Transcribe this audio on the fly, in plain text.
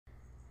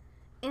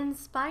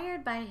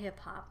Inspired by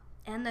hip-hop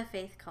and the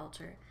faith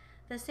culture,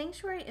 The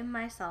Sanctuary in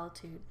My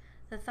Solitude,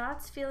 The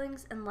Thoughts,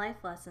 Feelings, and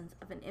Life Lessons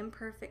of an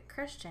Imperfect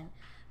Christian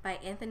by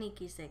Anthony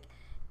Giesick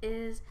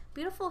is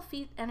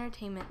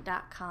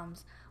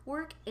BeautifulFeetEntertainment.com's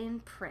work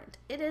in print.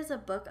 It is a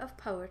book of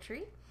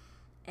poetry,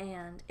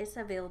 and it's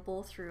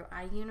available through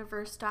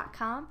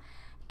iUniverse.com,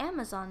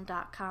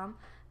 Amazon.com,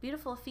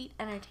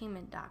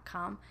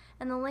 BeautifulFeetEntertainment.com,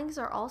 and the links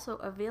are also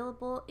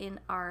available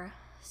in our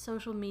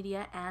social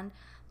media and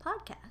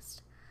podcast.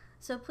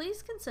 So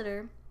please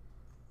consider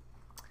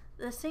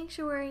The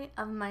Sanctuary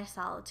of My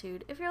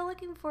Solitude if you're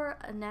looking for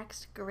a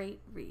next great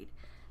read.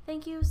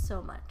 Thank you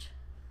so much.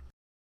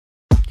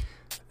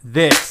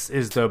 This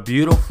is the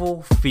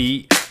Beautiful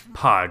Feet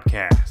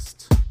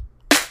Podcast,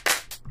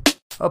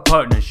 a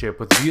partnership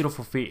with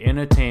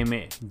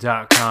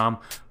BeautifulFeetEntertainment.com.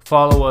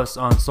 Follow us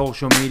on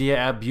social media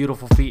at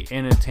Beautiful Feet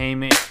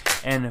Entertainment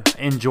and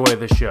enjoy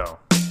the show.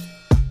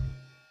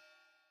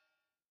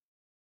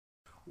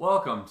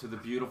 Welcome to the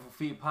Beautiful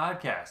Feet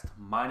Podcast.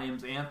 My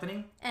name's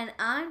Anthony. And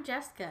I'm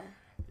Jessica.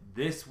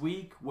 This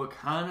week, we're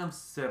kind of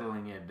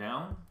settling it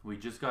down. We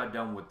just got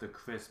done with the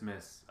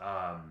Christmas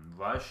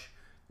rush,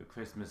 the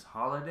Christmas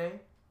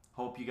holiday.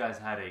 Hope you guys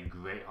had a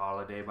great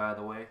holiday, by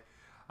the way.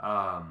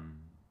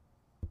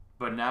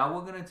 But now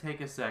we're going to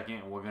take a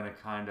second. We're going to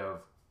kind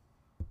of,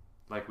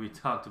 like we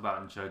talked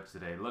about in church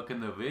today, look in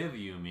the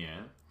rearview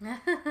mirror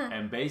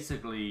and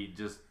basically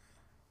just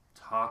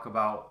talk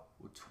about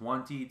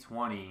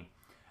 2020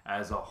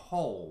 as a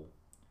whole.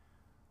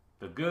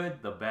 The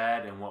good, the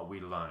bad, and what we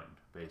learned,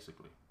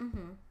 basically.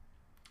 Mm-hmm.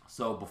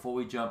 So before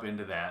we jump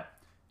into that,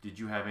 did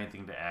you have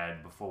anything to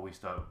add before we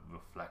start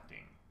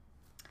reflecting?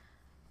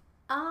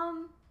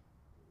 I'm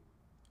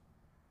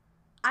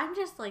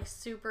just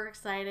super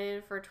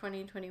excited for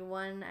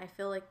 2021. I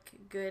feel like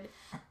good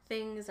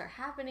things are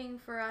happening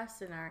for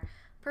us in our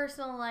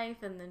personal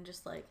life, and then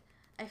just I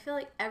feel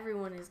like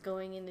everyone is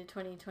going into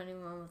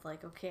 2021 with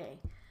okay,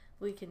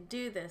 we can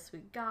do this, we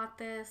got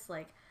this,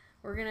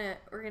 we're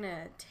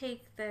gonna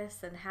take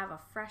this and have a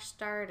fresh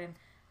start, and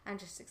I'm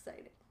just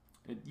excited.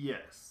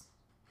 Yes.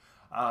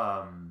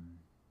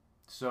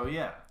 So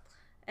yeah.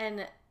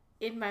 And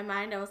in my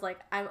mind, I was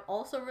I'm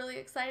also really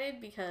excited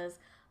because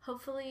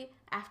hopefully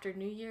after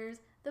New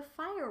Year's, the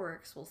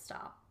fireworks will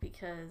stop,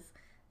 because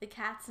the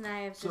cats and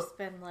I have just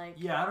been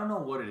Yeah, I don't know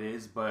what it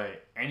is,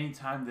 but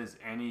anytime there's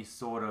any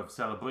sort of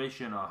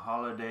celebration or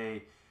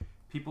holiday,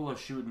 people are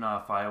shooting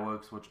off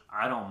fireworks, which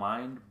I don't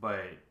mind,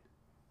 but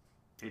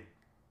it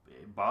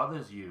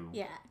bothers you.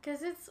 Yeah,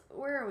 because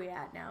where are we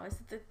at now? Is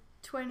it the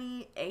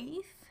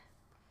 28th?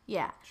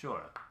 Yeah.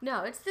 Sure.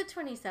 No, it's the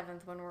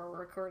 27th when we're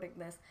recording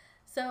this.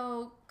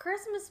 So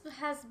Christmas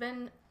has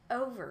been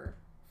over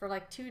for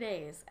 2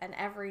 days, and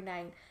every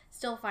night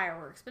still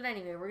fireworks. But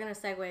anyway, we're going to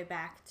segue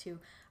back to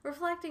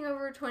reflecting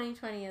over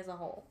 2020 as a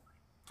whole.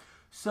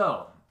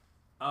 So,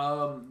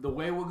 the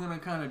way we're going to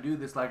kind of do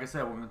this, like I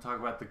said, we're going to talk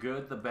about the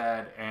good, the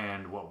bad,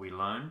 and what we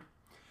learned.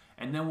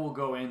 And then we'll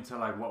go into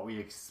what we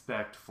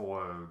expect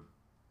for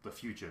the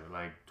future,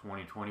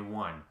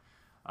 2021.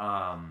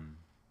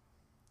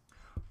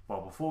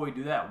 But before we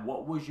do that,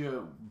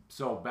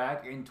 so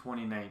back in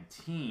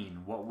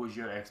 2019, what was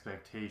your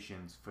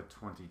expectations for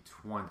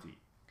 2020?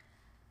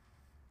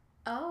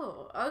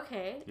 Oh,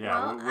 okay.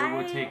 Yeah,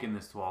 we're taking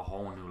this to a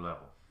whole new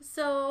level.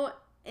 So,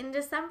 in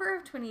December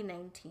of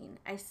 2019,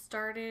 I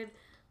started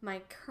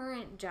my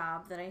current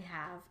job that I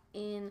have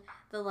in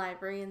the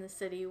library in the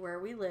city where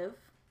we live.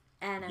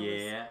 And I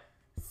was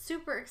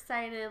super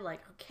excited,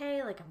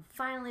 okay, I'm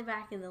finally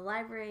back in the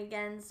library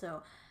again.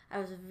 So, I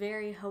was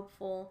very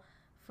hopeful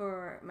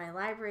for my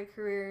library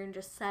career and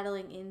just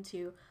settling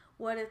into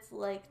what it's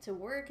like to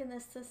work in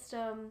this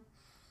system.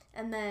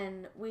 And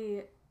then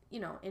we,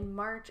 in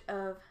March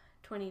of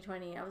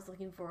 2020, I was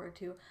looking forward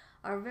to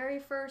our very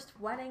first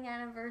wedding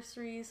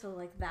anniversary.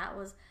 So that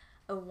was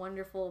a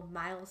wonderful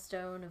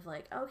milestone of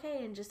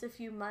okay, in just a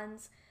few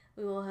months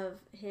we will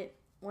have hit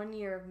 1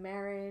 year of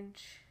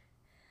marriage.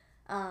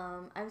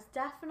 I was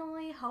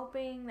definitely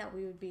hoping that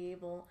we would be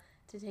able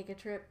to take a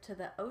trip to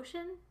the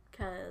ocean,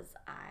 because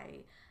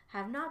I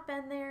have not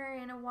been there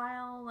in a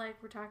while.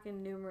 We're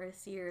talking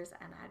numerous years,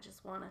 and I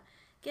just want to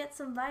get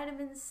some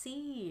vitamin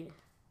C.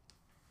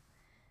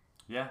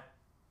 Yeah.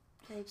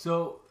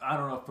 So, I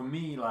don't know, for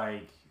me,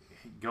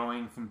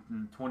 going from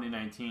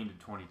 2019 to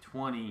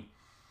 2020,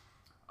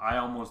 I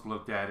almost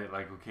looked at it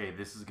okay,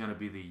 this is going to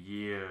be the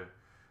year,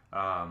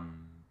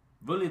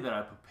 really, that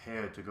I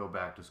prepared to go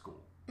back to school.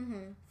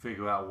 Mm-hmm.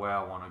 Figure out where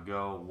I want to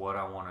go, what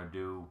I want to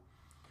do.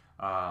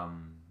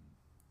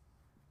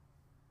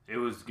 It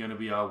was going to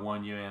be our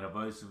 1 year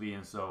anniversary,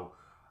 and so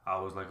I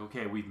was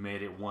okay, we've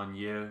made it 1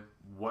 year.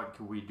 What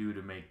can we do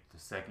to make the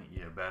second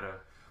year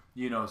better?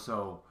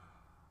 So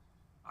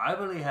I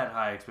really had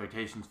high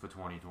expectations for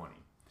 2020.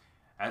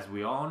 As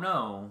we all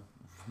know,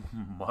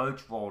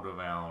 March rolled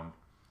around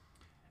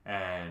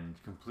and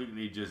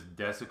completely just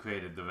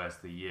desecrated the rest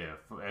of the year.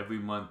 For every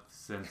month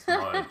since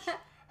March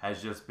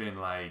has just been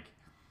a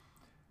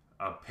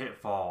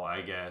pitfall,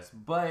 I guess.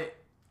 But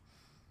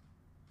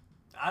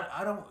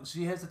I don't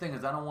see. Here's the thing: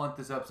 is I don't want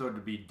this episode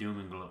to be doom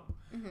and gloom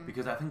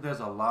because I think there's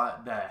a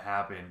lot that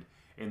happened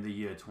in the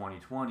year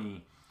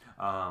 2020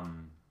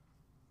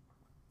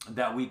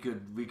 that we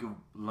could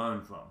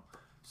learn from.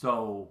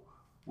 So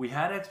we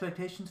had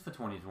expectations for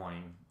 2020.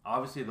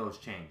 Obviously, those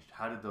changed.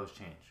 How did those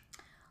change?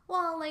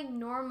 Well, like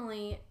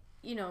normally,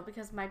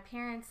 because my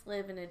parents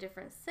live in a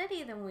different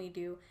city than we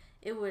do,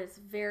 it was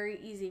very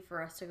easy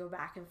for us to go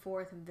back and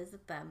forth and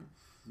visit them.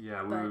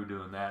 Yeah, we were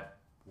doing that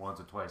once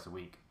or twice a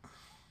week.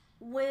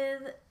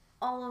 With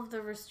all of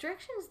the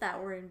restrictions that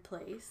were in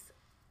place,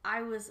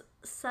 I was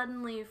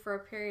suddenly, for a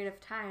period of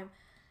time,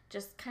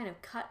 just kind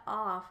of cut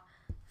off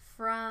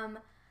from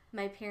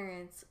my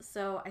parents.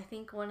 So I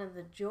think one of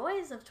the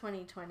joys of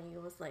 2020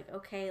 was like,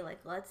 okay, like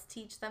let's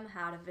teach them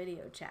how to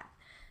video chat.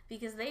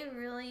 Because they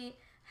really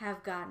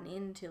have gotten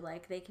into,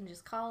 like, they can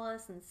just call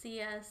us and see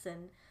us.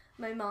 And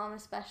my mom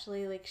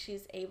especially, like,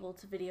 she's able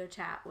to video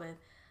chat with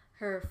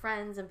her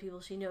friends and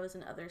people she knows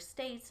in other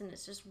states. And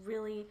it's just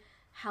really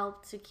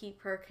helped to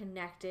keep her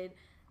connected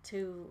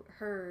to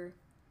her,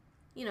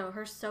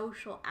 her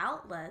social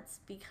outlets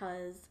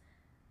because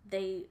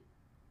they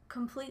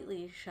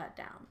completely shut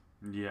down.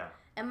 Yeah.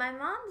 And my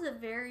mom's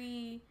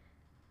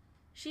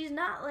she's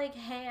not like,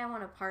 hey, I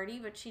want to party,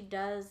 but she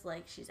does,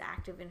 like, she's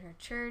active in her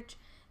church.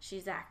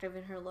 She's active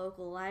in her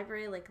local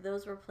library. Like,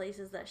 those were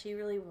places that she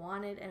really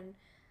wanted and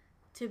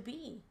to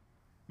be.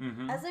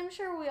 Mm-hmm. As I'm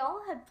sure we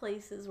all had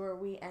places where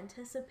we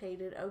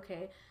anticipated,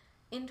 okay,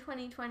 in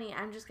 2020,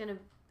 I'm just going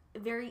to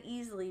very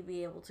easily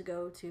be able to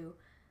go to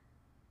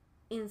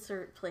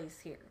insert place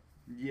here.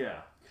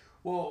 Yeah.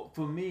 Well,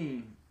 for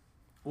me,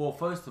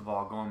 first of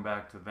all, going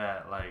back to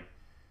that, like,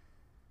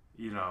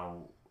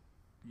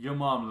 your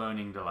mom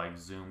learning to, like,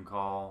 Zoom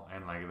call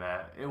and like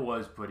that, it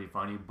was pretty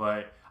funny,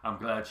 but I'm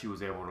glad she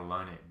was able to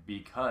learn it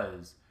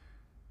because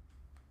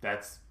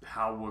that's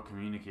how we're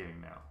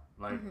communicating now.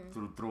 Like,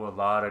 through a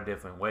lot of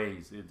different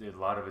ways. A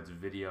lot of it's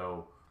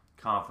video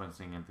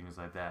conferencing and things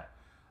like that.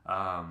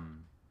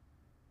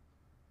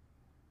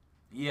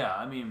 Yeah,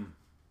 I mean,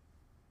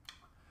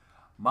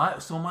 my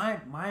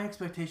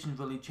expectations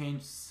really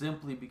changed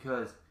simply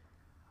because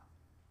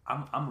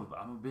I'm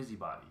a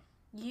busybody.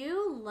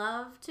 You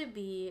love to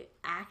be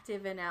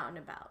active and out and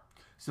about.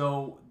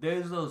 So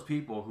there's those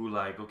people who,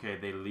 like, okay,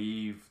 they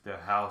leave their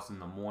house in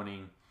the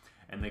morning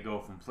and they go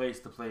from place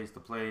to place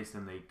to place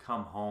and they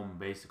come home,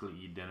 basically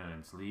eat dinner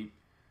and sleep.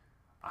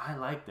 I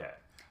like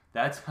that.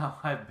 That's how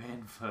I've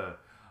been for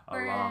a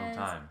long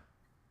time.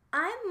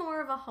 I'm more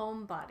of a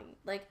homebody.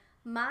 Like,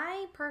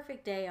 my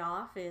perfect day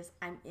off is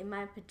I'm in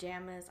my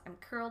pajamas, I'm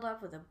curled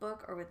up with a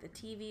book or with the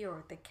TV or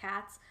with the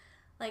cats.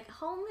 Like,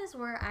 home is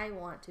where I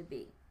want to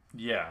be.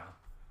 Yeah.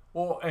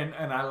 Well, and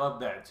I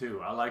love that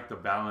too. I like the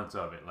balance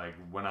of it. Like,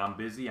 when I'm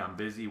busy, I'm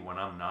busy. When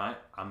I'm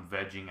not, I'm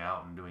vegging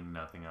out and doing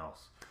nothing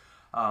else.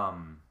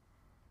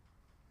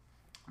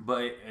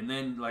 But, and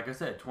then, like I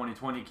said,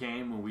 2020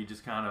 came and we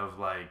just kind of,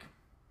 like,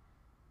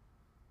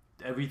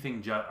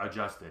 everything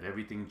adjusted.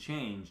 Everything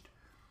changed.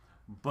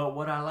 But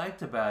what I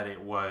liked about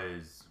it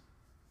was,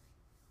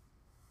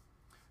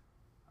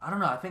 I don't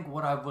know, I think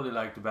what I really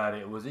liked about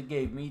it was it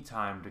gave me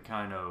time to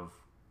kind of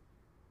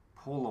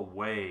pull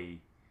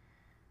away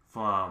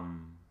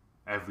from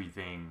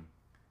everything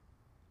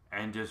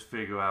and just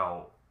figure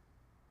out,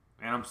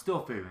 and I'm still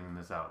figuring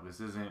this out, this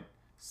isn't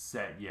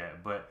set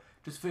yet, but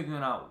just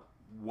figuring out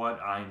what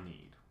I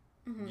need.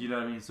 Mm-hmm. You know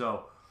what I mean?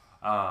 So,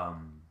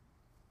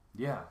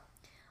 yeah.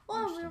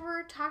 Well, we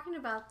were talking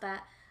about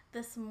that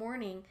this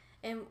morning,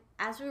 and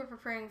as we were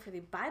preparing for the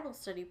Bible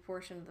study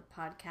portion of the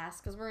podcast,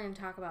 because we're going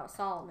to talk about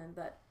Solomon,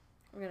 but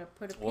we're going to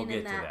put a pin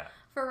in that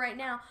for right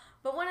now.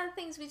 But one of the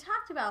things we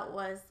talked about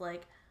was,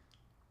 like,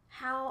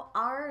 how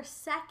our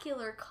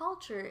secular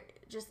culture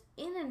just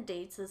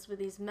inundates us with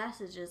these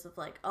messages of,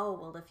 like, oh,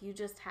 well, if you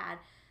just had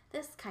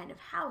this kind of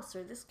house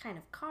or this kind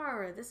of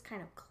car or this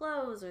kind of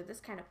clothes or this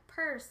kind of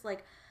purse,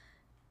 like,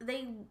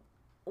 they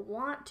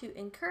want to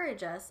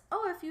encourage us,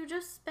 oh, if you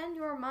just spend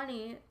your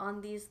money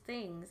on these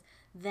things,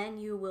 then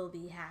you will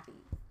be happy.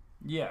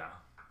 Yeah.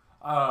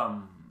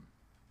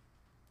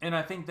 And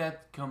I think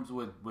that comes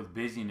with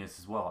busyness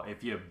as well.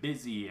 If you're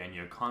busy and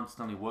you're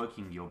constantly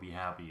working, you'll be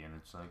happy. And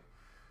it's like,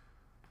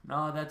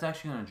 no, that's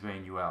actually going to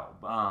drain you out.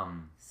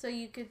 So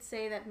you could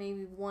say that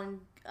maybe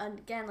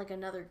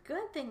another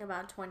good thing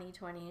about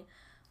 2020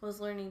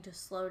 was learning to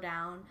slow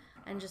down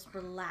and just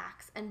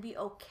relax and be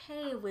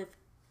okay with,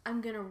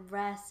 I'm going to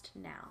rest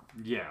now.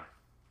 Yeah.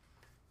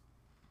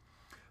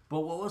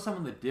 But what were some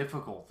of the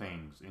difficult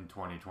things in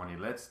 2020?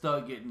 Let's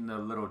start getting a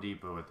little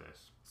deeper with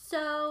this.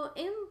 So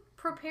in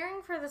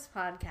preparing for this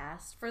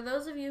podcast, for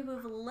those of you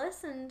who've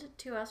listened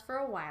to us for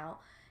a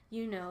while,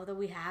 you know that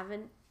we have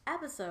an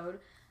episode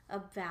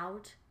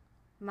about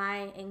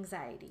my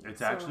anxiety.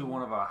 It's actually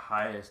one of our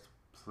highest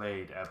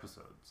played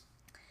episodes.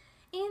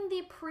 In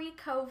the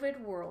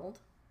pre-COVID world,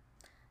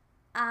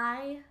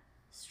 I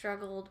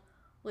struggled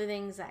with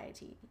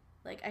anxiety.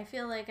 Like, I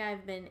feel like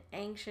I've been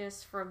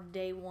anxious from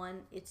day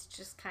one. It's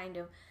just kind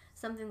of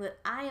something that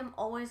I am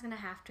always going to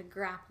have to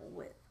grapple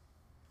with.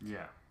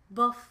 Yeah.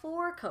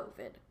 Before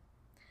COVID.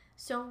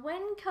 So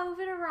when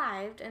COVID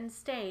arrived and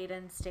stayed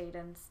and stayed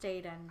and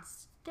stayed and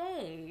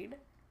stayed,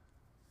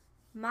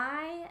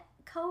 my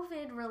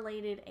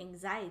COVID-related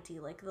anxiety,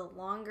 like the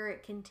longer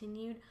it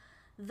continued,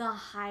 the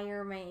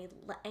higher my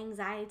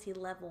anxiety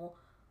level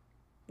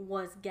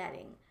was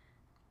getting.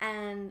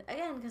 And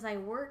again, because I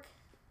work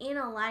in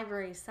a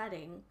library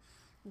setting,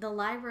 the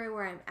library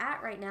where I'm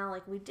at right now,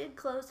 like we did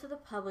close to the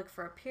public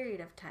for a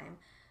period of time,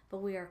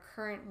 but we are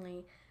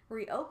currently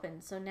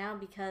reopened. So now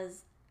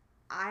because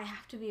I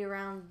have to be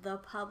around the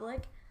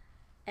public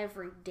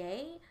every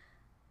day,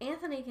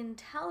 Anthony can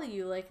tell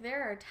you, like,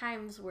 there are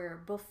times where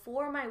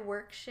before my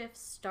work shift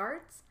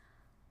starts,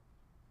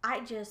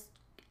 I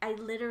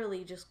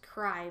literally just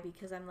cry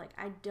because I'm like,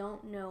 I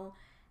don't know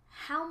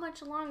how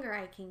much longer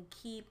I can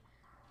keep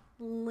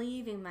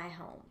leaving my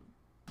home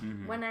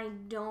when I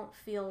don't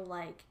feel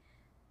like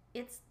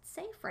it's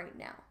safe right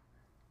now.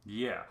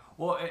 Yeah.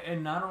 Well,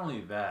 and not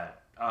only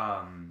that,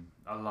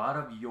 a lot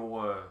of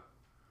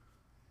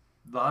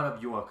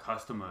your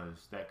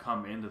customers that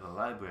come into the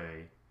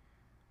library,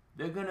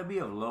 they're going to be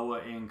of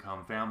lower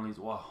income families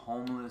or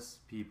homeless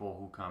people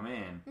who come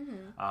in.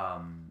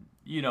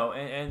 You know,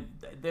 and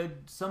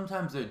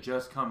sometimes they're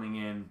just coming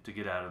in to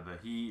get out of the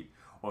heat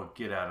or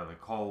get out of the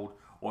cold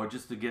or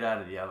just to get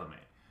out of the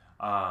element.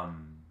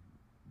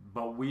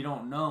 But we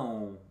don't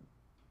know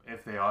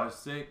if they are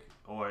sick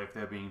or if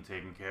they're being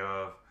taken care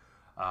of.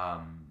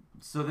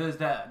 So there's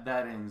that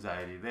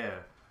anxiety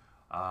there.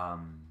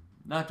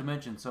 Not to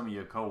mention some of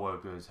your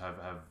coworkers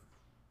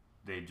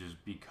they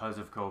just, because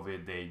of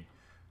COVID, they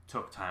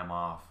took time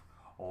off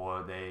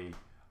or they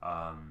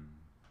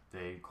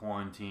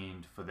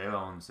quarantined for their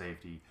own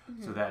safety.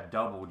 So that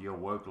doubled your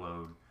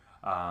workload.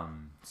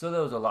 So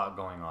there was a lot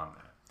going on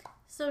there.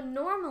 So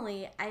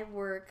normally I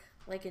work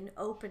like an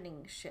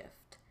opening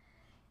shift.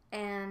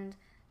 And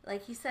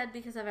like he said,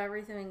 because of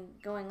everything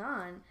going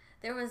on,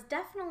 there was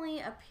definitely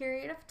a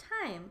period of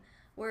time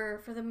where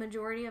for the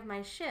majority of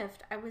my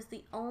shift, I was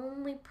the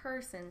only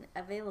person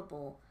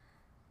available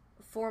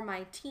for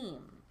my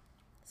team.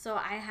 So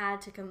I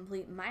had to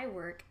complete my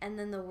work and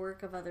then the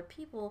work of other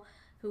people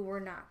who were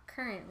not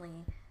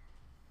currently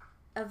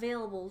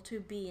available to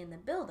be in the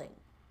building.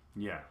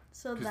 Yeah.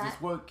 So because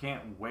this work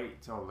can't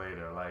wait till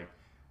later. Like,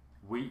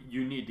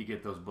 you need to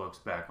get those books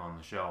back on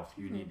the shelf.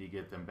 You need to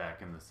get them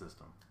back in the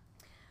system.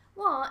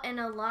 Well, and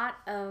a lot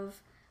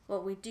of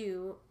what we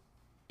do,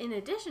 in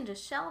addition to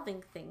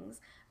shelving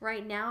things,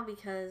 right now,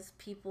 because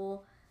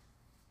people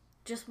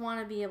just want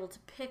to be able to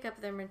pick up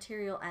their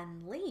material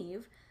and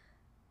leave,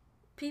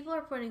 people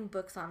are putting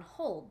books on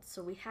hold.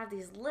 So we have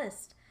these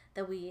lists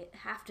that we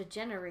have to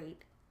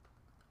generate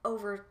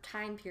over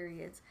time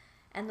periods,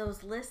 and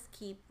those lists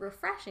keep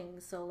refreshing.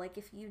 So like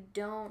if you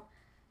don't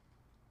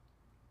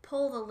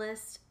pull the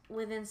list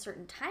within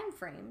certain time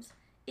frames,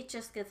 it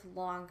just gets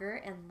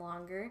longer and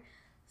longer.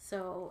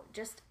 So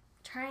just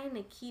trying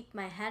to keep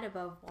my head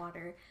above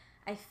water,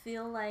 I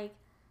feel like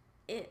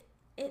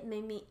it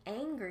made me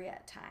angry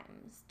at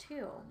times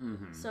too.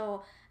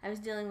 So I was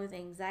dealing with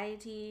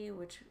anxiety,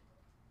 which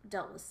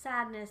dealt with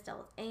sadness, dealt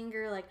with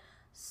anger, like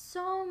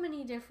so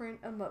many different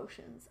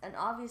emotions. And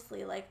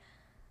obviously, like,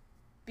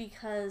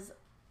 because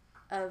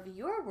of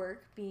your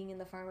work being in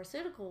the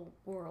pharmaceutical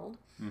world,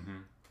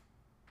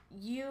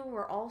 you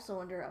were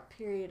also under a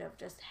period of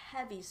just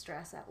heavy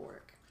stress at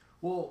work.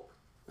 Well,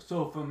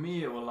 so for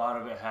me, a lot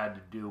of it had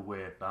to do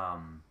with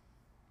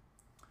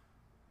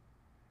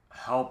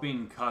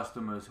helping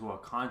customers who are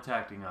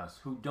contacting us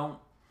who don't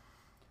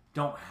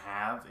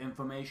have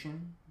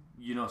information,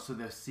 you know, so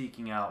they're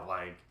seeking out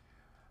like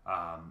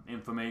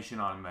information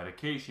on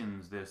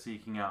medications, they're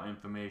seeking out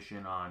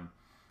information on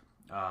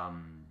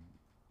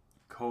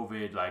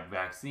COVID, like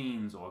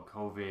vaccines or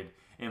COVID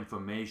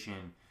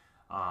information,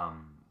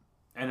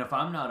 and if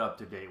I'm not up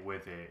to date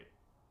with it,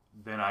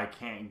 then I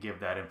can't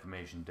give that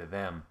information to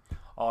them.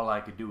 All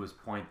I could do is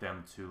point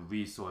them to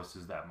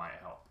resources that might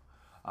help.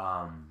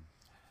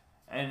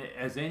 And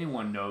as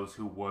anyone knows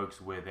who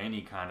works with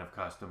any kind of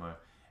customer,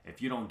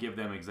 if you don't give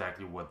them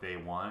exactly what they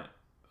want,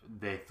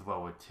 they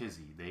throw a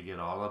tizzy. They get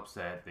all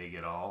upset. They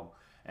get all...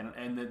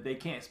 And they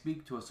can't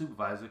speak to a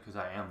supervisor because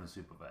I am the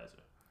supervisor.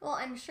 Well,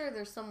 I'm sure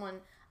there's someone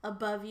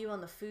above you on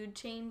the food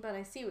chain, but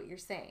I see what you're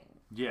saying.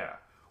 Yeah.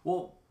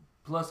 Well,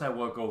 plus I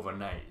work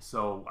overnight,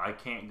 so I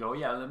can't go,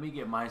 yeah, let me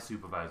get my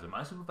supervisor.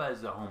 My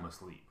supervisor's at home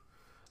asleep.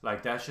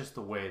 Like, that's just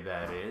the way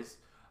that is.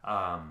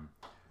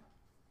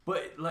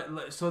 But,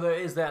 so there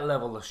is that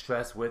level of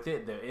stress with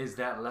it. There is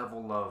that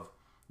level of,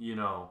 you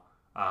know,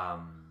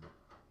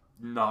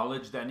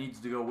 knowledge that needs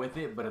to go with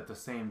it. But at the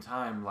same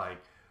time,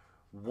 like,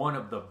 one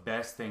of the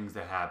best things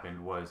that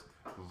happened was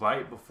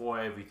right before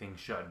everything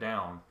shut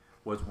down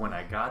was when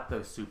I got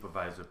the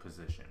supervisor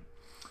position.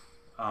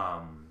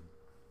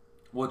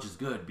 Which is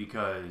good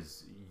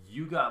because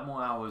you got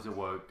more hours at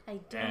work. I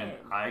did. And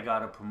I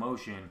got a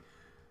promotion.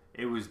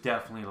 It was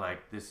definitely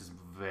like, this is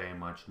very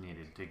much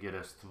needed to get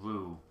us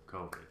through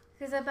COVID.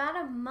 Because about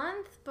a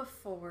month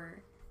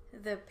before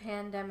the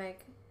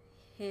pandemic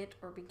hit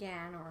or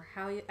began, or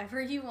however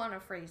you want to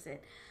phrase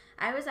it,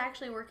 I was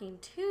actually working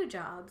 2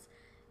 jobs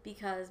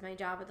because my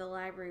job at the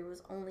library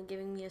was only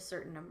giving me a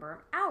certain number of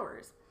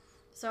hours.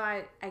 So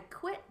I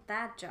quit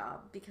that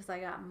job because I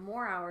got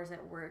more hours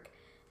at work.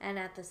 And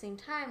at the same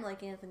time,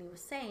 like Anthony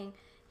was saying,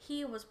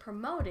 he was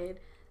promoted.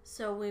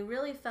 So we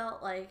really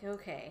felt like,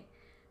 okay,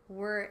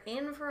 we're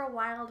in for a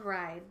wild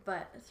ride.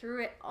 But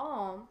through it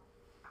all,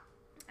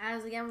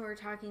 as again we were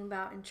talking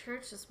about in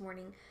church this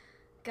morning,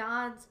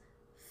 God's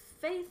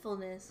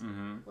faithfulness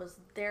was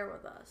there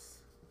with us.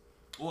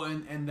 Well,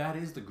 and that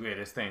is the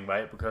greatest thing,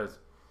 right? Because,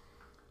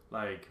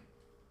 like,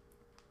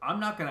 I'm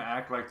not going to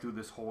act like through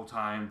this whole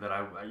time that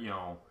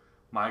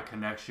my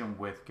connection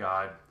with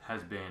God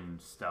has been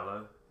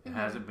stellar. It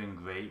hasn't been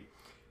great.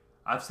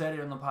 I've said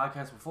it on the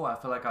podcast before. I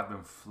feel like I've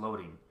been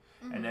floating.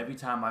 And every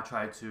time I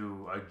try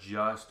to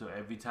adjust, or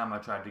every time I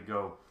try to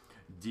go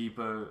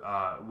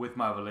deeper with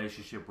my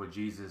relationship with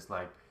Jesus,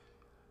 like,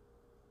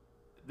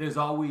 there's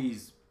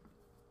always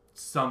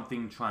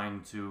something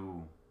trying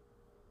to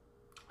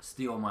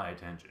steal my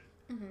attention.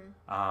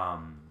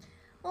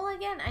 Well,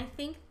 again, I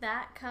think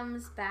that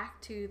comes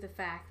back to the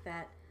fact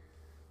that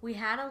we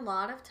had a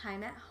lot of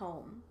time at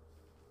home.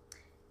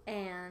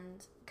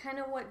 And kind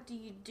of what do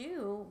you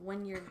do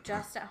when you're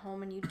just at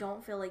home and you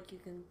don't feel like you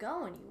can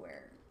go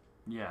anywhere?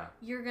 Yeah.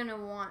 You're going to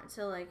want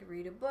to, like,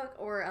 read a book,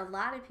 or a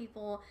lot of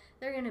people,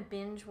 they're going to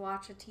binge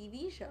watch a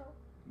TV show.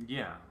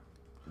 Yeah.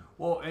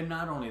 Well, and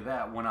not only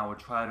that, when I would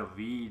try to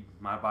read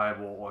my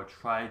Bible or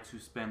try to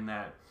spend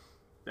that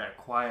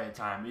quiet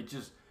time, it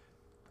just,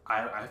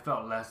 I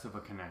felt less of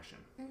a connection.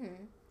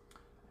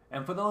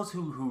 And for those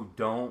who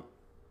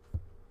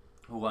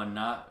are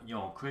not,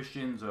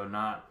 Christians or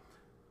not,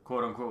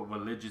 quote unquote,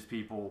 religious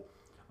people,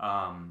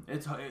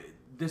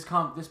 this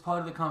part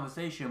of the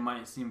conversation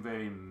might seem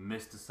very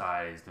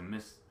mysticized and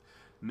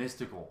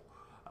mystical,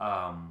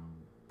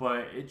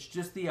 but it's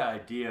just the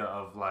idea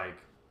of, like,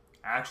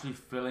 actually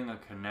feeling a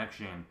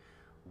connection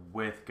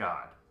with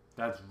God.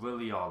 That's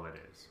really all it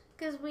is.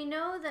 Because we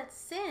know that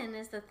sin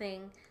is the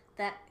thing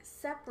that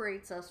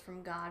separates us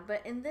from God,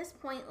 but in this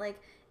point,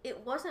 like, it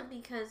wasn't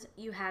because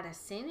you had a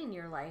sin in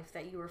your life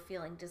that you were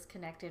feeling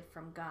disconnected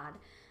from God.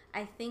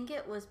 I think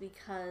it was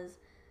because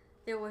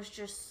there was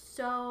just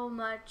so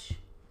much,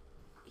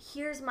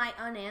 here's my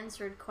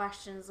unanswered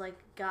questions, like,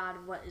 God,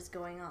 what is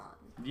going on?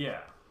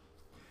 Yeah.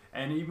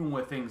 And even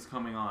with things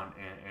coming on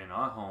in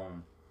our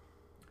home,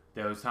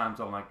 there was times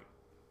I'm like,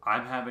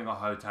 I'm having a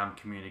hard time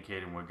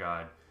communicating with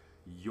God.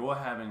 You're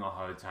having a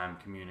hard time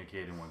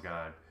communicating with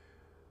God.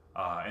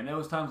 And there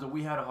was times that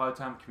we had a hard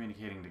time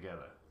communicating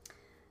together.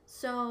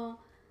 So,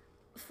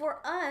 for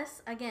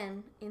us,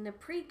 again, in the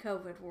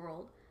pre-COVID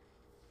world,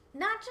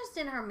 not just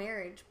in our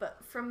marriage,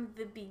 but from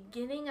the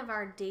beginning of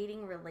our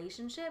dating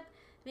relationship,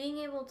 being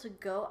able to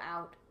go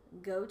out,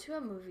 go to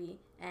a movie,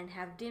 and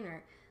have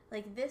dinner,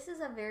 like, this is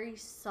a very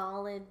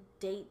solid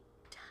date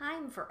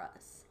time for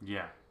us.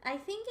 Yeah. I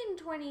think in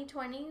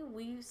 2020,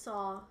 we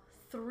saw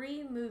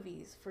 3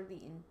 movies for the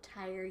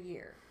entire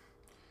year.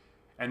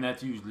 And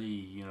that's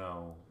usually,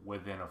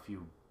 within a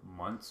few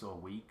months or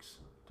weeks,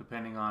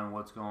 depending on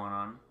what's going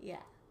on. Yeah.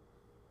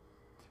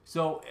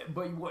 So,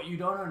 but what you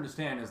don't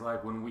understand is,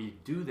 like, when we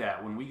do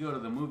that, when we go to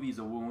the movies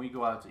or when we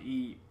go out to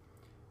eat,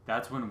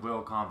 that's when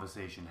real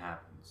conversation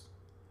happens.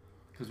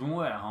 Because when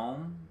we're at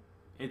home,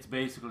 it's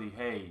basically,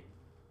 hey,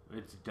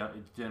 it's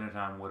dinner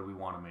time, what do we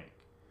want to make?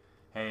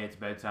 Hey, it's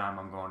bedtime,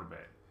 I'm going to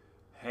bed.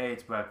 Hey,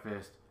 it's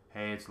breakfast.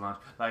 Hey, it's lunch.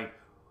 Like,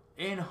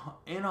 in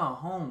our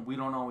home, we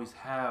don't always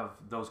have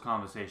those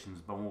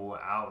conversations, but when we're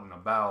out and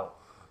about,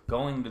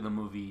 going to the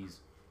movies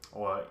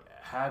or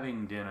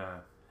having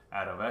dinner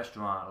at a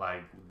restaurant,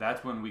 like,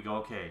 that's when we go,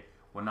 okay,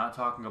 we're not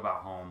talking about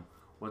home,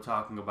 we're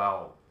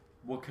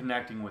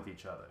connecting with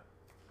each other.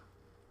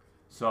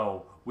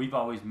 So we've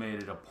always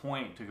made it a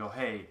point to go,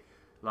 hey,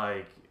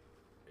 like,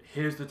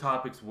 here's the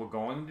topics we're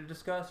going to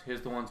discuss,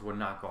 here's the ones we're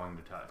not going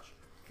to touch.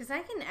 Because I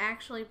can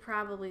actually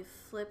probably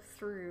flip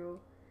through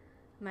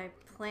my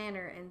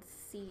planner and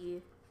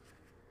see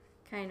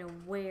kind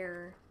of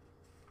where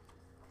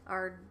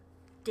our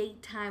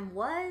date time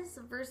was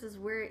versus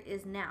where it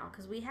is now.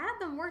 Because we have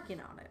been working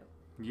on it.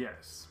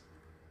 Yes.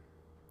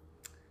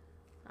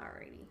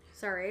 Alrighty.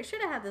 Sorry, I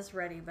should have had this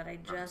ready, but I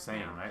just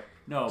right?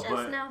 No,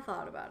 now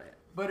thought about it.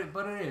 But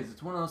it is.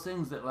 It's one of those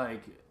things that,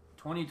 like,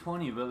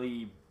 2020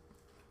 really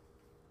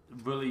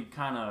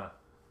kind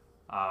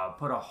of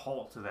put a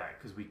halt to that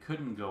because we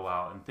couldn't go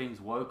out and things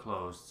were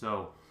closed.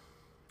 So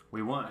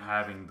we weren't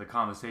having the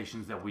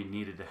conversations that we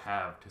needed to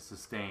have to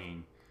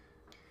sustain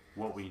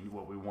what we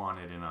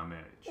wanted in our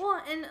marriage.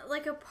 Well, and,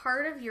 like, a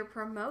part of your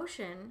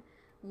promotion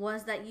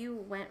was that you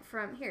went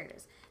from, here it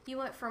is, you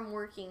went from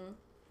working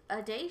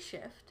a day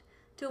shift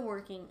to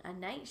working a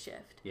night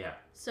shift. Yeah.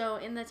 So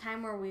in the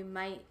time where we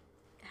might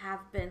have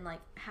been,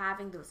 like,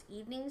 having those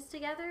evenings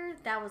together,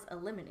 that was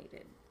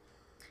eliminated.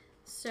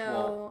 So...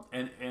 Well,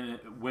 and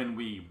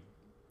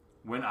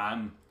when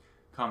I'm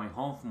coming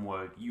home from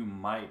work, you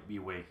might be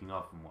waking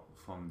up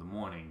from the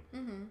morning.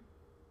 Mm-hmm.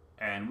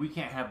 And we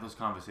can't have those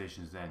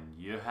conversations then.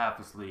 You're half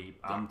asleep,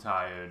 I'm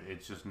tired,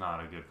 it's just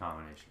not a good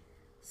combination.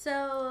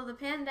 So the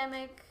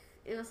pandemic,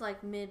 it was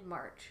like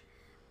mid-March.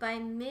 by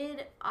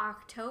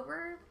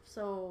mid-October,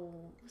 so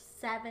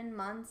 7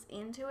 months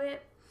into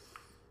it,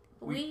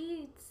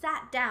 we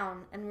sat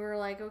down and we were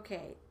like,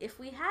 okay, if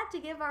we had to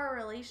give our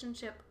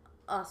relationship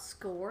a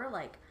score,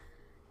 like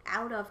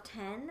out of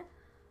 10,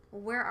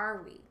 where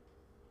are we?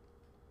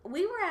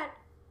 We were at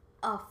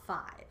a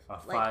 5. A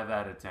 5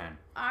 out of 10.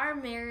 Our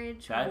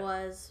marriage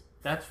was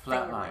that's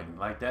flatline.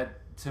 Like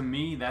that, to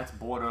me, that's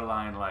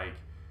borderline, like,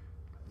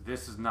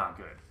 this is not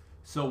good.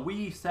 So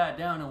we sat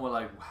down and we're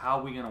like, how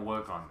are we going to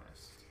work on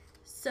this?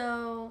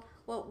 So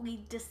what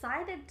we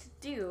decided to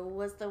do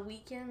was the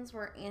weekends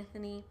where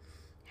Anthony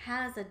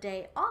has a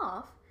day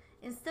off,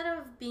 instead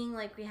of being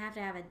like we have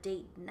to have a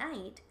date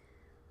night,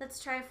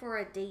 let's try for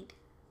a date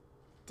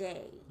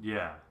day.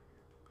 Yeah.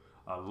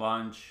 A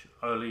lunch,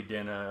 early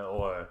dinner,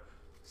 or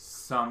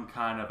some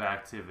kind of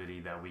activity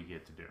that we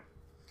get to do.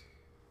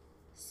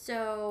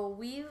 So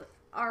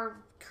our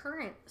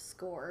current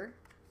score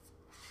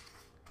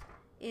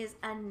is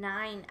a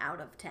 9 out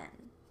of 10.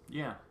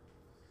 Yeah.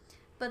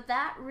 But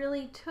that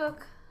really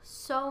took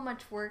so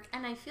much work,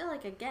 and I feel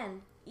like,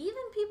 again,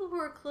 even people who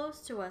are close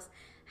to us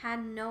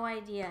had no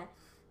idea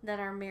that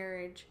our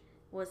marriage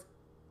was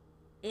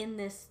in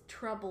this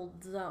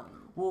troubled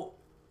zone. Well,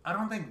 I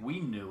don't think we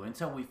knew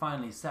until we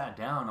finally sat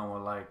down and were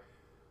like,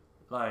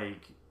 I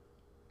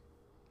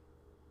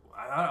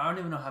don't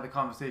even know how the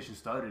conversation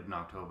started in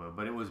October,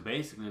 but it was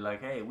basically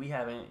like, hey, we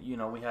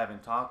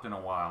haven't talked in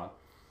a while.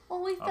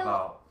 Well, we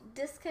felt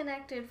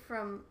disconnected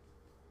from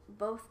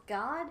both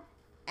God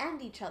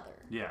and each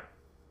other. Yeah.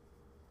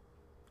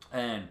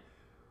 And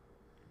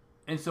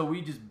so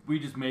we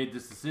just made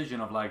this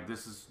decision of like,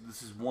 this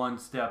is one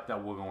step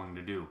that we're going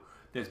to do.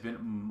 There's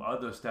been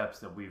other steps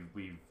that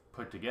we've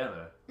put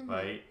together,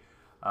 right?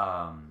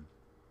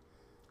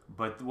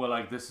 But we're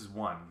like, this is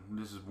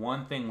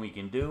one thing we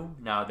can do.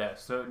 Now that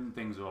certain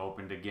things are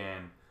opened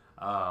again,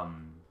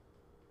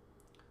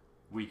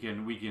 we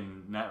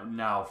can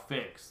now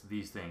fix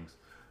these things.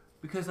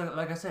 Because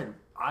like I said,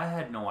 I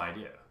had no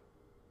idea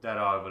that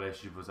our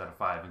relationship was at a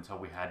 5 until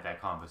we had that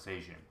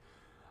conversation.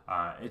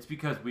 It's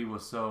because we were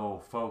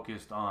so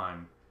focused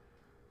on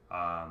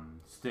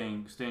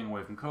staying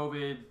away from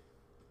COVID,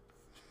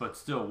 but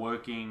still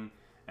working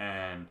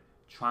and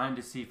trying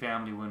to see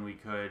family when we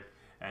could,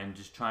 and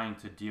just trying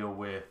to deal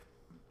with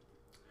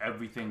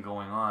everything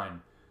going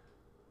on,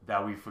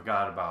 that we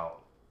forgot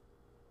about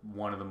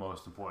one of the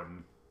most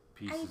important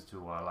pieces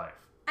to our life.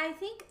 I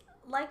think,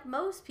 like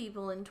most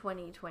people in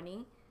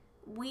 2020,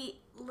 we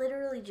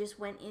literally just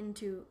went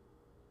into,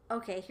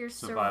 okay, here's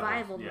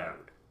survival mode. Yeah.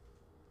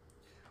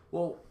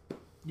 Well,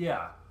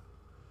 yeah.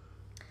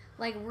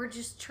 Like, we're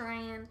just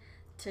trying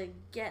to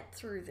get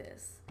through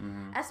this.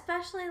 Mm-hmm.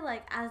 Especially,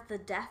 like, as the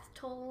death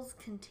tolls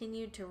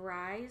continued to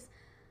rise,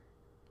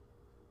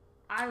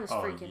 I was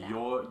freaking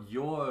out.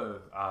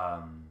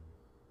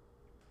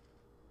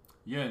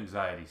 Your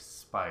anxiety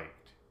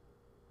spiked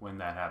when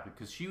that happened.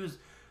 Because she would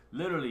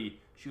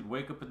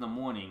wake up in the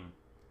morning,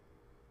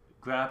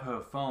 grab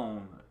her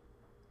phone,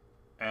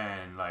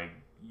 and, like,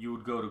 you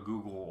would go to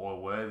Google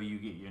or wherever you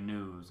get your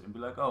news and be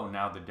like, oh,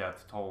 now the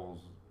death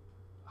toll's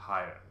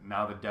higher.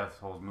 Now the death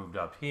toll's moved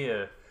up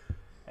here.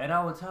 And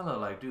I would tell her,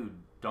 like, dude,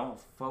 don't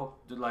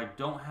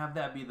have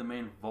that be the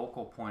main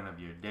vocal point of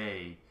your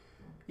day.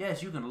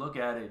 Yes, you can look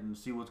at it and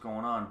see what's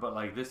going on, but,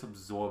 like, this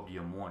absorbed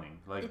your morning.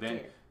 Like,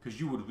 then, because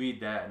you would read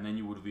that and then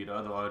you would read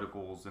other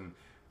articles and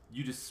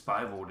you just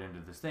spiraled into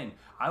this thing.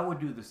 I would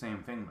do the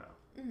same thing,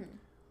 though. Mm-hmm.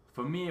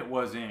 For me, it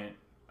wasn't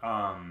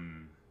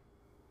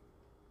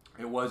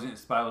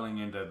spiraling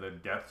into the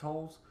death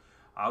tolls.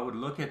 I would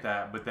look at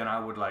that, but then I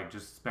would, like,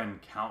 just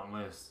spend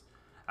countless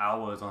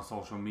hours on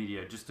social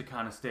media just to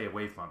kind of stay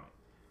away from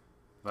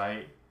it.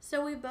 Right?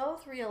 So we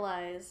both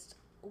realized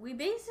we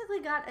basically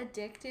got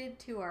addicted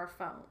to our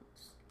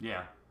phones.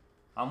 Yeah.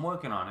 I'm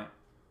working on it.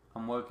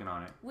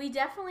 We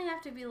definitely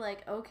have to be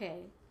like,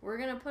 okay, we're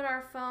going to put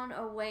our phone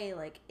away,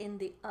 like, in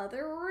the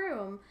other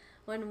room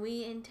when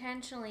we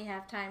intentionally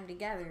have time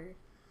together,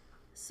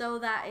 so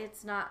that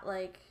it's not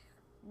like,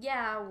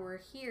 yeah, we're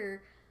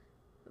here,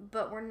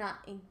 but we're not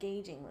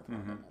engaging with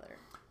one another.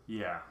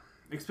 Yeah.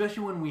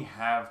 Especially when we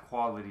have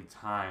quality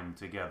time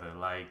together.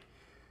 Like,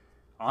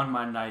 on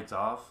my nights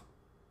off,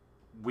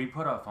 we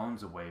put our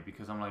phones away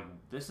because I'm like,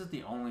 this is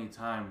the only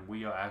time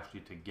we are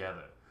actually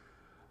together.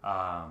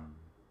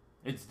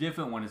 It's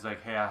different when it's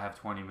like, hey, I have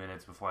 20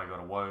 minutes before I go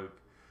to work.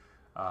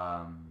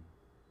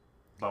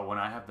 But when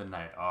I have the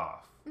night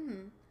off,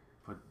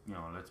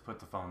 let's put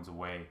the phones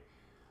away.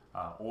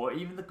 Or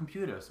even the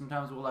computer.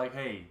 Sometimes we're like,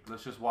 hey,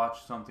 let's just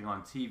watch something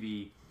on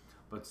TV,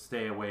 but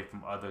stay away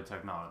from other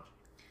technology.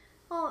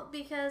 Well,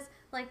 because,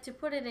 like, to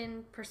put it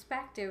in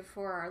perspective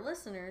for our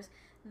listeners,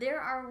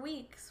 there are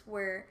weeks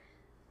where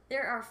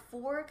there are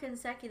 4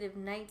 consecutive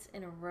nights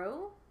in a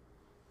row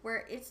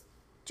where it's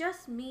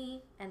just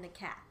me and the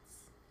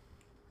cats.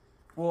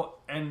 Well,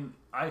 and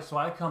I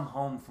come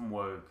home from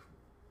work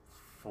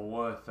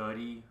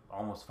 4:30,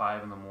 almost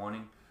 5 in the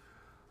morning.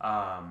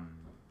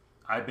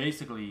 I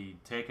basically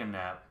take a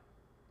nap.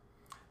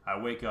 I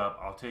wake up.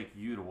 I'll take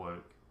you to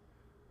work.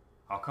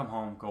 I'll come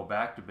home, go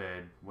back to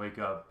bed, wake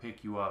up,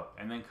 pick you up,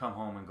 and then come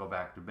home and go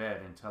back to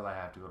bed until I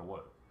have to go to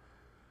work.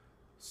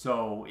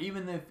 So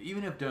even if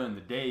during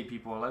the day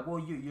people are like, well,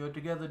 you're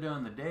together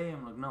during the day,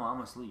 I'm like, no,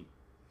 I'm asleep.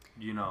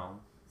 You know.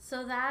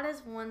 So that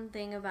is one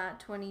thing about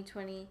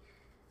 2020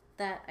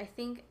 that I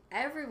think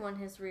everyone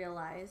has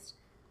realized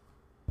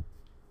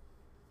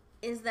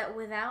is that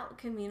without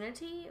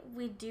community,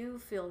 we do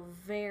feel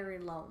very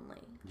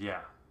lonely.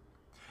 Yeah.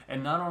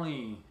 And not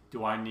only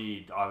do I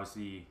need,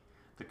 obviously,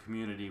 the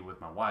community with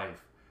my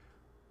wife,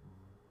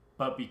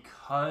 but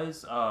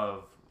because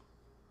of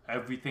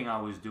everything I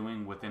was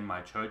doing within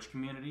my church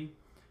community,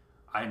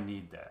 I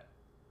need that.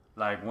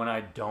 Like, when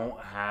I don't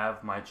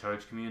have my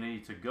church community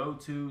to go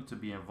to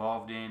be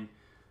involved in,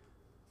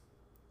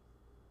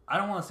 I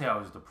don't want to say I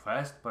was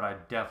depressed, but I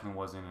definitely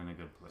wasn't in a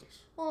good place.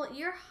 Well,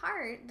 your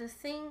heart, the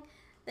thing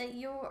that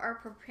you are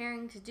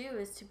preparing to do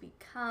is to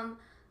become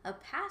a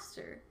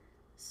pastor.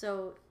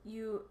 So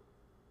you,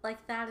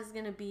 like, that is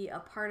going to be a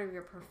part of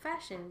your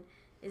profession,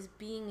 is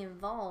being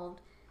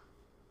involved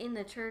in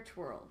the church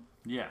world.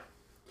 Yeah.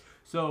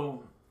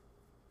 So,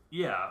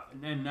 yeah,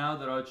 and now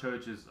that our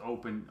church is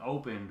opened,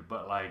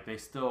 but like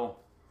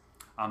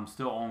I'm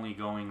still only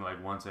going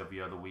like once every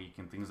other week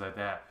and things like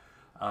that.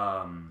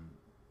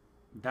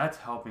 That's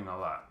helping a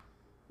lot.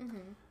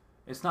 Mm-hmm.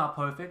 It's not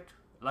perfect.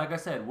 Like I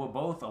said, we're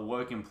both a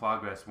work in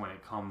progress when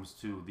it comes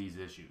to these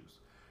issues,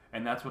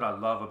 and that's what I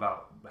love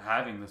about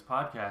having this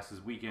podcast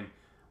is we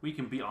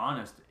can be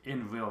honest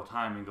in real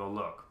time and go,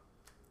 look,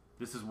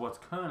 this is what's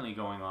currently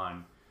going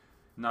on.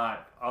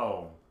 Not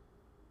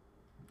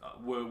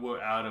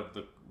we're out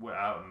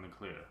in the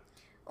clear.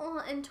 Well,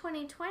 and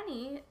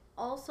 2020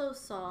 also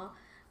saw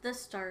the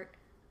start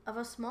of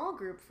a small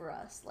group for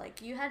us.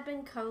 Like, you had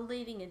been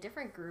co-leading a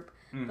different group,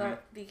 mm-hmm.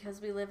 but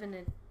because we live in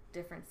a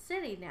different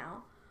city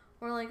now,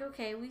 we're like,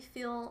 okay, we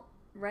feel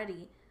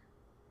ready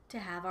to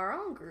have our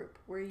own group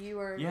where you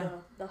are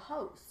the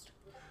host.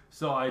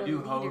 So I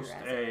do host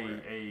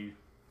a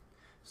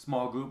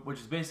small group, which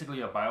is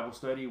basically a Bible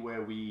study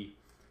where we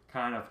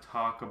kind of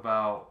talk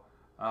about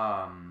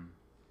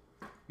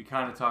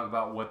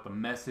what the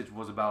message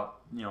was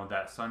about, you know,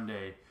 that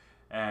Sunday,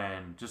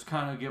 and just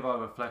kind of give our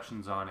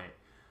reflections on it.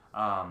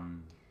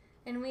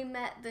 And we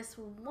met this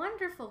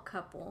wonderful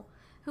couple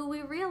who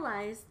we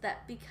realized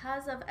that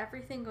because of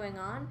everything going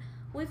on,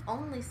 we've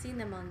only seen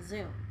them on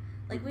Zoom.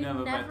 Like, we've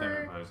never met them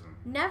in person.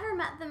 Never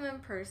met them in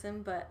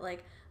person, but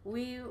like,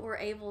 we were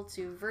able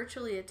to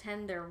virtually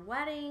attend their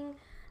wedding,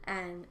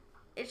 and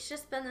it's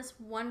just been this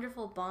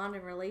wonderful bond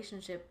and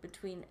relationship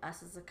between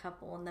us as a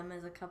couple and them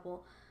as a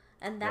couple,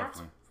 and that's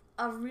definitely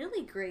a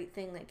really great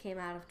thing that came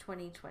out of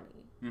 2020.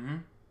 Mm-hmm.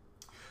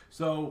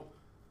 So,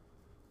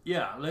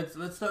 yeah, let's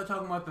start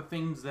talking about the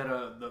things that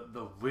are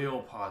the real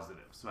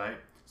positives, right?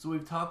 So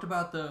we've talked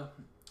about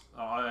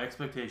our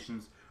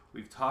expectations.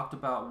 We've talked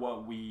about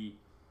what the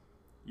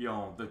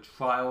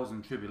trials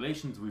and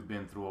tribulations we've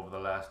been through over the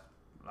last,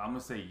 I'm going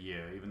to say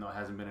year, even though it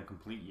hasn't been a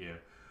complete year.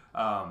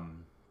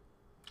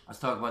 Let's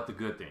talk about the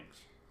good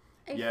things.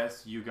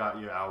 Yes, you got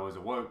your hours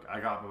of work. I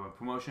got my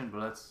promotion,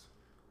 but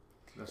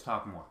let's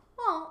talk more.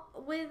 Well,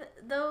 with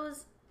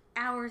those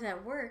hours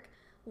at work,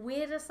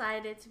 we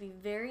decided to be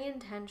very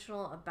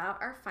intentional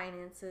about our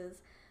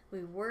finances.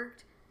 We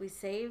worked, we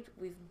saved,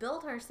 we've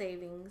built our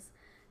savings,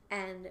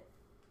 and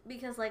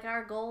because like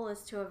our goal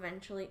is to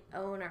eventually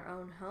own our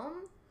own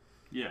home.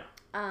 Yeah.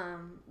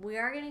 We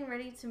are getting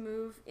ready to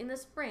move in the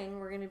spring.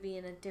 We're going to be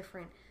in a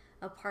different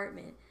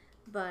apartment,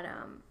 but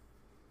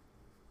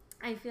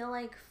I feel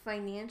like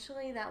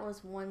financially that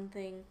was one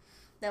thing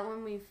that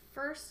when we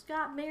first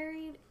got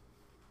married,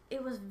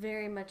 it was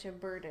very much a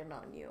burden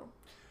on you.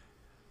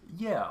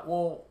 Yeah,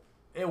 well,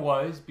 it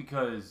was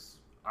because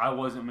I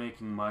wasn't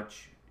making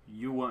much,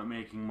 you weren't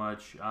making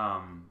much,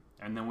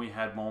 and then we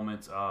had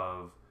moments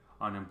of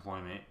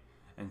unemployment,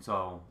 and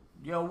so,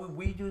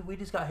 we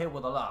just got hit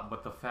with a lot.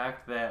 But the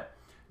fact that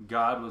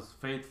God was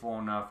faithful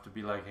enough to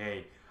be like,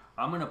 hey,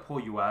 I'm gonna pull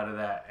you out of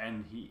that,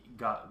 and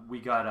we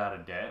got out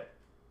of debt.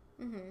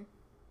 Mm-hmm.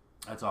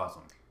 That's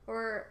awesome.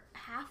 We're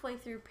halfway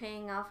through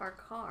paying off our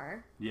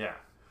car. Yeah,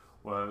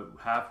 we're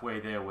halfway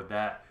there with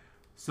that.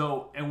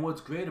 So, and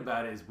what's great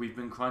about it is we've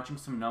been crunching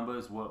some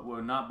numbers.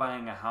 We're not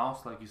buying a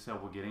house, like you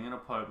said. We're getting an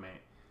apartment,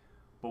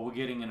 but we're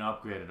getting an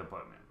upgraded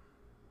apartment.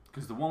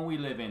 Because the one we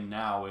live in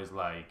now is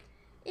like...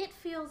 It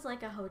feels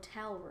like a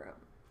hotel room.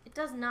 It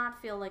does not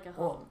feel like a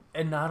home. Well,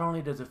 and not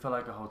only does it feel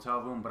like a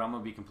hotel room, but I'm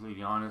going to be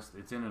completely honest,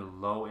 it's in a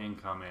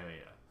low-income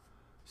area.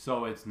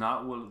 So it's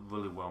not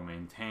really well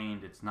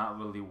maintained. It's not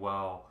really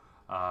well...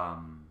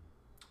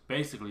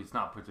 basically, it's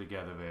not put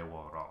together very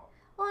well at all.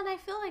 Well, and I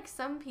feel like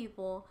some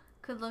people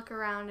could look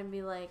around and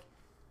be like,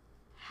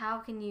 how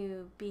can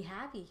you be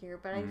happy here?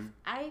 But mm-hmm.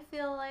 I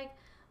feel like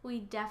we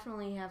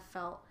definitely have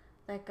felt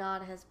that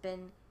God has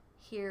been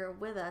here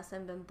with us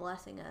and been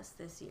blessing us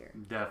this year.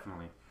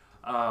 Definitely.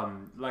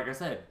 Like I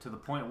said, to the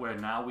point where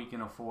now we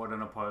can afford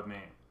an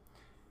apartment.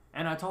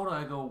 And I told her,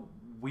 I go,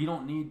 we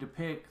don't need to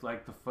pick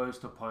like the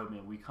first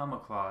apartment we come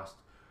across.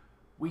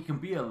 We can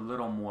be a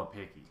little more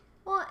picky.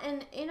 Well,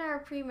 and in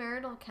our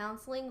premarital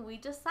counseling, we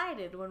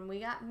decided when we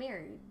got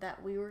married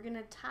that we were going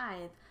to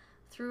tithe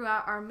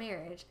throughout our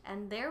marriage.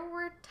 And there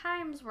were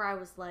times where I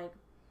was like,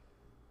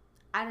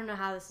 I don't know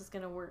how this is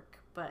going to work,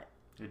 but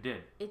it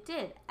did. It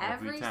did.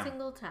 Every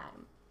single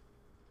time.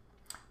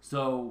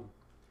 So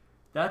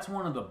that's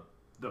one of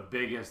the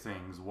biggest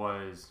things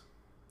was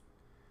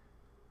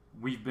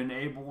we've been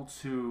able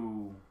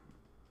to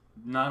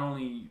not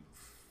only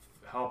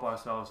help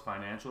ourselves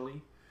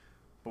financially,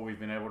 but we've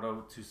been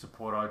able to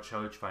support our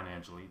church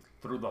financially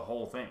through the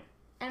whole thing.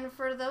 And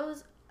for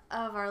those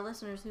of our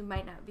listeners who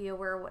might not be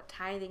aware what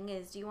tithing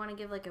is, do you want to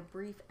give like a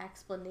brief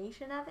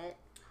explanation of it?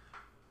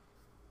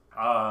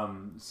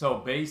 So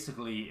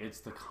basically, it's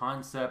the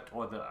concept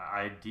or the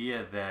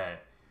idea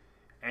that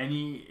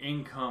any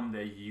income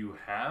that you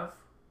have,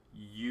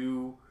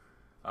 you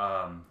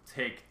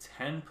take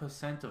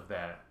 10% of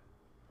that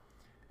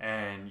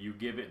and you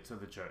give it to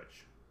the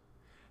church.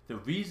 The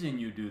reason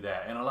you do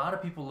that, and a lot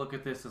of people look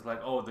at this as like,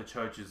 oh, the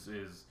church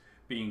is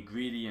being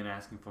greedy and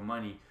asking for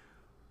money.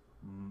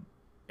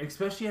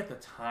 Especially at the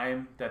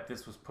time that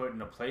this was put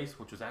into place,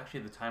 which was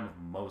actually the time of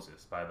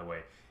Moses, by the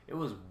way. It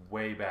was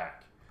way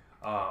back,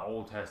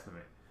 Old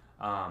Testament.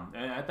 And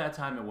at that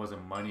time, it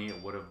wasn't money.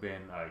 It would have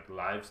been like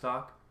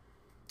livestock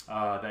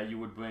that you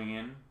would bring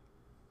in.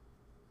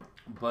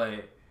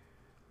 But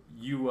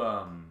you,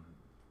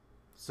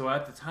 so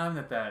at the time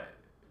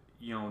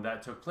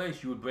that took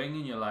place, you would bring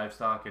in your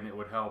livestock, and it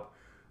would help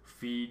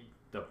feed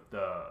the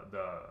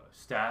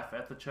staff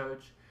at the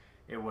church.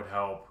 It would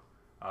help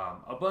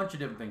a bunch of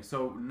different things.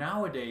 So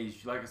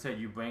nowadays, like I said,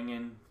 you bring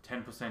in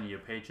 10% of your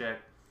paycheck,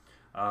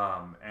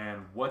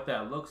 and what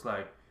that looks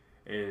like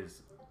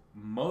is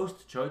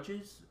most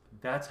churches,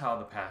 that's how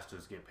the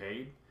pastors get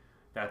paid.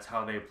 That's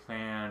how they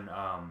plan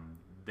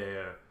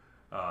their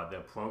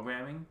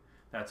programming.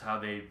 That's how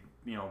they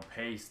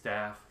pay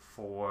staff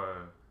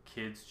for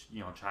kids,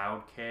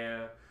 child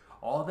care.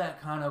 All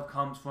that kind of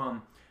comes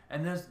from,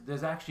 and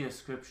there's actually a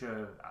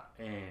scripture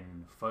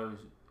in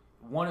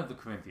one of the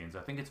Corinthians,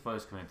 I think it's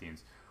 1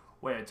 Corinthians,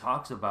 where it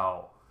talks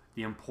about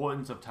the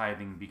importance of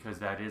tithing because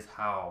that is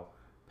how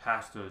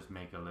pastors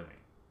make a living.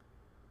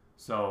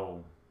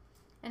 So,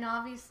 and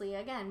obviously,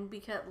 again,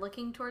 because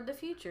looking toward the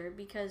future,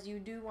 because you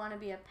do want to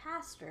be a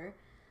pastor,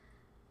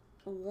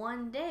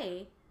 one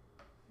day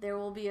there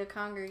will be a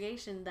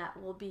congregation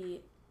that will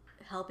be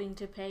helping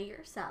to pay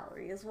your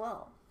salary as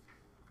well.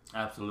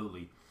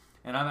 Absolutely.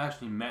 And I've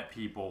actually met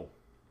people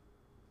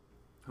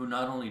who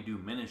not only do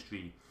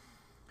ministry,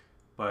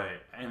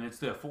 and it's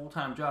their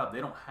full-time job. They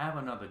don't have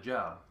another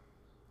job.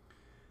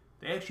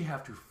 They actually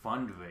have to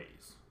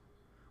fundraise,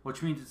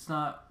 which means it's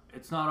not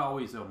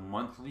always a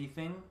monthly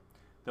thing.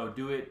 They'll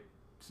do it,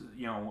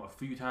 a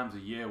few times a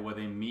year where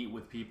they meet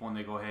with people and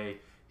they go, hey,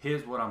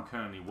 here's what I'm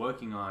currently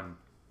working on.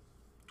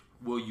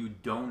 Will you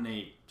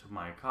donate to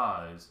my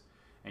cause?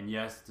 And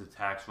yes, it's a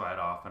tax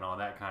write-off and all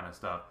that kind of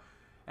stuff.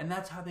 And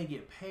that's how they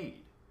get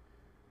paid.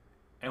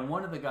 And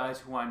one of the guys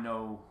who I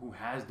know who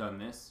has done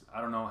this,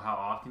 I don't know how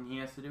often he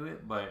has to do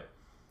it, but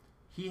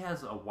he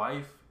has a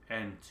wife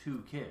and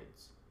 2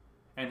 kids.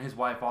 And his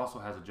wife also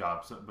has a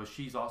job, but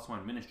she's also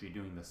in ministry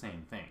doing the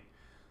same thing.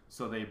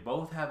 So they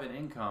both have an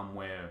income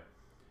where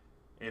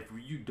if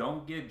you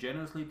don't give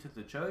generously to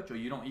the church or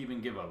you don't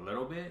even give a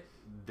little bit,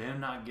 they're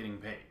not getting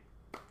paid.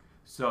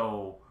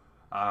 So,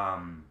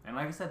 and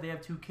like I said, they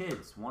have 2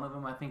 kids. One of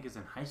them I think is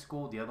in high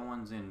school. The other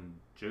one's in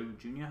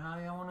junior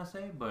high, I want to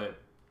say. But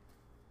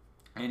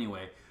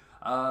anyway,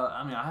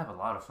 I have a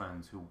lot of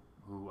friends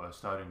who are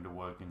starting to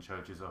work in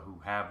churches or who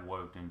have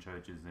worked in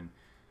churches. And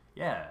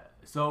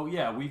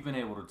we've been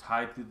able to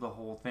tithe through the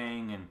whole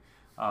thing.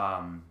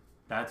 And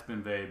that's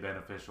been very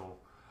beneficial.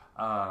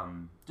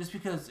 Just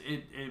because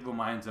it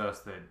reminds us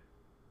that,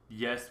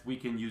 yes, we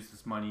can use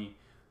this money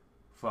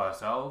for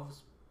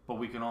ourselves, but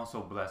we can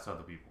also bless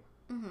other people.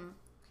 Mm-hmm.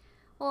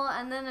 Well,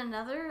 and then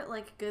another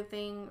good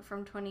thing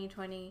from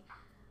 2020,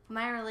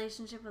 my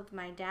relationship with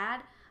my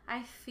dad,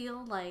 I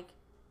feel like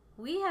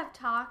we have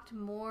talked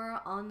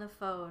more on the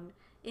phone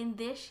in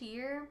this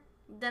year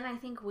than I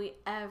think we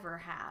ever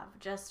have.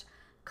 Just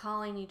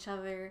calling each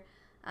other.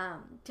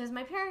 Because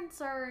my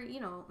parents are,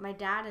 my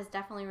dad is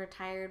definitely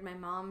retired. My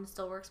mom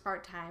still works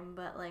part-time.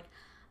 But,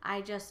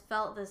 I just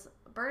felt this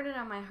burden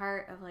on my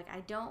heart of,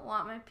 I don't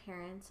want my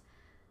parents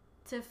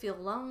to feel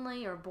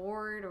lonely or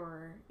bored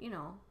or,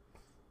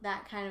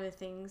 that kind of a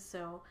thing.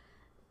 So,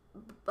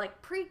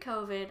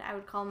 pre-COVID, I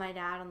would call my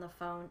dad on the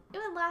phone. It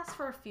would last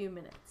for a few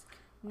minutes.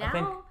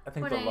 Now, I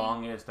think the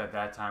longest at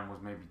that time was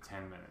maybe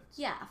 10 minutes.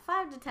 Yeah,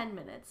 5 to 10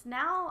 minutes.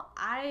 Now,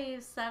 I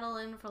settle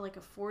in for, a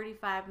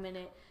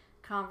 45-minute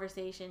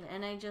conversation,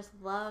 and I just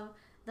love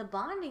the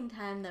bonding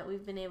time that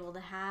we've been able to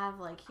have,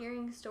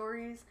 hearing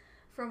stories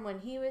from when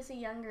he was a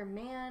younger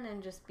man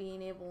and just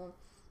being able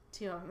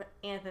to,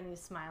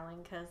 Anthony's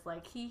smiling because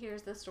he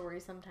hears the story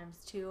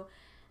sometimes too,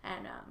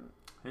 and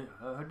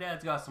her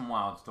dad's got some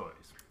wild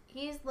stories.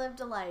 He's lived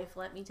a life,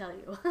 let me tell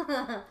you.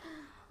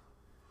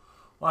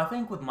 Well, I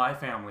think with my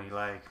family,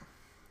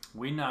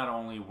 we not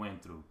only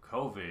went through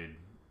COVID,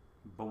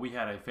 but we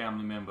had a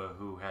family member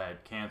who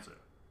had cancer.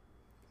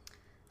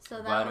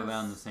 So right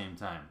around the same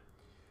time.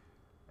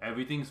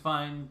 Everything's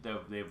fine.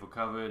 They've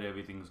recovered.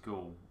 Everything's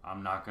cool.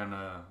 I'm not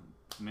gonna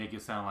make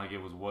it sound like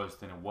it was worse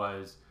than it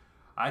was.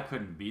 I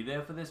couldn't be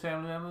there for this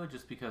family member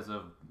just because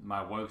of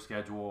my work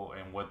schedule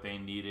and what they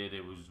needed.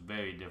 It was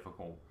very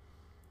difficult.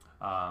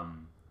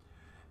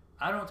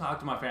 I don't talk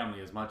to my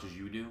family as much as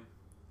you do.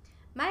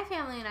 My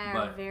family and I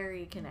are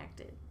very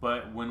connected.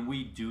 But when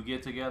we do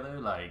get together,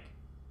 like,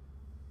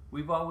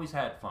 we've always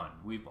had fun.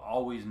 We've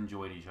always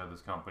enjoyed each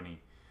other's company.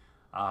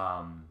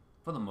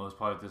 For the most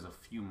part, there's a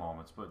few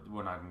moments, but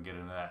we're not going to get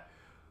into that.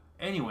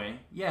 Anyway,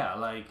 yeah,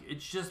 like,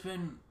 it's just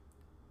been,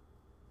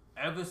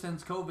 ever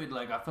since COVID,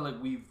 like, I feel like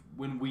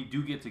when we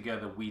do get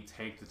together, we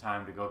take the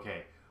time to go,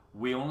 okay,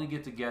 we only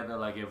get together,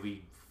 like,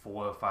 every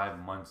 4 or 5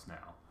 months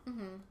now.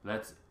 Mm-hmm.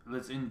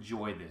 Let's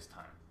enjoy this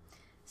time.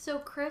 So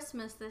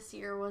Christmas this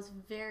year was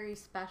very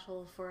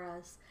special for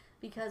us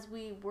because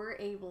we were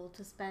able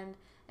to spend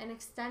an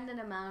extended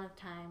amount of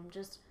time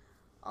just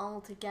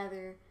all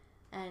together.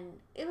 And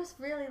it was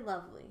really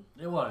lovely.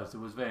 It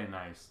was very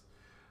nice.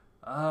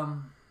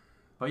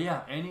 But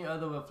yeah, any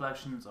other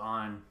reflections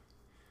on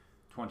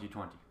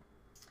 2020?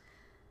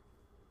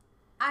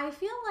 I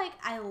feel like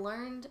I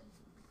learned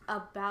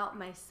about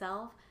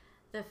myself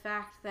the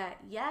fact that,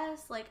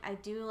 yes, like, I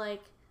do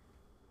like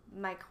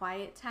my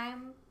quiet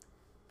time,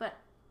 but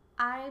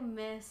I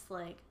miss,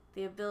 like,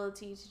 the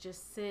ability to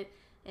just sit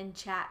and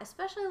chat,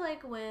 especially,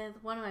 like, with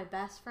one of my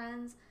best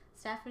friends,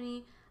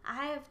 Stephanie.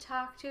 I have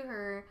talked to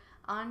her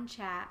on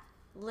chat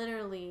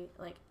literally,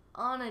 like,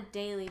 on a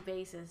daily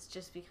basis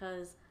just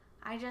because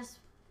I just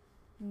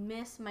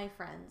miss my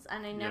friends,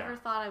 and I never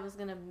thought I was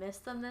gonna miss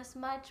them this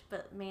much,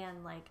 but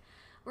man, like,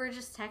 we're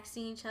just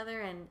texting each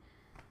other,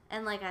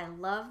 and like, I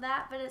love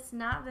that, but it's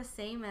not the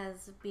same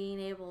as being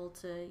able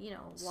to, you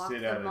know, walk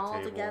the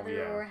mall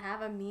together or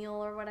have a meal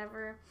or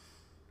whatever.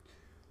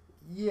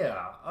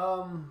 Yeah.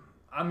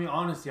 I mean,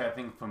 honestly, I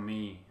think for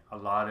me, a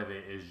lot of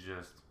it is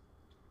just,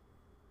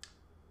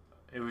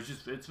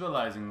 it's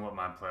realizing what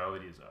my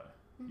priorities are.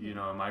 Mm-hmm. You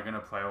know, am I going to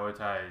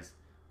prioritize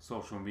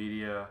social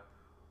media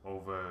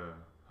over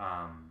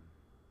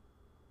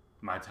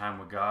my time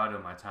with God or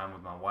my time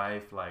with my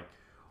wife? Like,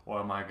 or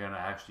am I going to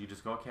actually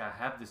just go, okay, I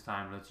have this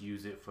time, let's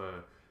use it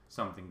for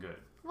something good?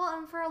 Well,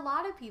 and for a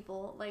lot of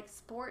people, like,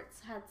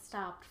 sports had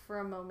stopped for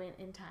a moment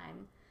in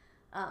time.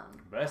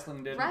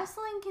 Wrestling didn't.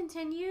 Wrestling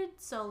continued,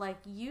 so, like,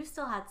 you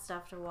still had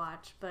stuff to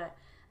watch, but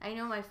I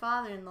know my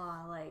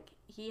father-in-law, like,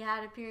 he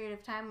had a period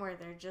of time where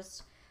they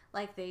just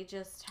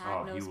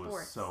had no sports. Oh, he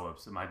was so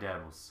upset. My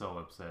dad was so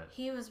upset.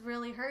 He was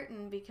really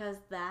hurting because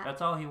that's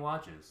all he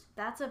watches.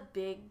 That's a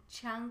big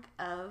chunk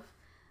of,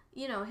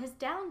 you know, his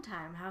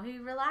downtime, how he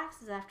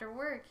relaxes after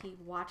work. He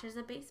watches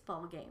a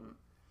baseball game.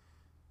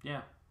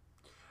 Yeah.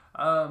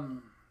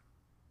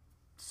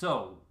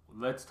 So,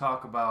 let's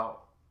talk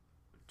about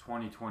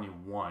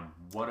 2021.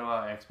 What are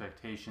our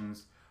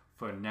expectations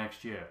for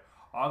next year?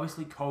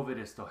 Obviously,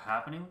 COVID is still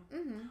happening,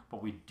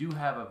 but we do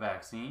have a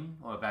vaccine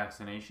or a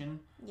vaccination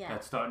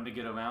that's starting to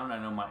get around. I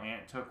know my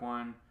aunt took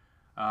one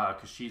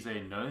because she's a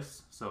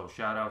nurse, so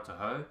shout out to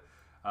her.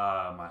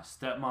 My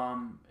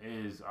stepmom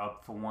is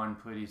up for one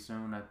pretty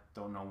soon. I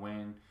don't know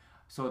when.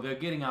 So they're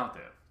getting out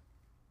there.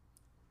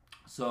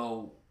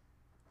 So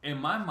in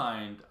my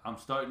mind, I'm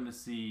starting to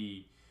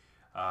see,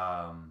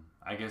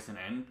 I guess, an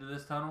end to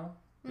this tunnel.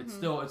 It's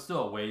still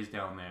a ways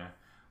down there,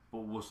 but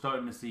we're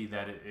starting to see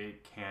that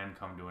it can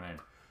come to an end.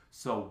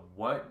 So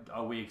what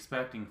are we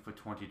expecting for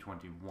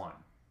 2021?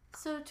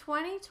 So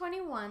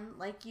 2021,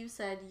 like you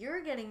said,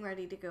 you're getting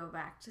ready to go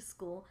back to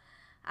school.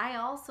 I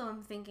also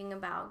am thinking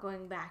about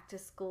going back to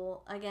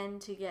school again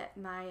to get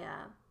my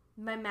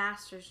my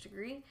master's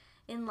degree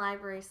in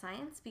library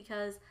science,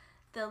 because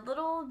the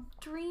little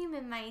dream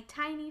in my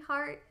tiny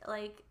heart,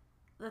 like,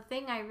 the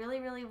thing I really,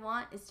 really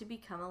want is to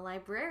become a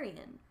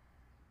librarian.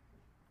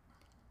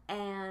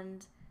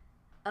 And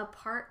a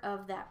part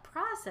of that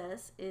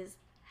process is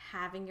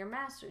having your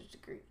master's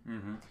degree,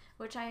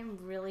 which I'm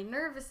really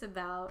nervous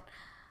about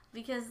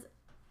because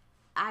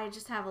I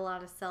just have a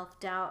lot of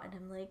self-doubt, and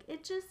I'm like,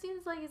 it just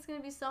seems like it's going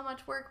to be so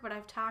much work. But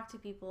I've talked to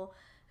people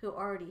who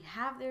already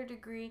have their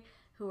degree,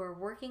 who are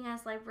working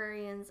as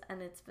librarians,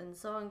 and it's been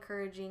so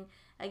encouraging,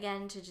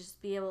 again, to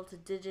just be able to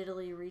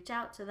digitally reach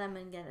out to them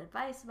and get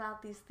advice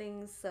about these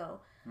things.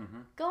 So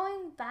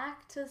going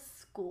back to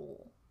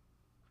school,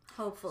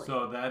 hopefully.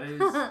 So that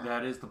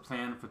is the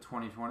plan for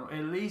 2020.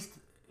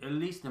 At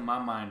least in my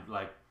mind,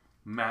 like,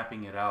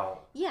 mapping it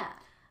out. Yeah.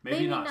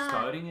 Maybe not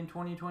starting in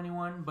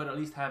 2021, but at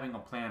least having a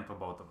plan for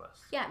both of us.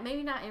 Yeah,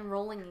 maybe not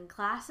enrolling in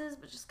classes,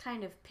 but just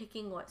kind of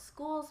picking what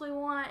schools we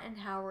want and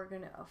how we're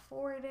going to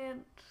afford it.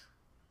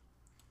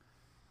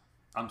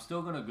 I'm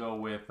still going to go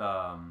with,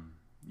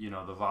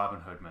 the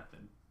Robin Hood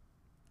method.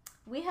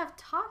 We have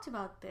talked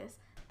about this.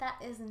 That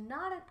is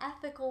not an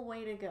ethical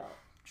way to go.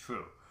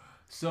 True.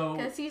 So,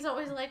 because he's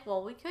always like,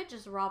 well, we could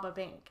just rob a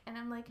bank. And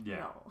I'm like,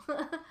 no.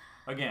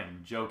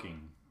 Again,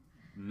 joking.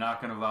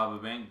 Not going to rob a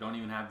bank. Don't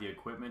even have the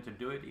equipment to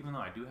do it, even though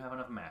I do have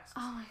enough masks.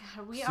 Oh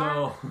my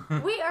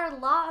God. We are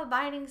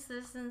law-abiding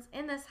citizens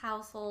in this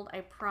household, I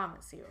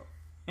promise you.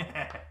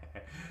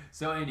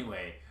 So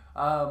anyway,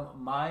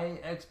 my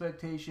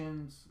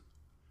expectations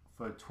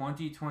for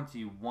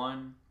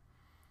 2021,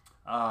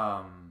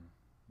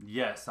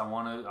 yes, I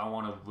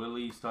wanna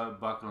really start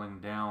buckling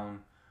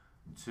down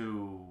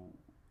to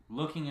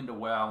looking into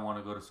where I want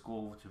to go to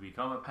school to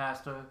become a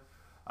pastor.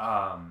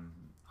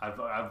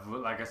 I've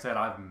like I said,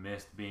 I've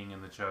missed being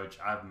in the church.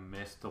 I've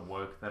missed the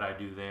work that I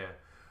do there,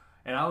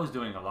 and I was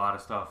doing a lot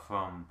of stuff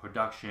from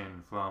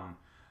production, from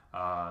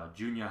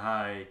junior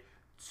high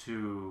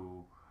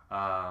to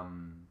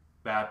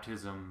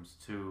baptisms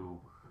to.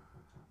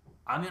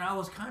 I mean, I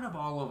was kind of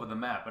all over the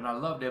map, and I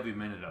loved every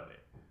minute of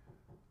it.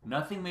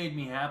 Nothing made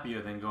me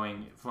happier than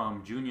going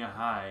from junior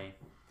high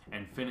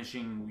and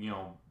finishing,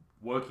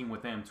 working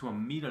with them to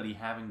immediately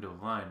having to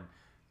run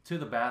to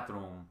the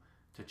bathroom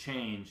to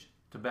change,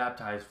 to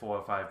baptize 4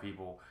 or 5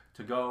 people,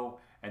 to go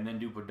and then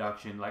do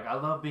production. Like, I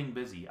love being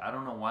busy. I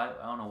don't know why.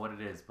 I don't know what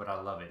it is, but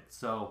I love it.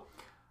 So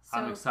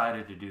I'm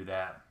excited to do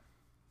that.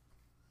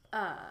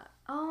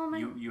 Oh my!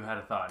 You had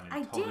a thought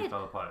and it totally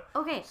fell apart.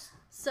 Okay,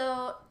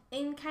 so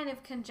in kind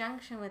of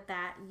conjunction with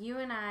that, you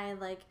and I,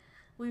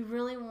 we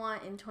really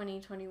want in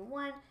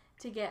 2021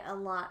 to get a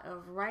lot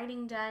of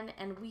writing done,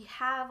 and we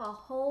have a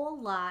whole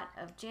lot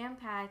of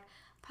jam-packed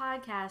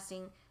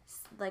podcasting,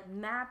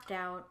 mapped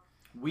out.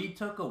 We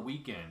took a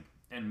weekend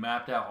and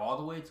mapped out all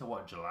the way to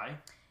what, July?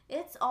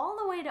 It's all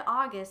the way to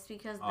August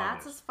because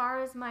that's as far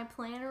as my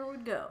planner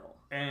would go.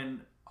 And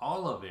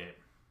all of it,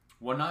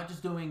 we're not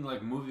just doing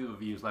movie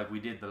reviews like we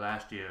did the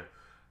last year,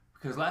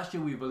 because last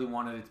year we really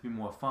wanted it to be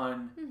more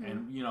fun,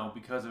 and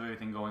because of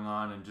everything going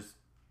on and just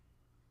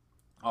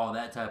all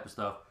that type of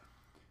stuff.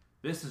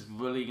 This is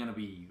really going to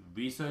be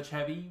research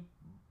heavy,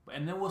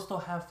 and then we'll still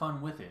have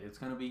fun with it. It's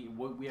going to be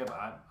what we have.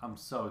 I'm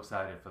so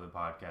excited for the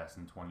podcast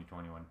in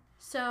 2021.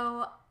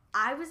 So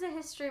I was a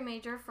history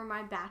major for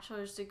my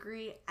bachelor's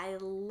degree. I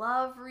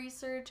love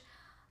research.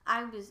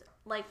 I was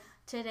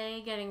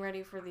today getting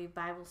ready for the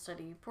Bible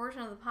study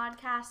portion of the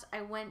podcast.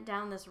 I went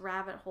down this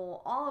rabbit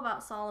hole all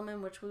about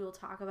Solomon, which we will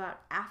talk about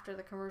after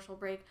the commercial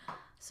break.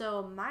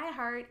 So my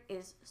heart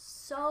is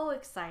so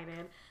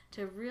excited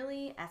to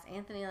really, as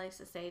Anthony likes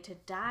to say, to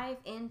dive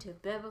into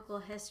biblical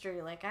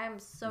history. I'm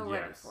so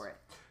ready for it.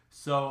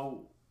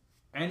 So,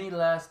 any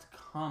last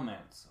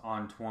comments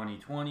on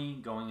 2020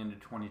 going into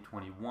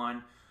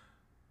 2021?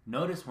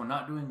 Notice we're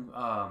not doing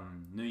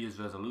New Year's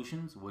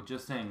resolutions. We're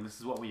just saying this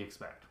is what we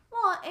expect.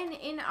 Well, and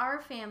in our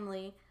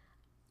family,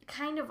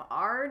 kind of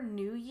our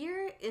New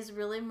Year is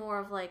really more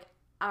of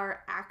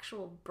our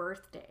actual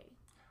birthday.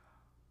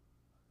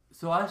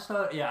 So I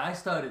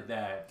started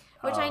that.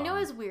 Which I know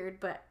is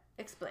weird, but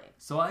explain.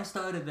 So I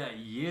started that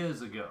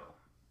years ago,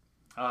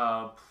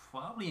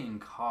 probably in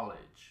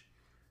college,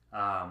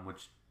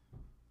 which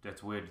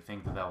that's weird to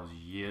think that was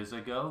years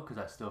ago because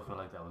I still feel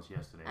like that was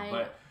yesterday.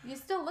 But you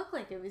still look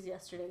like it was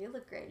yesterday. You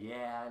look great.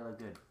 Yeah, I look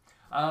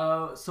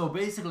good. So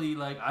basically,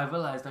 I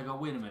realized, I go,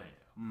 wait a minute.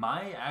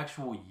 My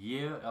actual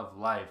year of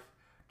life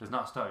does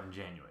not start in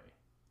January.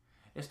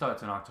 It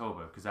starts in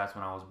October because that's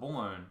when I was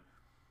born.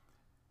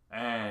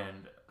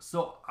 And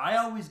so I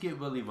always get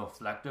really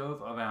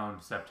reflective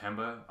around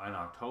September and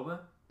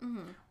October,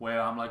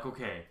 where I'm like,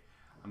 okay,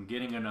 I'm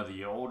getting another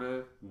year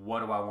older. What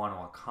do I want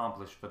to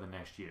accomplish for the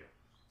next year?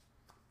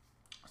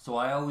 So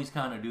I always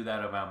kind of do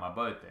that around my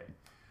birthday.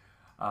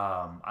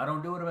 I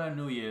don't do it around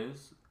New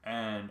Year's,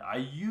 and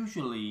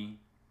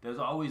there's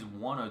always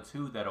 1 or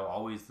 2 that are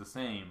always the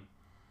same.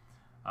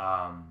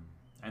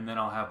 And then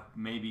I'll have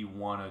maybe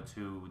 1 or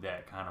 2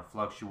 that kind of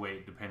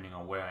fluctuate depending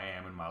on where I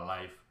am in my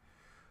life.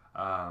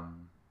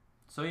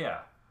 So yeah,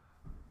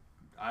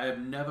 I have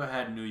never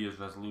had New Year's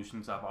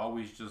resolutions. I've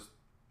always just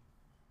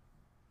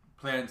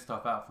planned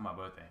stuff out for my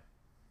birthday.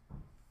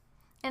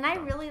 And I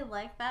really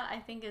like that. I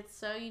think it's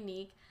so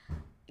unique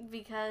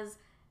because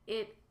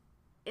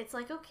it's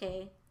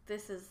okay,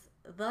 this is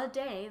the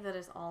day that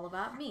is all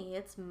about me.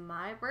 It's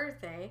my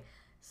birthday.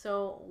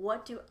 So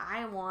what do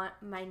I want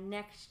my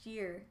next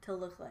year to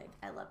look like?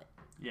 I love it.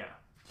 Yeah.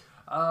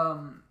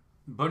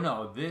 But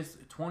no, this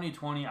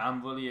 2020,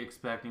 I'm really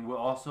expecting. We're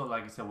also,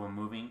 like I said, we're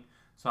moving.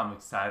 So I'm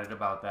excited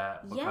about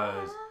that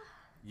because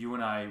you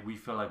and I, we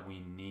feel like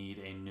we need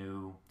a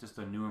new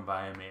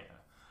environment.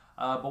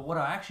 But what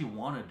I actually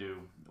want to do,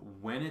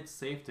 when it's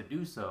safe to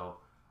do so,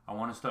 I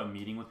want to start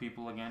meeting with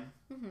people again.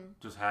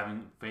 Just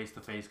having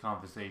face-to-face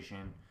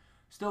conversation.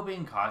 Still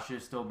being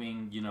cautious, still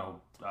being,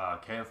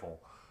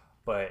 careful.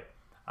 But,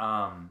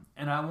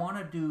 and I want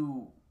to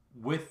do,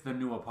 with the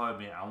new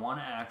apartment, I want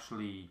to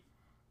actually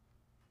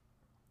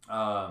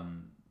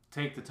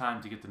take the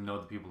time to get to know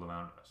the people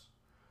around us.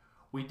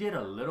 We did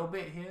a little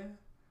bit here,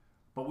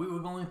 but we were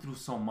going through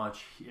so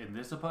much in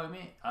this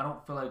apartment. I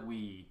don't feel like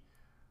we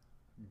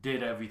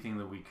did everything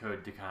that we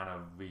could to kind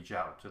of reach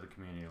out to the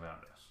community around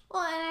us.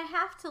 Well, and I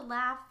have to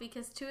laugh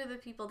because 2 of the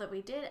people that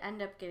we did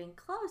end up getting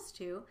close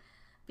to,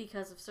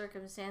 because of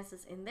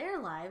circumstances in their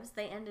lives,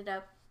 they ended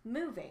up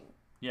moving.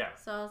 Yeah.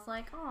 So I was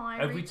like, oh,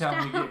 every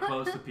time we get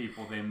close to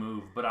people, they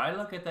move. But I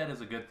look at that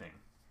as a good thing.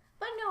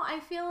 But no, I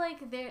feel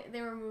like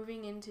they were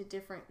moving into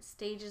different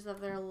stages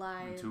of their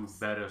lives. Into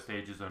better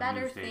stages or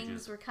better new stages. Better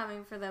things were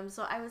coming for them.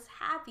 So I was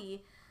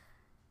happy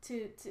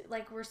to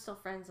like, we're still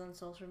friends on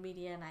social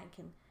media and I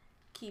can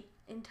keep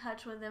in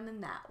touch with them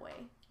in that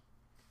way.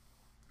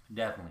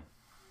 Definitely.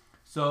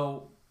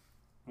 So,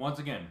 once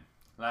again,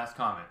 last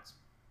comments.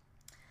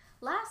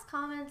 Last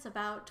comments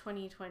about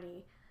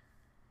 2020.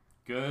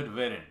 Good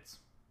riddance.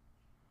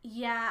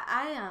 Yeah,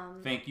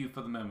 Thank you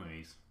for the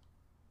memories.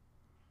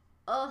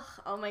 Ugh,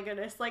 oh my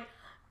goodness. Like,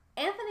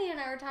 Anthony and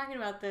I were talking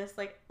about this,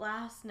 like,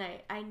 last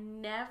night. I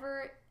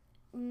never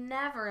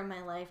in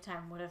my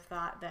lifetime would have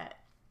thought that,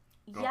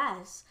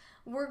 yes,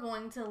 we're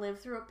going to live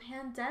through a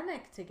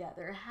pandemic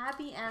together.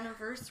 Happy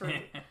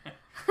anniversary.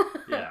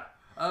 Yeah.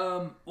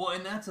 Well,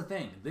 and that's the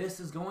thing. This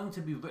is going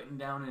to be written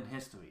down in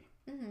history.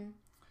 Mm-hmm.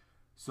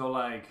 So,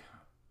 like,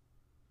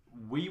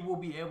 we will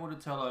be able to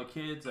tell our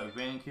kids, our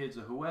grandkids,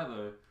 or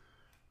whoever,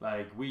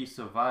 like, we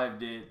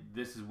survived it.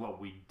 This is what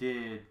we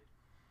did.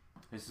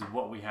 This is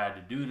what we had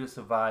to do to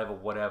survive or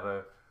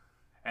whatever.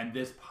 And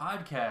this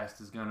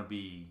podcast is going to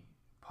be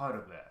part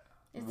of that.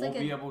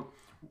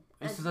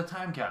 This is a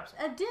time capsule.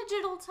 A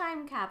digital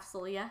time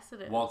capsule. Yes,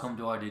 it is. Welcome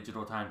to our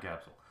digital time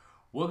capsule.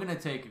 We're going to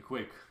take a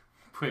quick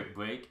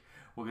break.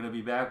 We're going to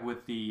be back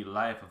with the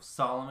life of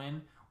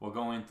Solomon. We're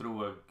going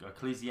through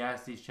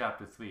Ecclesiastes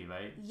chapter 3,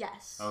 right?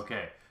 Yes.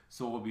 Okay.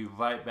 So we'll be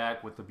right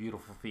back with the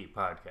Beautiful Feet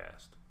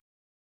podcast.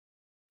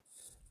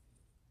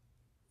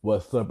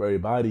 What's up,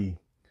 everybody?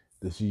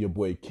 This is your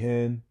boy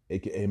Ken,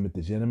 aka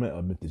Mr. Gentleman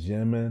of Mr.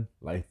 Gentleman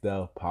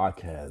Lifestyle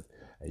Podcast.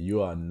 And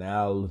you are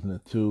now listening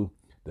to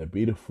the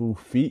Beautiful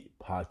Feet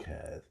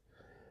podcast.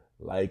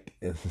 Like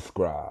and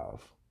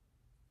subscribe.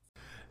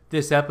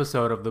 This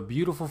episode of the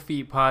Beautiful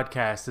Feet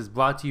podcast is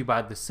brought to you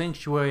by The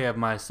Sanctuary of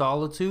My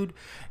Solitude,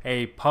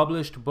 a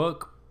published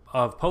book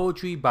of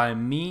poetry by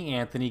me,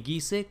 Anthony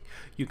Giesick.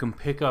 You can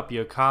pick up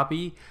your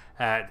copy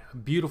at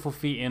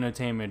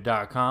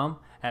beautifulfeetentertainment.com,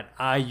 at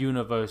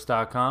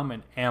iuniverse.com,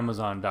 and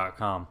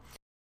amazon.com.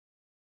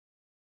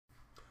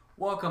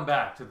 Welcome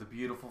back to the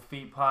Beautiful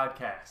Feet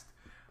podcast.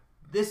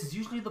 This is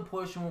usually the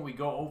portion where we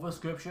go over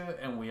scripture,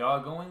 and we are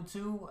going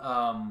to,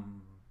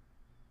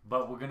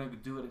 but we're going to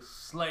do it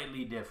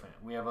slightly different.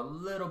 We have a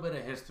little bit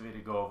of history to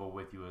go over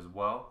with you as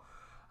well.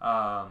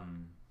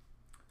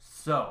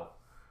 So,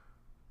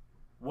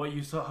 what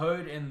you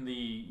heard in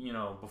the,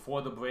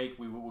 before the break,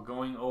 we were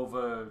going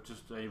over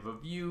just a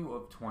review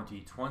of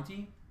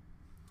 2020.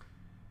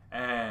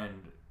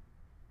 And,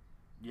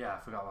 yeah, I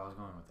forgot where I was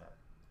going with that.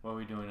 What are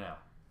we doing now?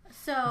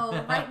 So,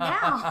 right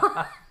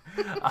now...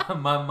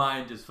 My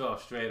mind just fell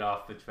straight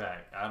off the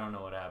track. I don't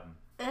know what happened.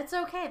 It's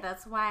okay.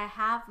 That's why I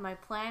have my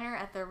planner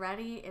at the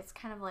ready. It's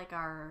kind of like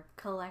our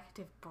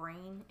collective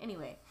brain.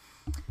 Anyway,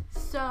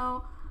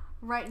 so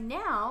right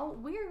now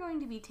we are going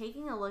to be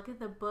taking a look at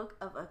the book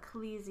of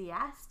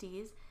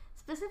Ecclesiastes,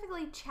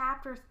 specifically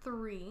chapter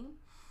 3.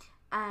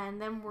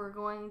 And then we're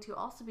going to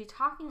also be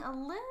talking a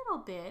little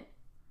bit,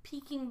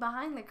 peeking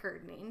behind the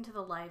curtain into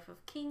the life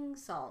of King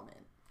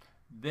Solomon.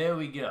 There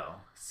we go.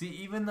 See,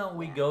 even though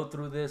we go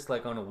through this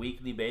like on a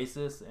weekly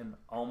basis and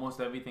almost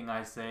everything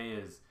I say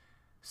is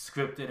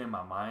scripted in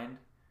my mind,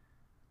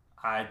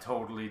 that's a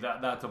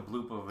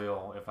blooper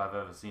reel if I've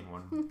ever seen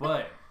one.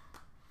 But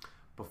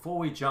before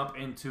we jump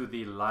into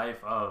the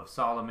life of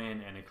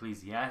Solomon and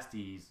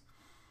Ecclesiastes,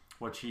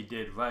 what he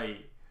did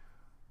right,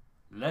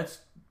 let's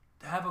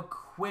have a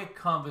quick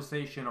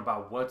conversation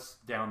about what's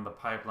down the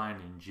pipeline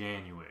in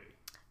January.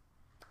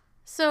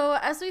 So,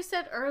 as we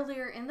said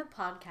earlier in the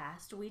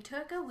podcast, we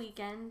took a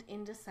weekend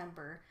in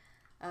December.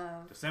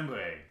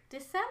 December.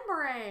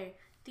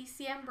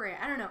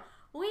 I don't know.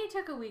 We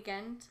took a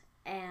weekend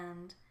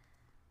and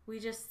we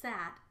just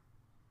sat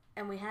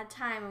and we had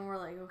time and we're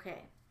like,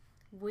 okay,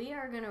 we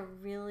are going to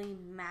really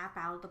map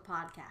out the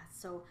podcast.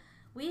 So,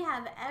 we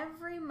have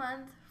every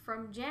month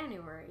from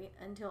January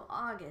until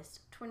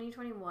August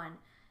 2021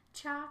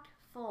 chock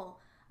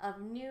full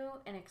of new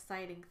and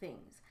exciting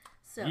things.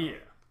 So, yeah.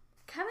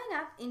 Coming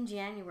up in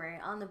January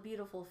on the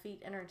Beautiful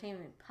Feet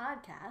Entertainment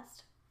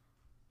podcast,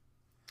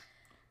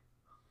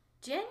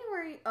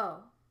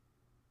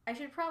 I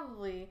should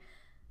probably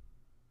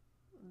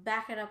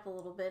back it up a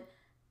little bit.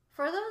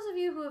 For those of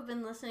you who have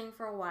been listening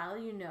for a while,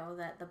 you know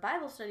that the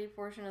Bible study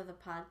portion of the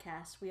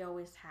podcast, we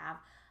always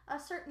have a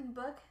certain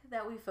book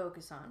that we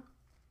focus on.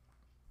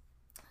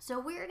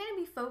 So we're going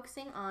to be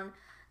focusing on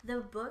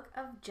the book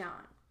of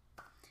John.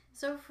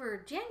 So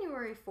for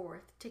January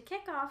 4th, to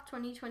kick off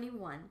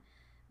 2021,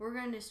 we're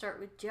going to start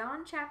with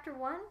John chapter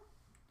 1.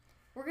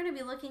 We're going to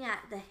be looking at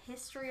the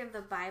history of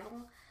the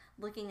Bible,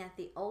 looking at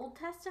the Old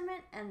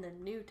Testament and the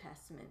New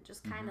Testament,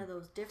 just kind of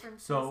those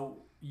differences.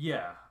 So,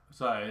 yeah.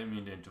 Sorry, I didn't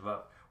mean to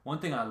interrupt. One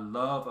thing I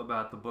love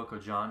about the book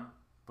of John,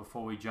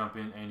 before we jump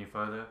in any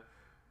further,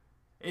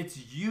 it's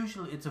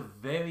a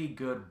very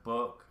good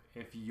book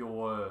if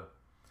you're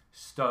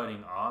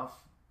starting off,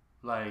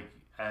 like,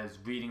 as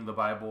reading the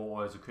Bible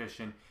or as a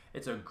Christian.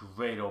 It's a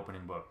great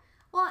opening book.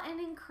 Well, and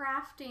in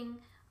crafting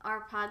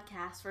our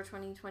podcast for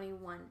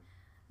 2021,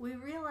 we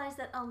realized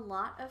that a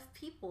lot of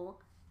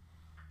people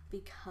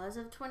because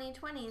of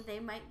 2020, they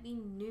might be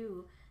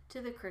new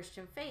to the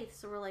Christian faith.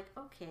 So we're like,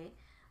 okay,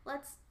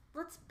 let's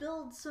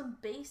build some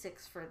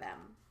basics for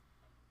them.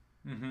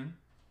 Mm-hmm.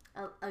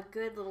 A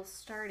good little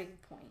starting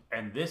point.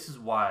 And this is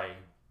why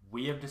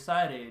we have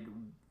decided,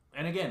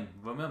 and again,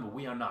 remember,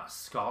 we are not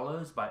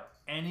scholars by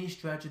any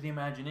stretch of the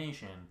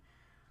imagination,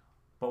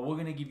 but we're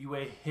going to give you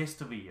a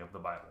history of the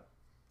Bible.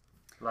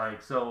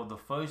 Like, so the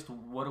first,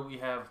 what do we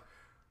have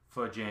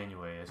for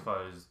January as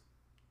far as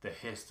the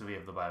history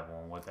of the Bible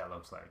and what that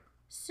looks like?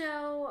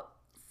 So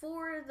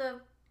for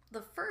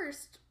the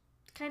first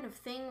kind of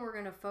thing we're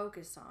going to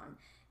focus on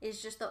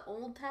is just the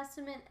Old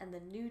Testament and the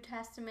New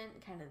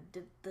Testament, kind of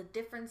the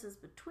differences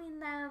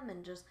between them,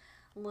 and just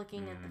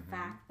looking at the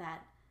fact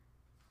that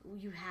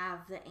you have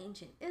the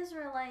ancient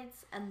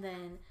Israelites and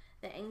then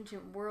the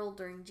ancient world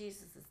during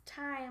Jesus'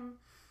 time.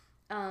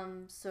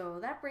 So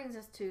that brings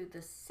us to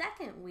the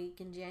second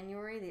week in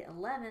January, the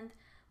 11th.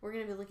 We're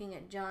going to be looking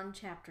at John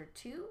chapter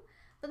 2.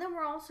 But then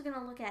we're also going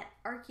to look at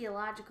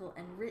archaeological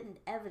and written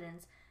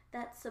evidence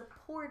that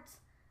supports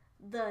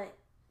the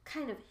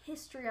kind of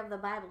history of the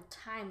Bible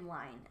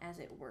timeline, as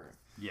it were.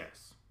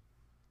 Yes.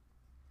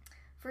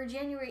 For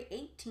January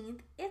 18th,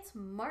 it's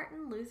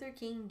Martin Luther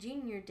King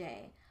Jr.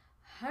 Day.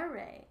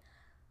 Hooray!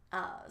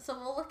 So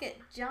we'll look at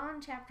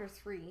John chapter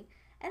 3,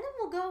 and then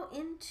we'll go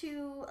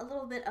into a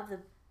little bit of the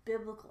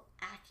biblical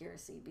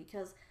accuracy,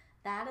 because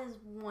that is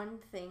one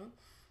thing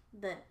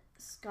that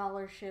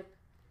scholarship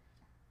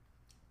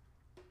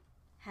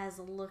has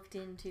looked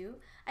into.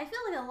 I feel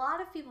like a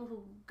lot of people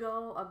who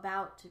go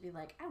about to be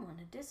like, I want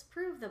to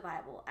disprove the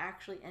Bible,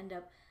 actually end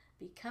up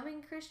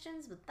becoming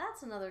Christians, but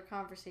that's another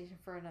conversation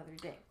for another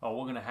day. Oh,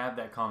 we're going to have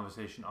that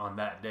conversation on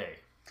that day.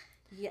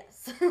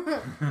 Yes.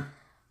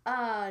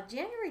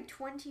 January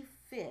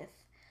 25th,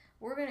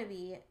 we're going to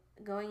be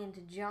going into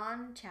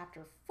John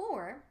chapter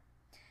 4,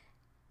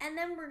 and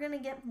then we're going to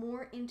get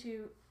more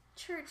into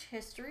church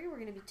history. We're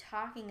going to be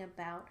talking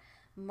about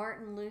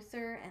Martin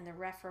Luther and the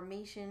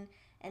Reformation,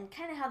 and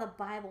kind of how the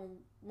Bible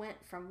went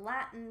from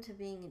Latin to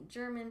being in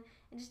German,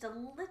 and just a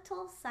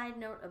little side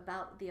note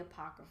about the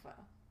Apocrypha.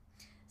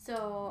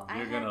 So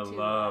you're gonna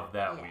love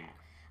that week.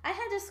 I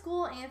had to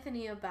school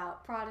Anthony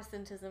about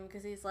Protestantism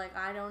because he's like,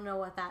 I don't know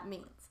what that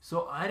means.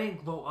 So I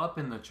didn't grow up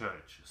in the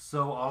church,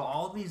 so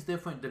all these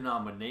different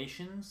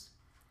denominations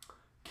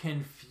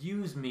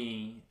confuse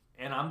me,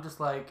 and I'm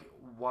just like,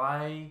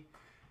 why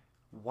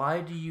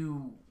do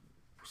you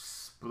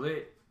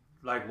split?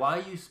 Like, why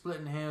are you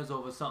splitting hairs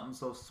over something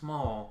so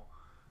small?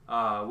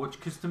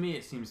 Because to me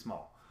it seems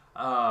small.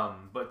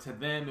 But to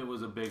them it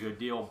was a bigger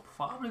deal,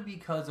 probably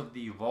because of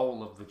the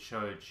role of the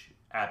church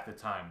at the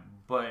time.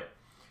 But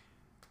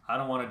I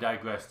don't want to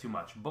digress too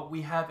much. But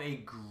we have a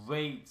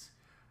great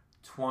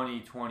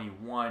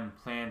 2021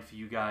 planned for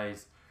you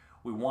guys.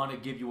 We want to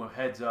give you a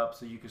heads up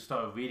so you can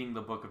start reading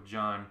the book of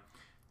John,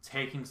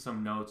 taking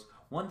some notes.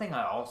 One thing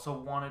I also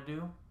want to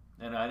do,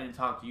 and I didn't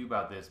talk to you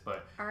about this,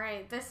 but... All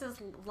right, this is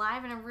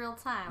live and in real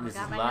time. This I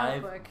got is my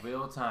live, notebook.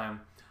 real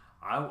time.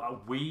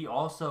 We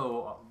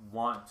also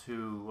want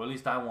to, or at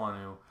least I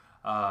want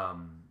to,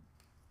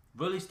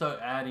 really start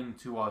adding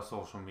to our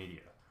social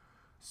media.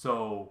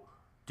 So,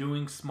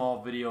 doing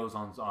small videos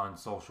on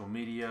social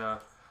media,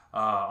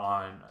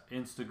 on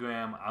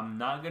Instagram. I'm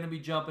not going to be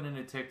jumping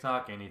into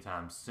TikTok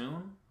anytime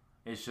soon.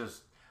 It's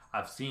just,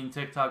 I've seen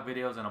TikTok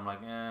videos and I'm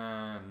like,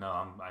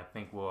 no, I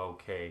think we're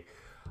okay.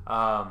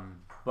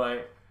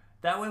 But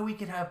that way we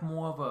could have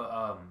more of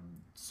a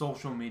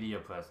social media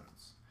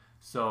presence.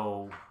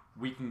 So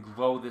we can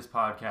grow this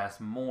podcast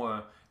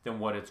more than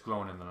what it's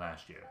grown in the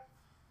last year.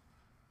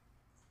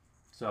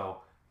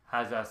 So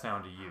how's that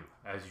sound to you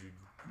as you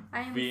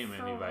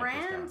vehemently write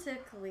this down? I'm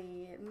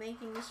frantically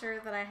making sure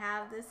that I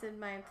have this in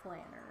my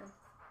planner.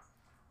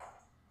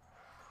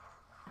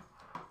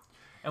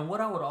 And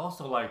what I would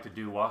also like to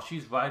do while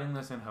she's writing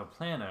this in her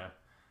planner,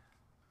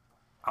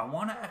 I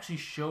want to actually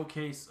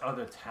showcase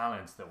other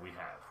talents that we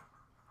have.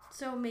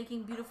 So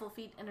making Beautiful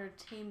Feet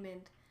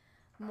Entertainment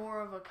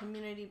more of a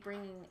community,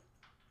 bringing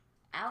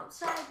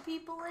outside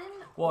people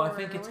in? Well, I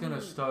think it's going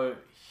to start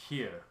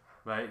here,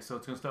 right? So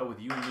it's going to start with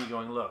you and me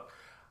going, look,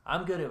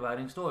 I'm good at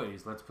writing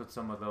stories. Let's put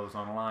some of those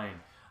online.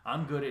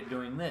 I'm good at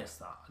doing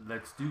this.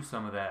 Let's do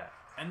some of that.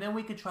 And then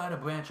we could try to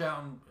branch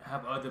out and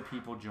have other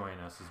people join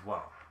us as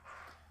well.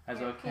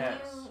 As our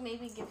cats. Could you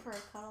maybe give her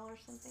a cuddle or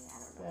something? I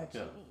don't know what she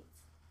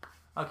needs.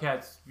 Our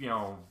cat's,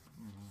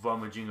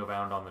 rummaging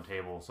around on the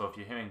table. So if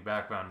you're hearing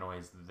background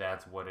noise,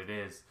 that's what it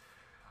is.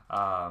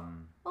 Well,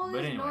 but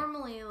there's anyway.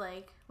 normally,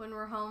 like, when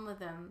we're home with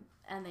them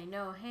and they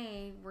know,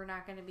 hey, we're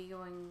not going to be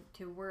going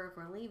to work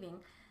or leaving,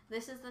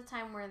 this is the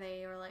time where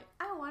they are like,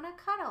 I want to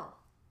cuddle.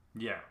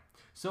 Yeah.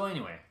 So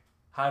anyway,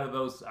 how do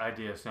those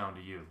ideas sound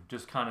to you?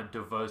 Just kind of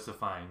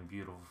diversifying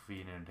Beautiful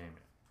Feet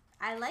Entertainment.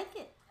 I like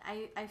it.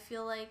 I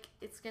feel like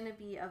it's going to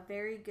be a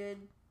very good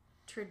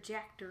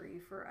trajectory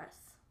for us.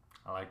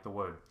 I like the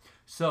word.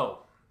 So,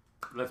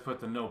 let's put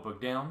the notebook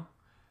down.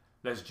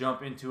 Let's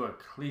jump into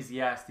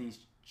Ecclesiastes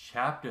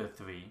chapter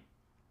 3.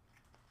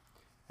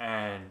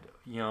 And,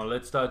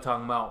 let's start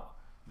talking about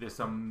this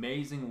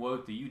amazing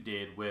work that you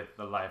did with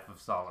the Life of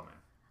Solomon.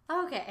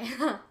 Okay.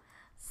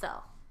 So,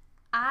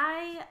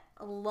 I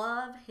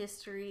love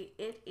history.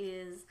 It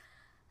is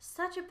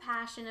such a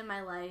passion in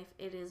my life.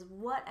 It is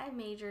what I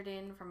majored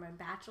in for my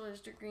bachelor's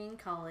degree in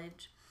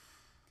college.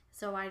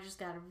 So I just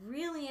got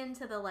really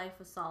into the Life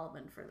of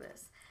Solomon for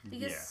this.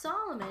 Because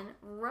Solomon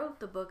wrote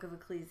the book of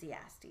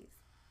Ecclesiastes.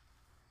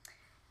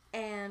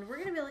 And we're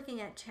going to be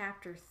looking at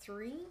chapter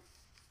 3.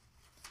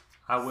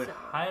 I would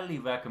highly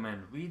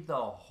recommend read the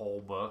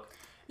whole book.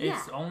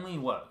 It's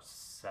only,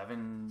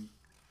 7...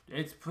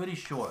 It's pretty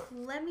short.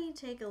 Let me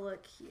take a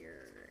look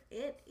here.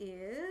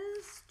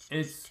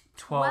 It's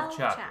 12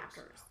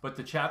 chapters. But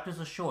the chapters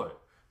are short.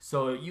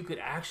 So you could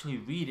actually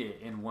read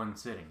it in one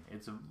sitting.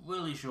 It's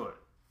really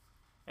short.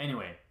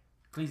 Anyway,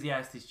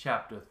 Ecclesiastes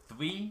chapter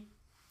 3.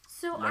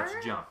 So let's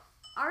jump.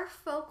 Our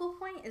focal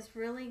point is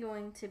really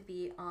going to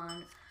be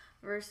on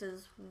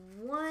verses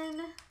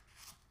 1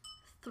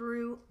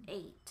 through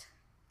 8.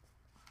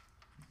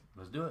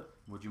 Let's do it.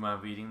 Would you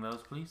mind reading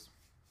those, please?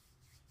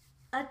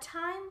 A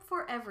time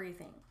for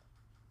everything.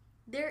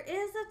 There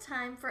is a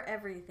time for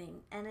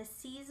everything, and a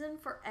season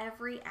for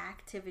every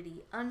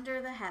activity under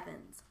the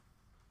heavens.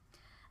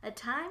 A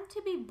time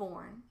to be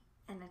born,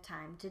 and a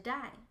time to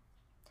die.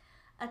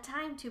 A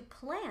time to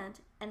plant,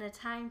 and a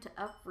time to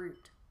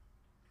uproot.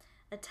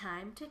 A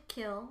time to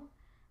kill,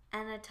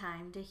 and a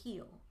time to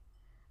heal.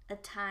 A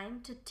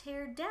time to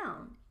tear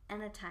down,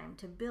 and a time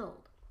to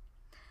build.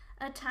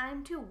 A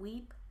time to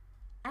weep,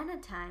 and a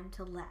time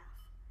to laugh.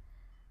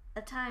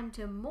 A time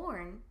to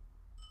mourn,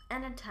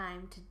 and a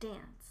time to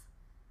dance.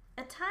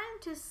 A time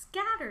to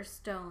scatter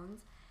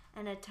stones,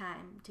 and a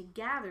time to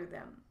gather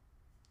them.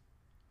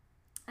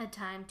 A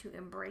time to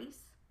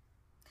embrace,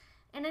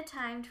 and a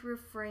time to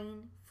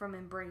refrain from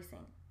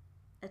embracing.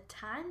 A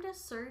time to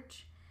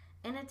search,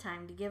 and a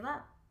time to give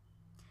up.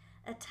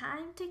 A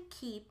time to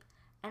keep,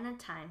 and a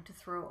time to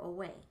throw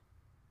away.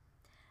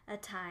 A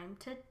time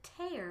to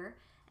tear,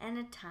 and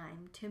a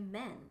time to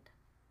mend.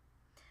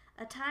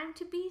 A time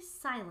to be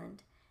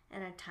silent,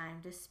 and a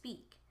time to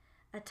speak.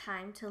 A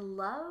time to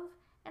love,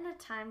 and a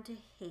time to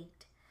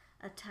hate.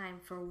 A time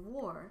for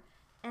war,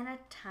 and a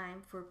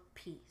time for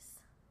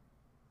peace.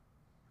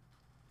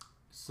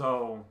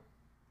 So,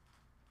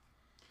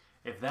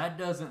 if that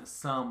doesn't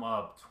sum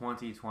up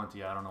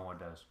 2020, I don't know what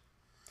does.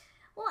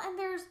 Well, and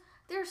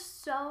there's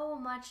so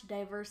much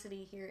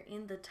diversity here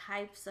in the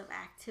types of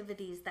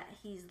activities that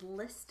he's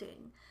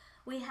listing.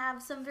 We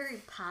have some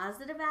very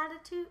positive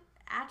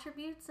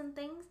attributes and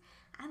things,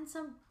 and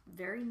some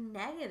very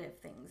negative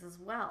things as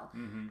well.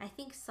 I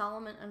think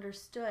Solomon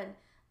understood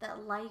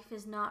that life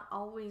is not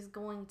always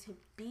going to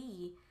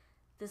be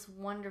this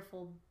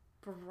wonderful,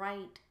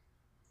 bright,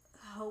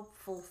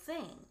 hopeful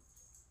thing.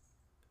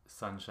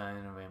 Sunshine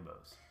and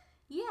rainbows.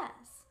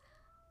 Yes,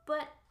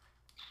 but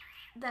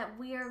that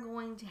we are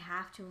going to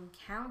have to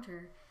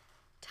encounter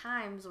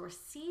times or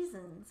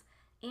seasons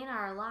in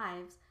our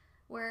lives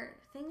where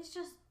things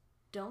just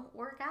don't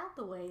work out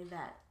the way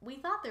that we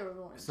thought they were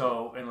going to.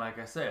 So, and like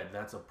I said,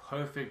 that's a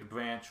perfect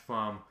branch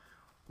from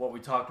what we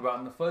talked about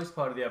in the first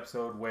part of the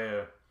episode,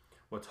 where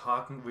we're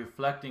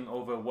reflecting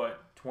over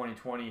what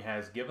 2020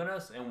 has given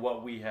us and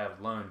what we have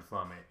learned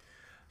from it.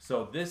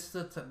 So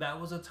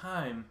that was a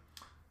time,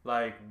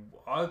 like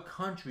our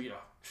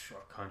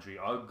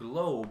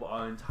globe,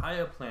 our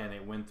entire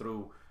planet went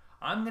through,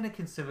 I'm going to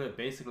consider it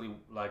basically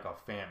like a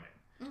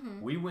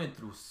famine. We went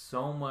through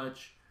so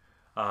much,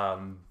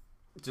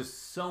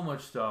 just so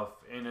much stuff.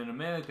 And in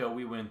America,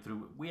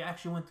 we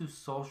actually went through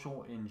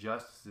social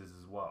injustices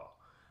as well.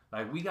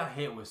 Like, we got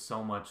hit with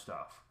so much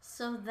stuff.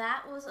 So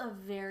that was a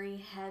very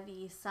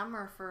heavy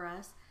summer for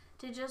us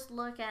to just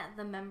look at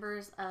the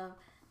members of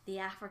the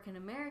African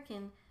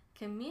American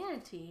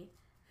community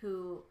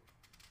who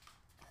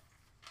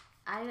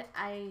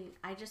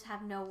I just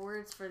have no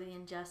words for the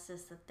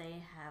injustice that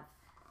they have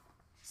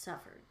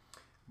suffered.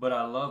 But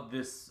I love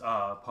this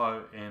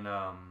part in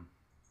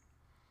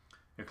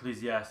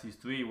Ecclesiastes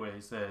 3 where he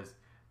says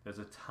there's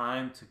a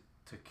time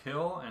to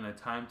kill and a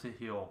time to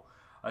heal,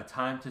 a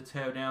time to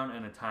tear down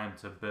and a time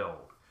to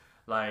build.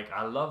 Like,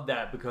 I love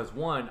that because,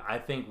 one, I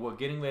think we're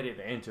getting ready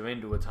to enter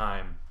into a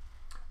time.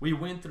 We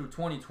went through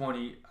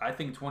 2020. I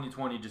think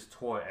 2020 just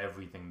tore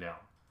everything down,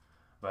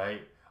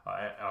 right?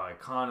 Our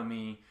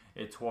economy,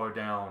 it tore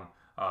down.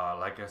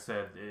 Like I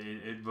said,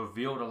 it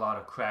revealed a lot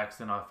of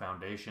cracks in our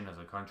foundation as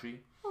a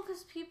country. Well,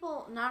 because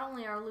people not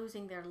only are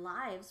losing their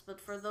lives,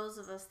 but for those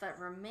of us that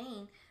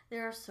remain,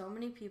 there are so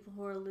many people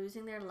who are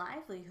losing their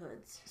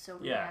livelihoods. So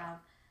we have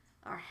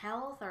our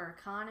health, our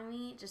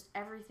economy, just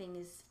everything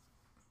is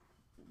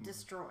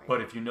destroyed.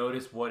 But if you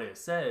notice what it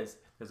says,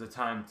 there's a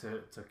time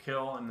to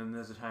kill and then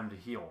there's a time to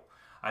heal.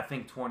 I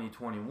think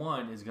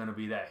 2021 is going to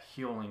be that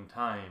healing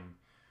time.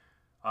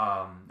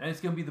 And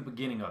it's going to be the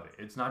beginning of it.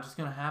 It's not just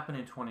going to happen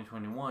in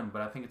 2021,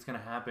 but I think it's going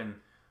to happen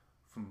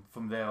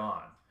from there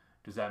on.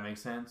 Does that make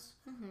sense?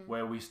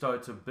 Where we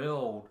start to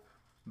build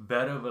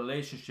better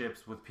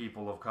relationships with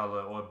people of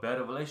color or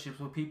better relationships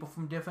with people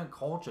from different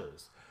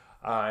cultures.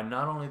 And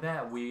not only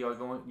that, we are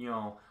going,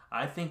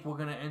 I think we're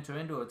going to enter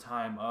into a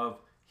time of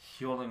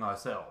healing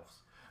ourselves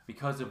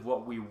because of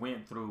what we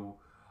went through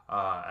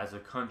as a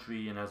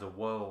country and as a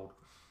world.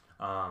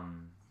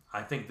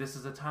 I think this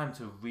is a time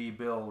to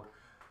rebuild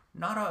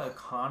not our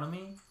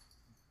economy,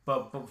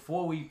 but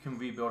before we can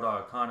rebuild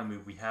our economy,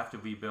 we have to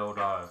rebuild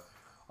our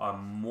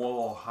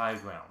moral high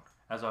ground.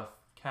 As our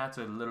cats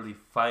are literally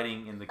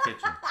fighting in the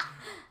kitchen.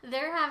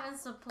 They're having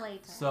some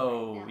playtime.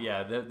 So right now.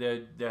 yeah,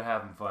 they're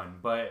having fun.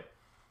 But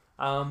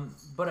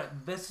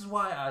this is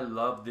why I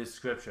love this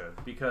scripture,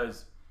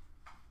 because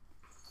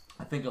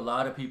I think a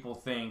lot of people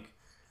think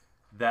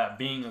that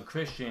being a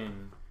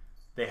Christian,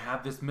 they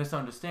have this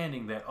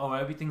misunderstanding that, oh,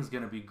 everything's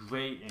going to be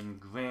great and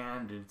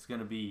grand and it's going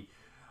to be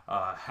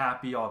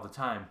happy all the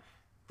time.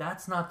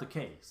 That's not the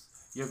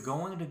case. You're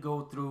going to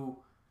go through,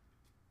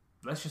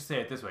 let's just say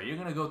it this way, you're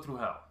going to go through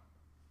hell.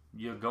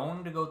 You're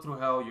going to go through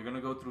hell. You're going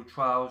to go through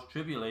trials,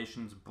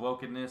 tribulations,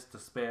 brokenness,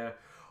 despair,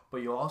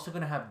 but you're also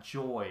going to have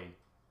joy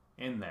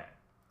in that.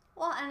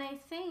 Well, and I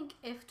think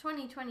if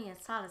 2020 has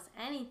taught us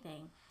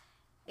anything,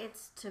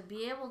 it's to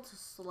be able to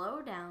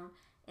slow down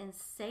and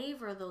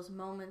savor those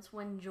moments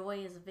when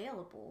joy is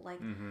available. Like,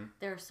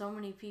 there are so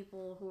many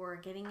people who are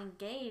getting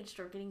engaged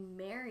or getting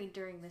married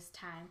during this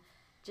time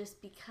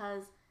just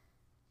because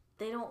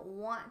they don't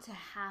want to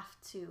have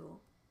to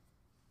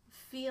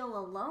feel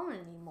alone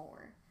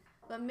anymore.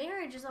 But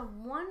marriage is a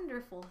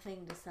wonderful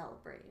thing to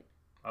celebrate.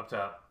 Up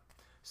top.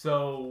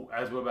 So,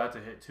 as we're about to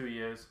hit 2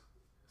 years,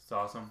 it's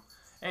awesome.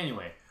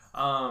 Anyway,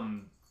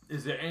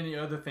 is there any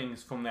other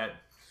things from that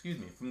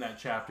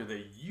chapter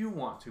that you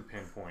want to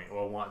pinpoint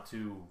or want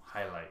to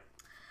highlight?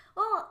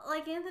 Well,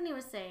 like Anthony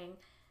was saying,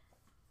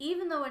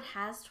 even though it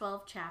has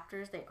 12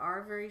 chapters, they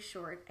are very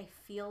short. I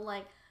feel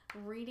like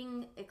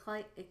reading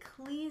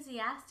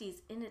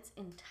Ecclesiastes in its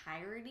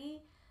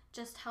entirety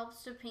just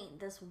helps to paint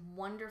this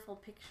wonderful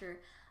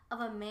picture of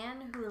a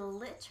man who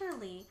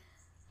literally,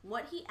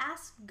 what he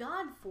asked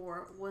God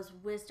for was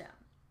wisdom.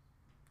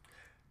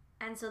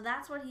 And so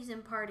that's what he's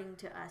imparting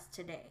to us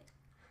today.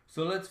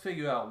 So let's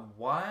figure out,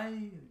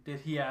 why did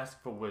he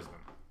ask for wisdom?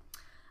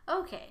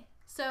 Okay,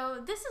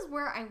 so this is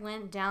where I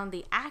went down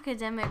the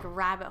academic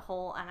rabbit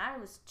hole, and I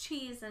was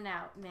cheesing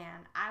out,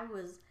 man. I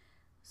was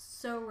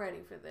so ready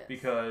for this.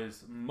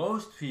 Because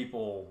most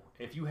people,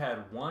 if you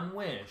had one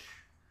wish,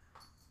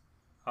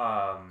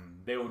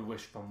 they would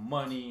wish for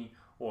money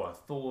or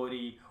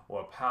authority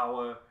or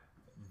power.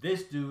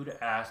 This dude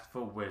asked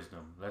for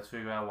wisdom. Let's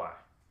figure out why.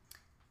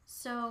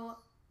 So,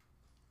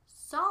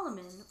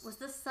 Solomon was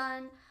the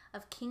son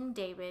of King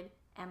David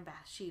and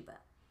Bathsheba.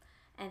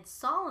 And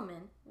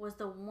Solomon was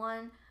the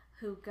one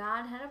who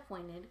God had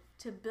appointed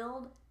to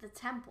build the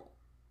temple.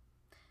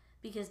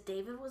 Because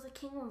David was a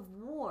king of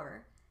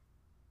war,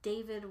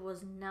 David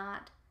was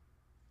not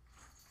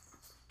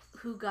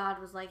who God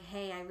was like,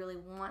 hey, I really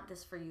want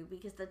this for you.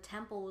 Because the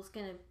temple was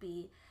going to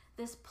be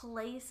this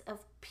place of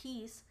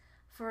peace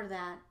for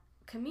that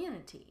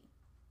community.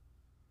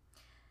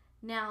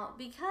 Now,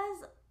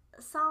 because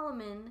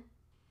Solomon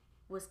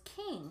was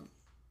king,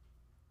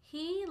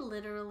 he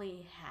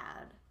literally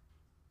had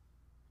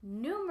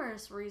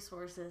numerous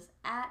resources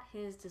at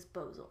his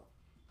disposal.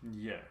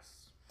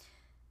 Yes.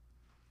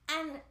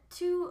 And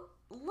to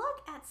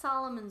look at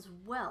Solomon's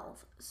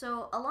wealth,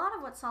 so a lot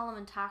of what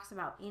Solomon talks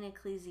about in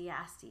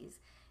Ecclesiastes,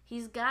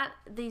 he's got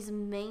these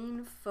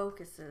main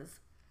focuses.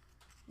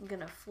 I'm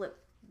going to flip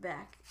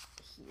back.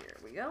 Here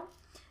we go.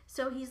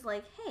 So he's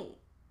like, hey,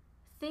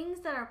 things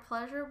that are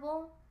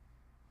pleasurable,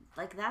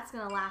 like that's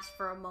going to last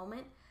for a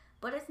moment,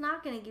 but it's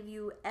not going to give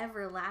you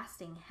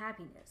everlasting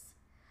happiness.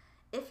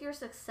 If you're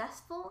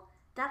successful,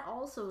 that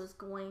also is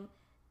going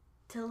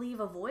to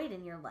leave a void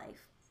in your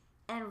life.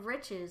 And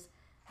riches,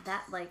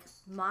 that like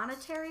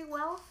monetary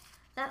wealth,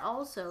 that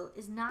also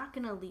is not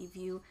going to leave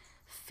you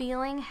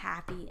feeling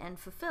happy and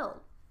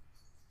fulfilled.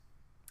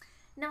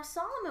 Now,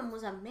 Solomon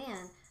was a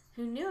man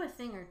who knew a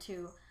thing or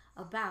two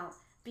about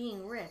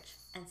being rich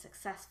and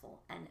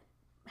successful and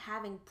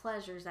having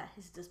pleasures at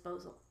his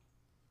disposal.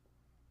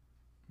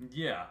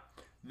 Yeah.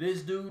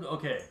 This dude,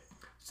 okay.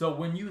 So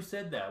when you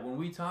said that, when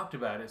we talked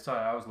about it,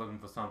 sorry, I was looking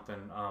for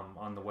something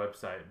on the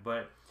website,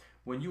 but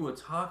when you were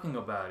talking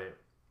about it,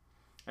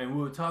 and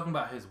we were talking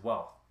about his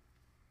wealth,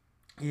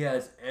 he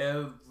has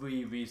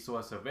every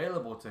resource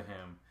available to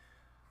him.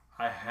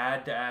 I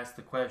had to ask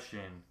the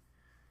question,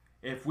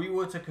 if we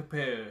were to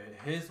compare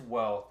his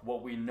wealth,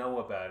 what we know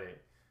about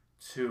it,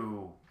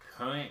 to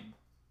current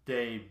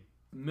day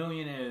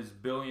millionaires,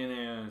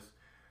 billionaires,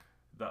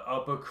 the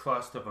upper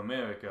crust of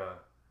America,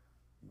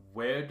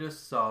 where does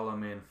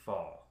Solomon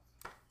fall?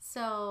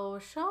 So,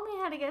 show me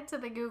how to get to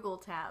the Google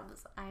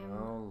tabs.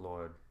 Oh,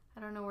 Lord. I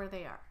don't know where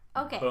they are.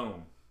 Okay.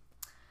 Boom.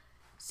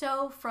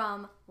 So,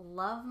 from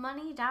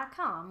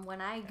lovemoney.com,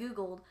 when I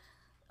Googled,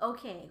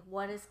 okay,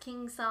 what is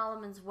King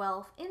Solomon's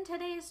wealth in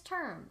today's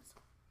terms?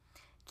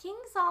 King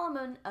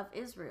Solomon of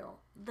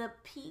Israel, the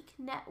peak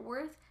net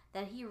worth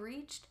that he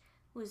reached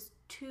was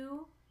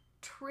 $2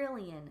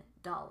 trillion.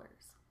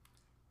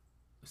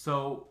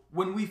 So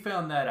when we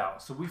found that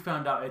out, we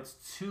found out it's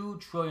 $2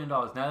 trillion.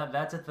 Now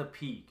that's at the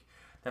peak.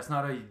 That's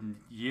not a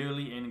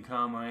yearly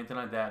income or anything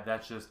like that.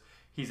 That's just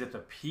he's at the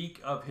peak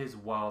of his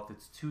wealth.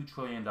 It's $2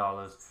 trillion.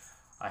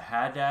 I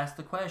had to ask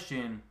the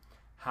question,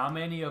 how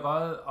many of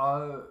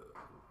our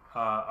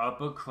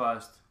upper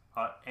crust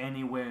are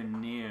anywhere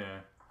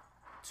near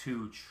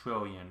 $2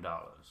 trillion?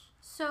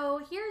 So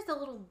here's a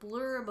little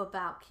blurb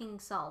about King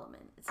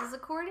Solomon. It says,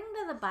 according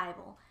to the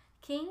Bible,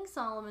 King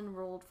Solomon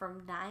ruled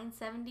from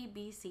 970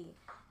 BC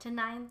to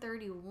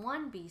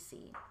 931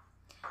 BC.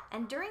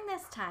 And during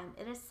this time,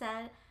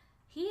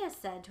 he is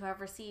said to have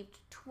received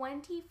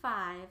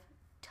 25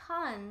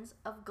 tons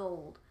of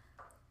gold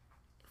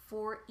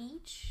for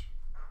each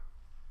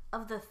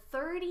of the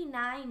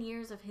 39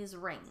 years of his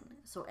reign.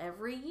 So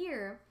every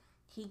year,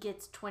 he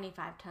gets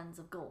 25 tons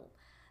of gold.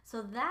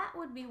 So that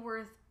would be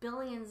worth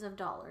billions of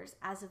dollars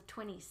as of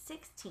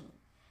 2016,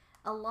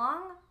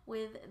 along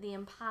with the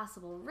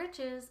impossible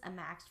riches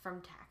amassed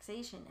from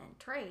taxation and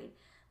trade,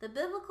 the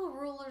biblical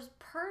ruler's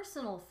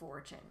personal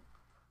fortune.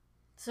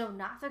 So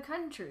not the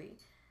country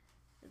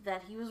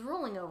that he was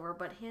ruling over,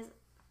 but his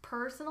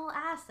personal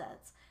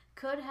assets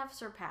could have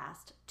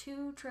surpassed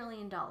 $2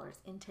 trillion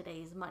in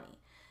today's money.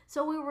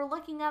 So we were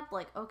looking up,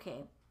 like,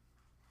 okay,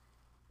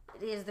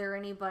 is there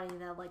anybody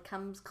that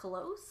comes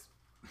close?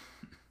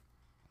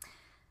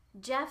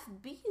 Jeff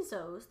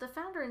Bezos, the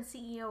founder and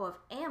CEO of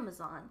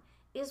Amazon,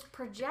 is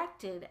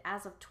projected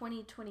as of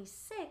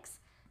 2026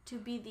 to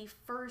be the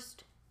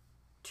first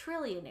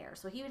trillionaire.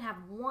 So he would have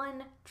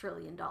 $1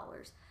 trillion.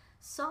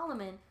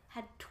 Solomon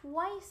had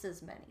twice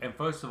as many. And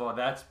first of all,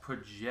 that's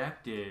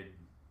projected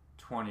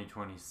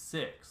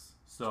 2026.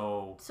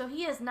 So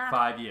he is not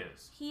 5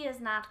 years. He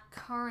is not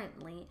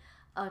currently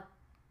a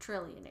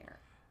trillionaire.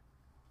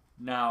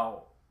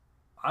 Now,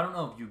 I don't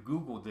know if you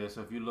Googled this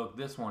or if you looked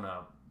this one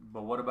up,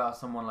 but what about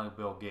someone like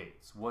Bill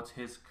Gates? What's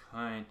his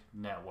current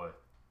net worth?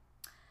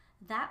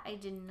 That I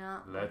did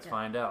not. Let's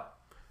find out.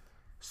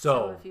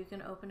 So if you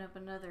can open up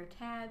another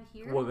tab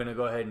here. We're going to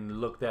go ahead and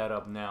look that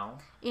up now.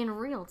 In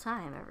real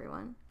time,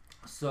 everyone.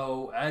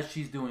 So as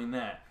she's doing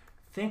that,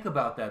 think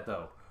about that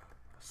though.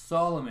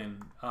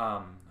 Solomon,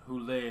 who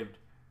lived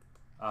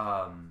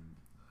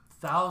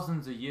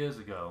thousands of years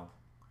ago,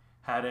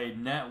 had a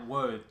net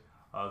worth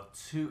of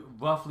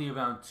roughly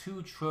around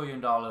 $2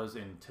 trillion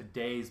in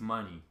today's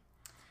money.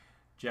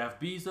 Jeff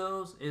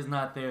Bezos is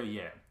not there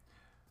yet.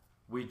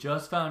 We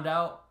just found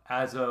out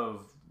as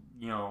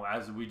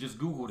we just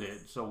Googled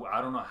it, so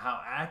I don't know how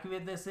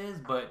accurate this is,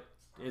 but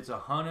it's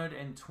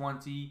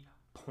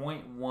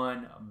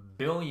 $120.1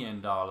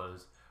 billion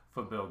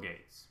for Bill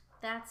Gates.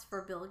 That's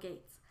for Bill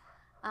Gates.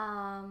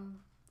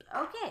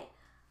 Okay.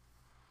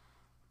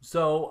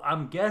 So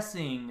I'm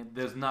guessing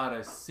there's not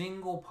a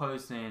single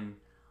person.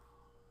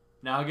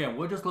 Now again,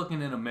 we're just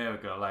looking in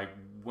America. Like,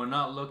 we're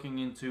not looking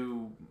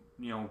into,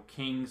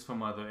 kings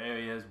from other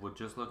areas. We're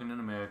just looking in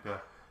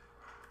America.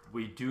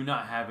 We do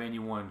not have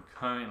anyone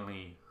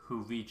currently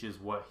who reaches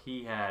what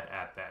he had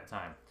at that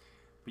time.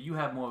 But you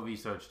have more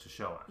research to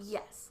show us.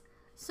 Yes.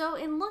 So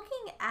in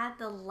looking at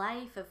the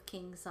life of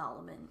King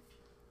Solomon,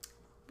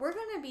 we're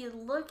going to be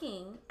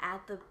looking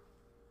at the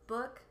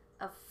book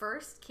of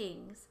 1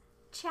 Kings,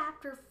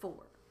 chapter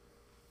 4.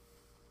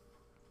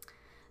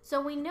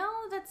 So we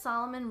know that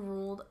Solomon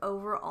ruled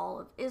over all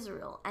of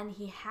Israel, and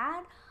he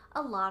had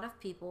a lot of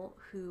people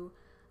who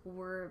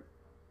were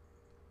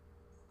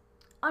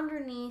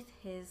underneath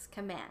his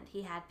command.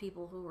 He had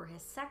people who were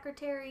his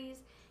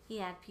secretaries, he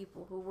had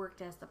people who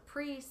worked as the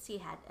priests, he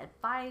had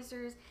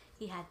advisors,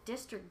 he had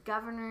district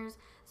governors.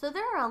 So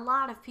there are a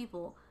lot of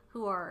people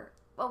who are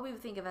what we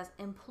would think of as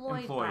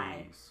employees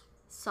by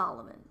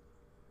Solomon.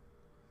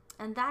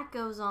 And that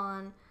goes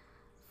on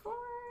for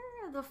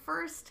the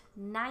first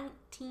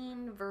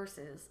 19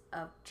 verses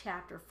of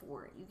chapter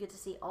 4. You get to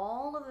see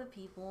all of the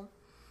people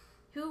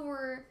who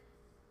were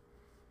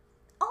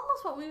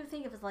almost what we would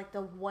think of as like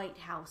the White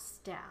House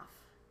staff,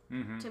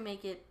 to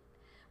make it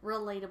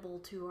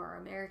relatable to our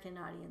American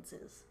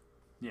audiences.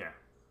 Yeah.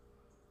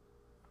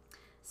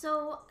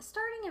 So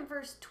starting in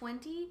verse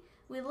 20,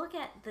 we look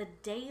at the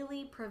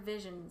daily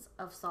provisions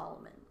of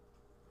Solomon.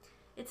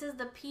 It says,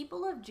 the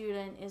people of Judah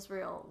and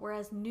Israel were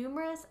as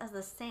numerous as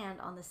the sand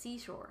on the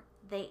seashore.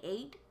 They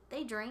ate,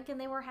 they drank,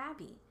 and they were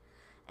happy.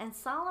 And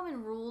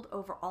Solomon ruled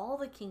over all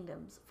the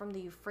kingdoms, from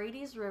the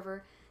Euphrates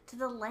River to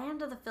the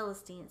land of the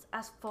Philistines,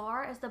 as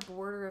far as the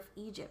border of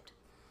Egypt.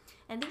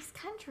 And these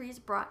countries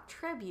brought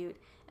tribute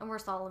and were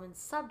Solomon's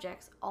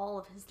subjects all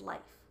of his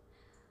life.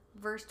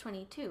 Verse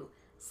 22,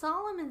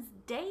 Solomon's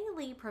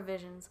daily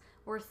provisions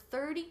were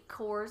 30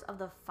 cores of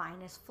the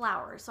finest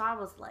flour. So I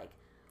was like,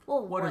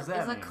 well, what is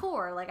a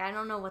core? Like, I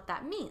don't know what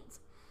that means.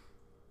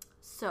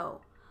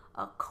 So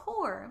a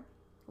core,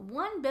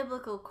 one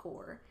biblical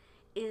core,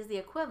 is the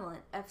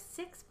equivalent of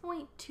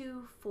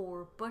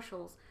 6.24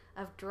 bushels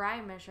of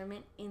dry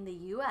measurement in the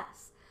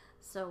U.S.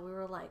 So we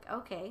were like,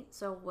 okay,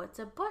 so what's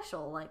a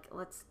bushel? Like,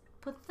 let's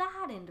put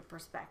that into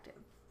perspective.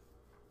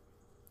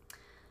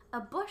 A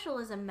bushel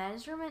is a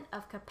measurement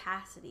of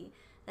capacity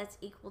that's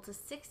equal to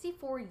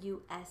 64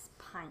 U.S.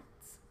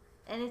 pints,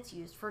 and it's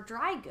used for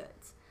dry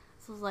goods.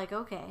 So it's like,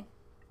 okay,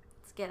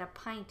 let's get a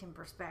pint in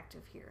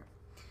perspective here.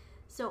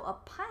 So a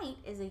pint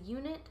is a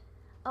unit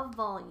of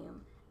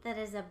volume that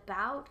is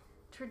about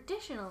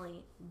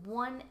traditionally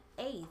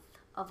 1/8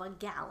 of a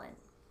gallon.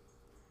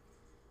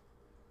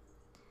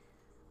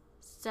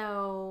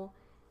 So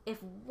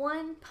if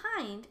 1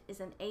 pint is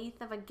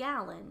 1/8 of a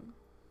gallon,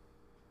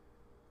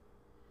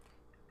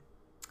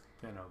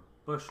 then a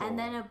bushel. And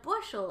then a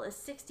bushel is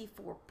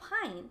 64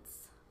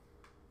 pints.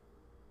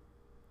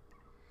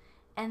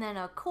 And then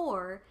a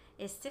core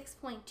is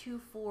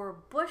 6.24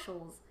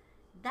 bushels.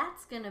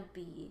 That's going to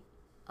be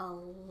a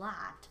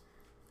lot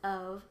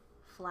of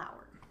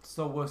flour.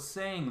 So we're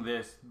saying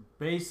this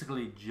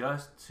basically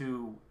just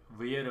to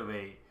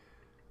reiterate,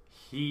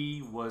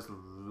 he was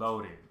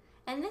loaded.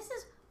 And this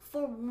is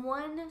for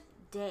one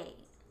day.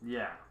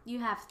 Yeah. You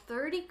have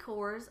 30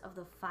 cores of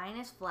the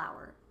finest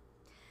flour,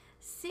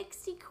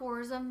 60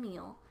 cores of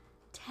meal,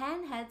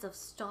 10 heads of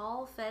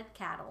stall-fed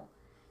cattle,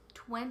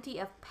 20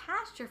 of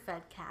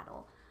pasture-fed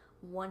cattle,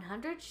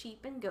 100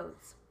 sheep and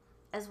goats,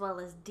 as well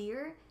as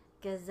deer,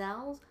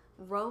 gazelles,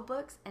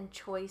 roebucks, and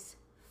choice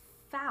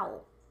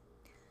fowl.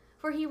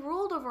 For he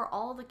ruled over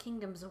all the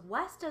kingdoms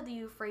west of the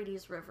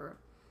Euphrates River,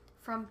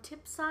 from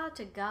Tiphsah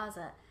to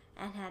Gaza,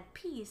 and had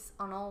peace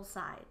on all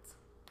sides.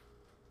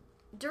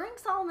 During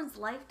Solomon's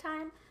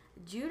lifetime,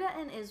 Judah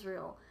and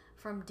Israel,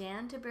 from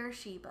Dan to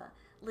Beersheba,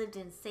 lived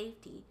in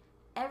safety,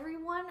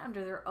 everyone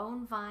under their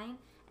own vine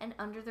and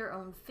under their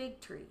own fig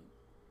tree.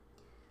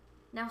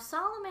 Now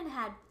Solomon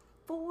had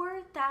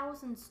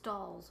 4,000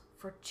 stalls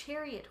for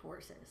chariot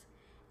horses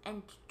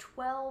and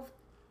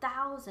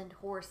 12,000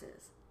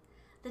 horses.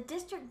 The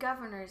district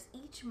governors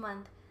each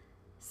month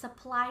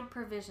supplied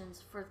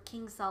provisions for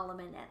King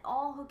Solomon and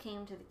all who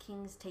came to the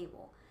king's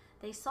table.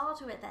 They saw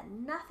to it that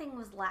nothing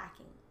was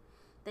lacking.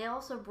 They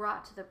also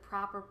brought to the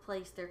proper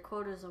place their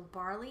quotas of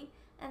barley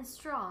and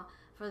straw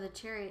for the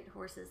chariot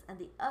horses and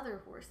the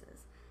other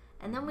horses.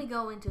 And then we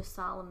go into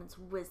Solomon's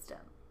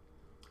wisdom.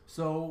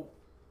 So,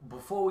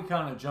 before we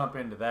kind of jump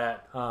into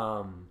that,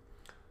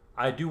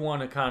 I do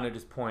want to kind of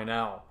just point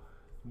out,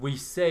 we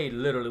say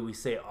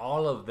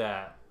all of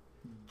that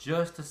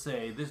just to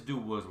say this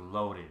dude was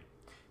loaded.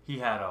 He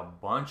had a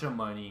bunch of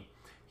money.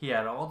 He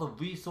had all the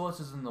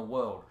resources in the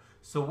world.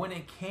 So when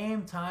it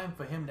came time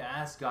for him to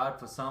ask God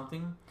for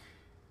something,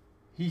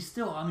 he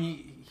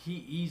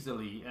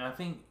easily, and I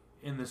think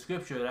in the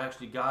scripture,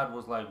 actually God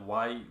was like,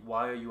 why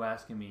are you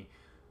asking me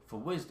for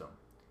wisdom?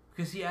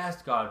 Because he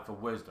asked God for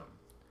wisdom.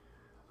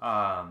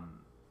 And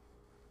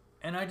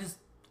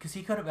because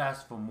he could have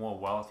asked for more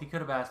wealth. He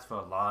could have asked for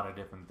a lot of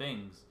different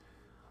things.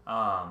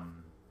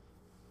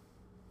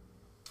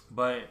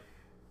 But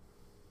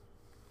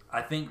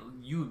I think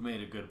you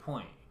made a good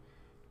point.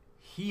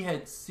 He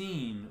had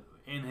seen,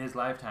 in his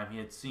lifetime,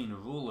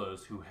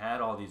 rulers who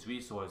had all these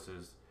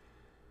resources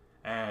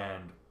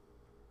and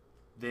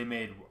they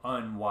made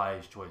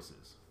unwise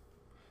choices.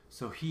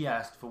 So he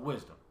asked for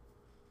wisdom,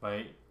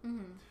 right?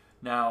 Mm-hmm.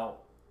 Now,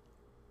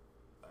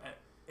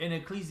 in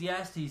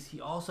Ecclesiastes, he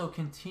also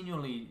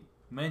continually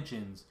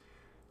mentions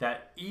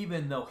that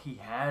even though he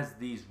has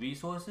these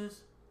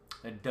resources,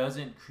 it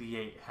doesn't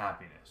create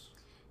happiness.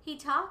 He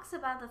talks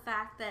about the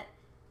fact that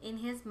in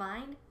his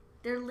mind,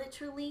 they're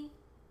literally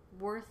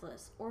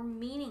worthless or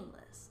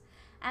meaningless.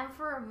 And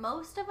for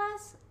most of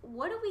us,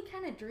 what do we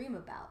kind of dream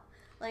about?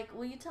 Like,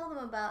 will you tell them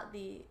about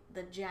the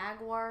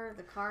Jaguar,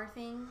 the car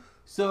thing?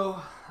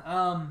 So,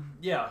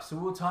 so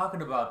we're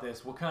talking about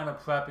this. We're kind of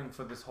prepping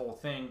for this whole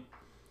thing.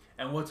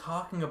 And we're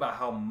talking about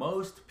how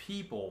most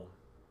people,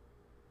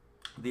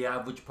 the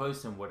average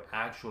person, would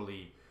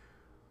actually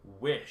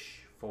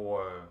wish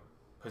for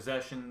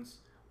possessions,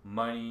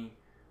 money,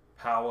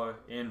 power,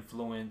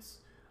 influence.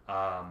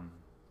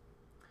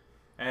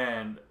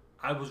 And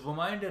I was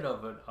reminded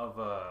of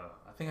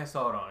I think I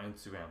saw it on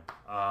Instagram.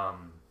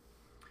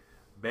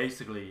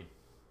 Basically,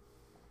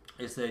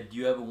 it said, do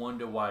you ever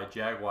wonder why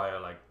Jaguar,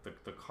 like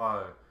the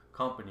car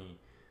company,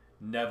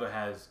 never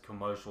has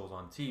commercials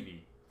on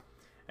TV?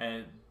 And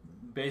it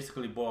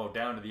basically boiled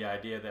down to the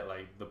idea that,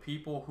 like, the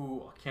people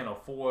who can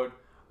afford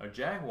a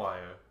Jaguar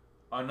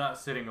are not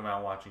sitting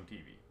around watching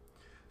TV.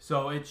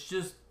 So it's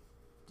just,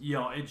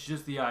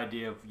 the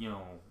idea of,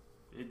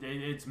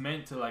 it's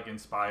meant to, like,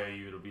 inspire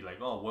you to be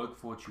like, oh, work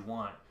for what you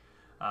want.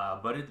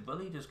 But it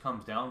really just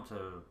comes down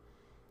to,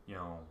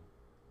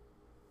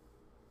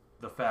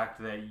 the fact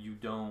that you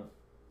don't,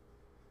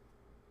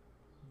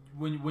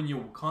 when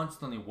you're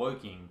constantly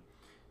working,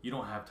 you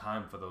don't have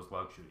time for those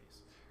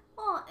luxuries.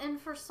 Well, and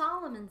for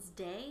Solomon's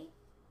day,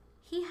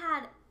 he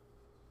had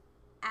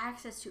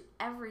access to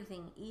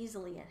everything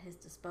easily at his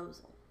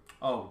disposal.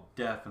 Oh,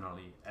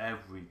 definitely.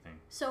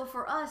 Everything. So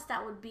for us,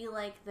 that would be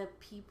like the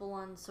people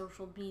on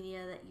social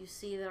media that you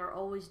see that are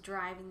always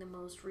driving the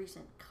most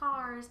recent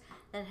cars,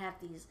 that have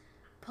these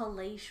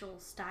palatial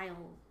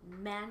style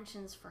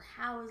mansions for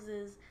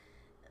houses,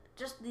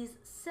 just these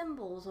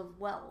symbols of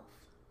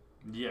wealth.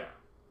 Yeah.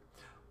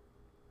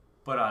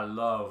 But I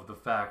love the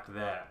fact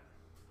that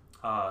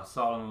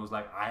Solomon was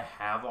like, I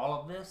have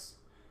all of this,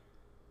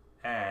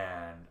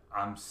 and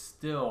I'm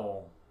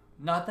still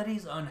not that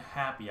he's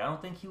unhappy. I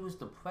don't think he was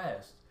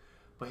depressed.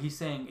 But he's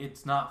saying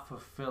it's not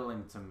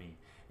fulfilling to me.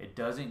 It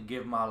doesn't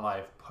give my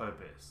life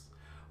purpose.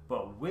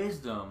 But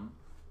wisdom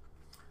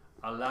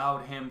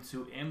allowed him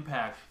to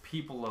impact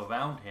people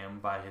around him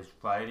by his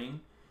writing,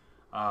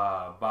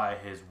 by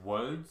his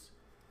words,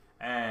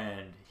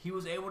 and he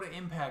was able to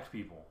impact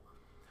people.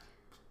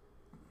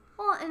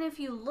 Well, and if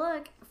you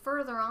look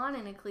further on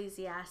in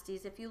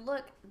Ecclesiastes, if you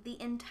look,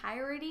 the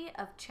entirety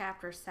of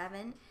chapter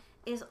 7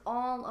 is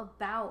all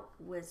about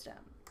wisdom.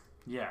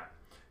 Yeah.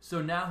 So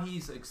now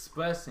he's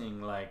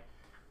expressing like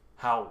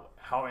how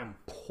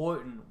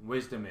important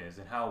wisdom is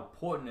and how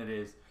important it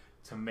is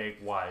to make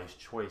wise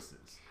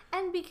choices.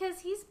 And because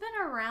he's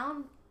been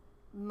around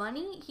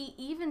money, he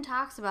even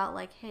talks about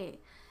like, hey,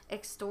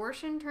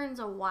 extortion turns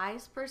a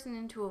wise person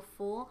into a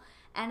fool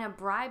and a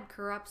bribe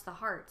corrupts the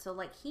heart. So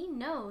like he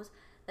knows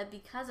that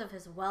because of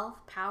his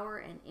wealth, power,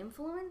 and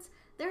influence,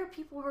 there are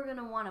people who are going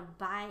to want to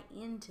buy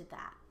into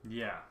that.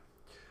 Yeah.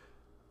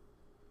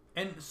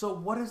 And so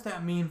what does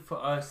that mean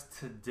for us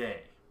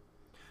today?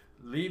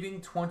 Leaving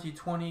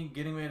 2020,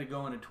 getting ready to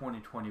go into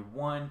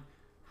 2021,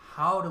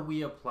 how do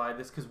we apply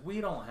this? Because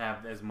we don't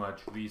have as much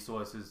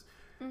resources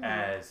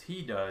as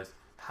he does.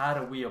 How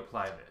do we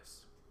apply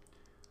this?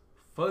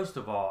 First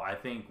of all, I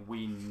think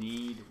we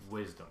need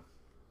wisdom.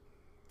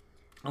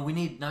 And we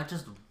need not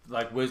just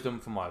like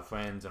wisdom from our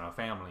friends and our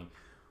family.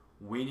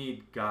 We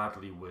need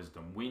godly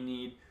wisdom. We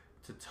need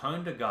to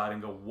turn to God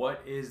and go,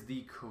 what is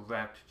the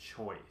correct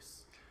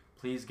choice?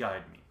 Please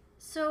guide me.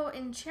 So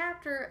in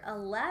chapter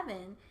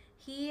 11,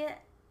 he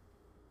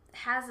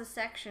has a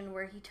section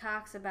where he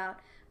talks about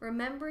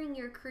remembering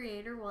your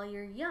Creator while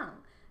you're young.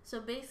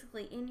 So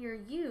basically, in your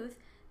youth,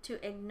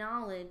 to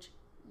acknowledge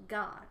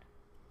God.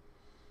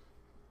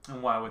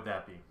 And why would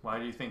that be? Why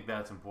do you think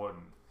that's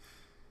important?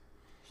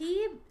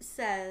 He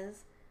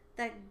says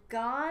that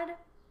God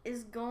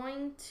is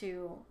going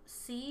to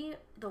see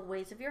the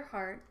ways of your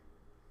heart.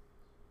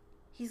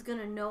 He's going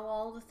to know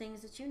all the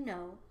things that you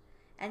know.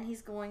 And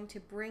he's going to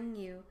bring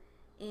you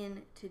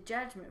into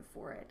judgment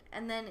for it.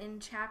 And then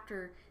in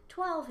chapter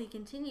 12, he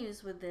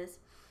continues with this.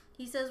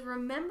 He says,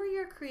 remember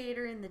your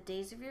Creator in the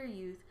days of your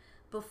youth,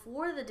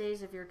 before the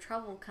days of your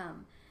trouble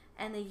come,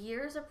 and the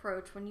years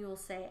approach when you will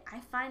say, I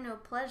find no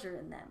pleasure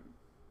in them.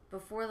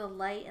 Before the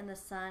light and the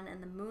sun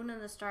and the moon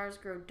and the stars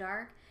grow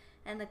dark,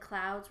 and the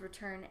clouds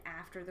return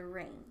after the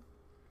rain.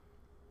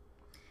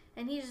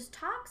 And he just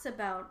talks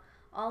about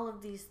all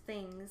of these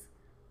things.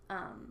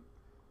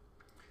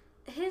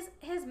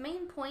 His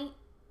main point,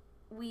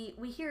 we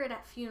hear it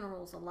at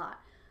funerals a lot.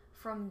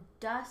 From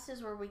dust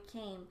is where we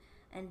came,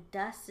 and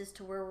dust is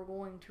to where we're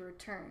going to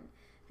return.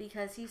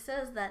 Because he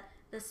says that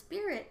the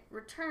spirit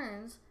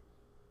returns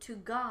to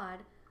God,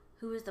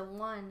 who is the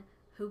one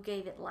who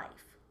gave it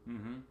life.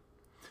 Mm-hmm.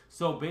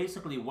 So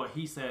basically what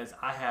he says,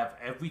 I have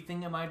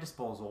everything at my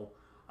disposal.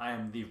 I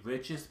am the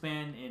richest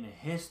man in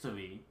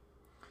history.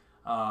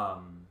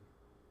 But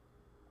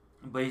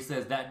he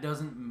says that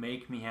doesn't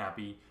make me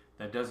happy.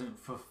 That doesn't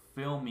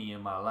fulfill me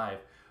in my life.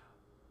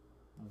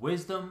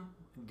 Wisdom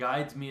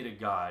guides me to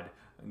God.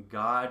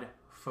 God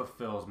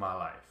fulfills my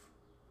life.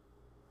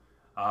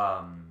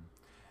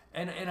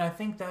 And I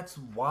think that's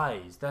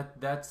wise.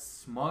 That's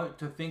smart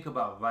to think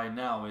about right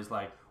now is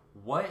like,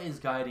 what is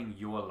guiding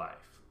your life?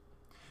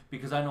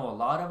 Because I know a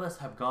lot of us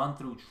have gone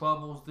through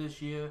troubles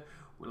this year.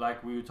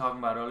 Like we were talking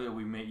about earlier,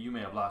 you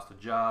may have lost a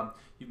job.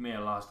 You may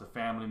have lost a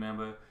family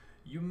member.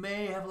 You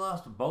may have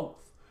lost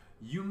both.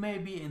 You may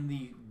be in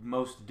the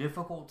most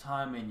difficult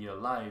time in your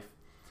life,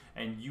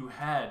 and you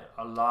had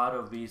a lot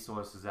of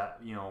resources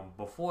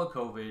before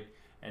COVID,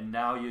 and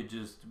now you're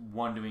just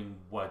wondering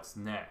what's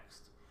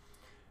next.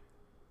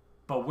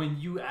 But when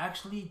you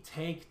actually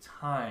take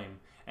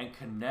time and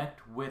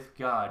connect with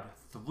God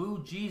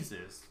through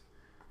Jesus,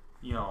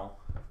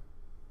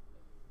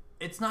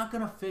 it's not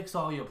going to fix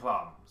all your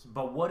problems.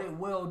 But what it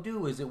will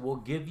do is it will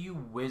give you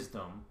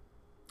wisdom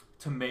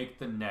to make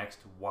the next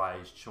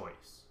wise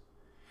choice.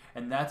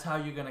 And that's how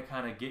you're going to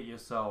kind of get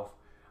yourself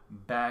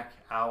back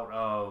out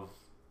of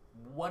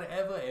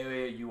whatever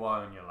area you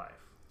are in your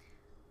life.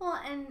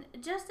 Well, and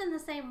just in the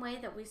same way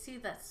that we see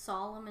that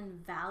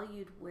Solomon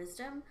valued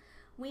wisdom,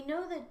 we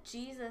know that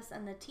Jesus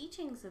and the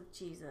teachings of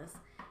Jesus,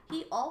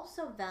 he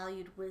also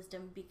valued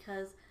wisdom,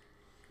 because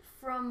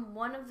from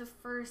one of the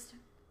first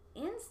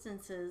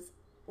instances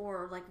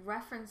or like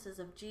references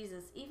of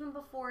Jesus, even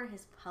before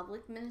his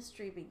public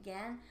ministry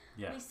began,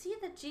 we see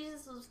that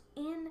Jesus was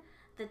in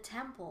the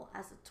temple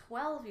as a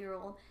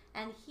 12-year-old,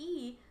 and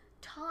he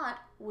taught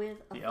with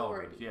authority. The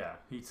elders, yeah.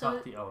 He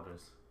taught the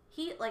elders.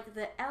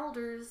 The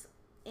elders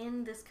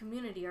in this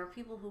community are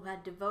people who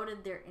had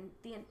devoted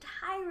the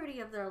entirety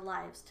of their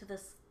lives to the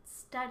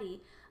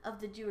study of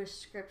the Jewish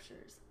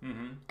scriptures.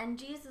 Mm-hmm. And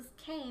Jesus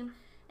came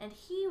and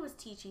he was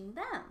teaching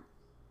them.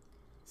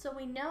 So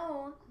we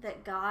know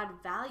that God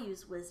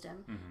values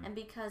wisdom, and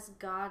because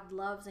God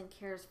loves and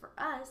cares for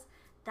us,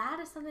 that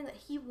is something that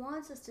he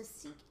wants us to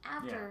seek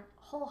after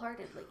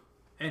wholeheartedly.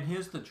 And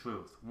here's the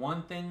truth.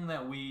 One thing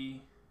that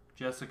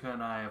Jessica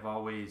and I have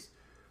always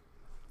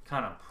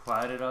kind of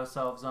prided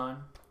ourselves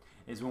on,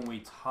 is when we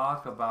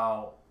talk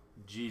about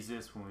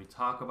Jesus, when we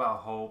talk about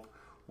hope,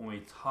 when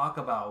we talk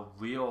about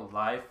real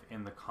life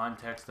in the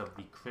context of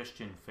the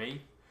Christian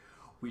faith,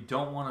 we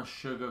don't want to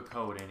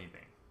sugarcoat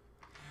anything.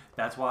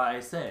 That's why I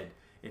said,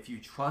 if you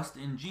trust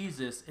in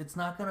Jesus, it's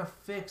not going to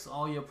fix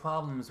all your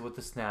problems with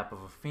the snap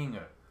of a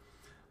finger.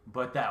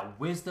 But that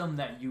wisdom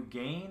that you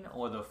gain,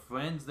 or the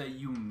friends that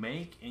you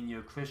make in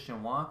your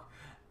Christian walk,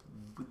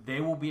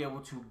 they will be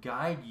able to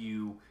guide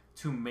you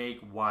to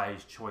make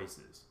wise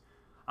choices.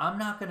 I'm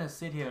not going to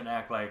sit here and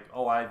act like,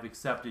 oh, I've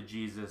accepted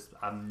Jesus.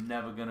 I'm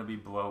never going to be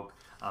broke.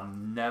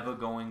 I'm never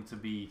going to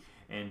be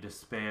in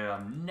despair.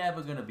 I'm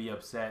never going to be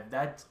upset.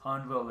 That's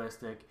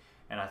unrealistic.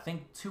 And I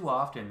think too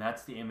often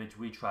that's the image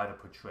we try to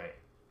portray.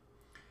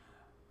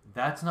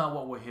 That's not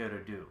what we're here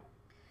to do.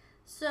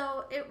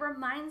 So it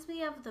reminds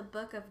me of the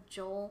book of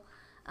Joel.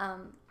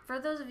 For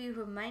those of you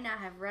who might not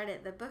have read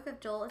it, the book of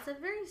Joel, it's a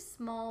very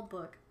small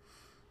book.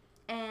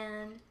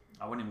 And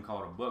I wouldn't even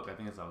call it a book. I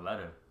think it's a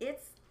letter.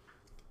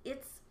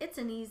 It's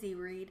an easy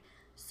read.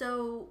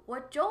 So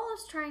what Joel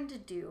is trying to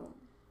do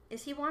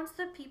is he wants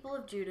the people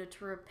of Judah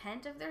to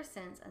repent of their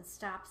sins and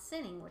stop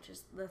sinning, which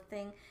is the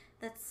thing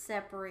that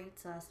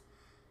separates us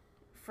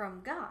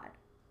from God.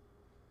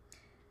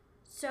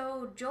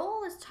 So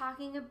Joel is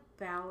talking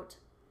about,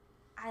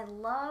 I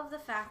love the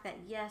fact that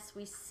yes,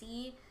 we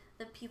see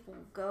the people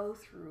go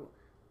through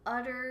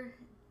utter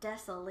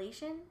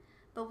desolation,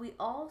 but we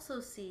also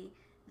see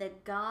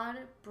that God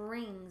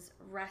brings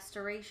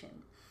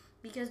restoration.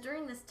 Because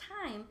during this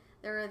time,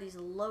 there are these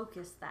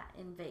locusts that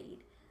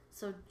invade.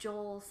 So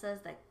Joel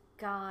says that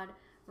God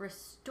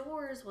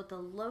restores what the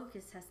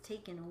locust has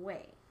taken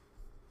away.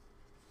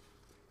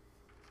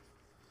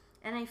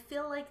 And I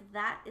feel like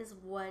that is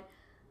what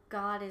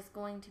God is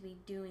going to be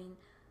doing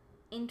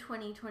in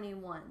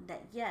 2021.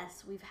 That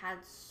yes, we've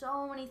had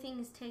so many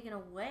things taken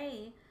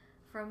away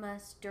from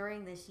us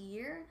during this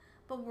year,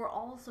 but we're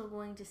also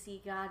going to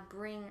see God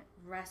bring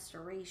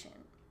restoration.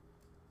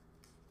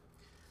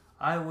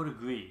 I would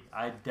agree.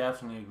 I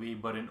definitely agree.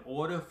 But in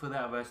order for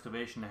that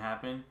restoration to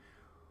happen,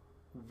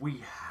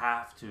 we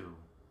have to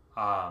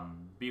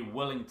be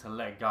willing to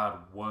let God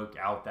work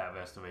out that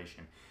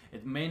restoration.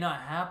 It may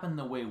not happen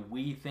the way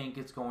we think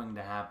it's going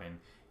to happen.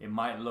 It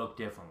might look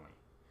differently.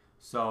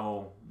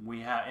 So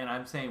we have, and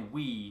I'm saying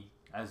we,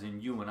 as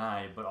in you and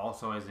I, but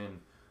also as in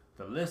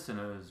the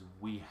listeners,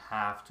 we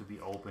have to be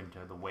open to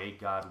the way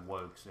God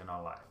works in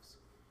our lives.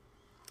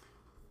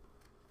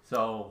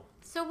 So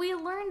we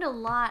learned a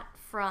lot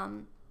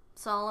from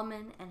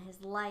Solomon and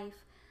his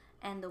life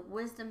and the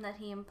wisdom that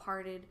he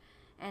imparted,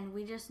 and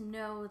we just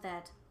know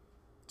that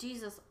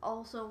Jesus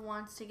also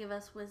wants to give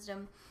us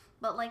wisdom.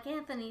 But like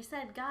Anthony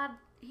said, God,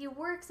 he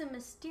works in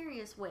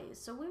mysterious ways,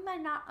 so we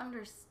might not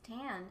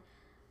understand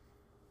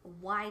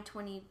why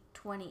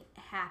 2020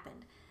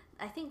 happened.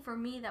 I think for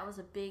me that was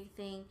a big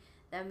thing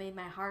that made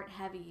my heart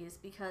heavy, is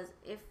because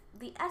if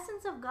the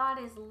essence of God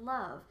is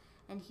love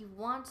and he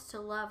wants to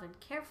love and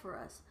care for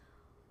us,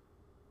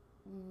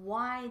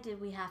 why did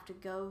we have to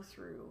go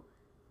through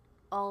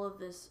all of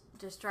this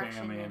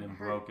destruction and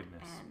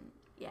brokenness? And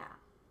yeah.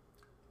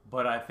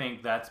 But I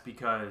think that's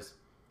because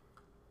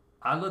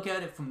I look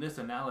at it from this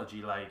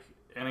analogy, like,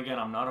 and again,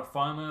 I'm not a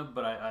farmer,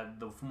 but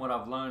from what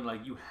I've learned,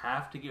 like, you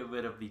have to get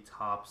rid of the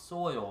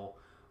topsoil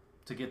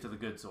to get to the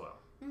good soil.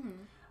 Mm-hmm.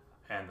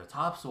 And the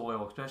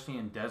topsoil, especially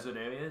in desert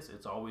areas,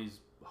 it's always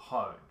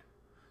hard.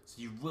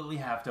 So you really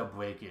have to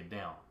break it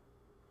down.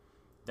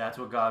 That's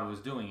what God was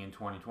doing in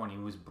 2020. He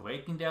was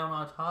breaking down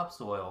our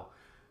topsoil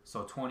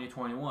so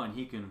 2021,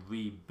 he can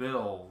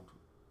rebuild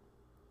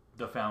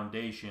the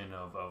foundation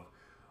of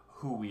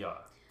who we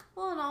are.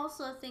 Well, and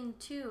also a thing,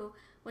 too,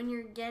 when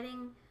you're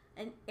getting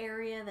an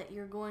area that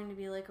you're going to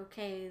be like,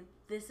 okay,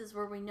 this is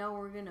where we know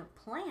we're going to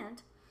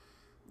plant,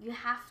 you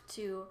have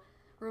to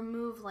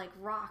remove like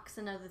rocks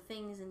and other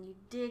things, and you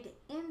dig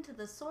into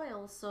the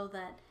soil so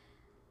that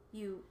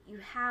you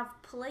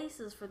have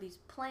places for these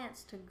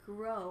plants to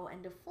grow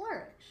and to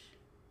flourish.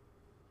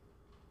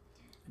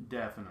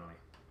 Definitely.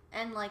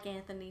 And like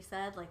Anthony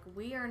said, like,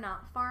 we are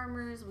not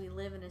farmers. We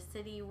live in a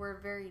city. We're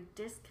very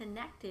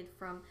disconnected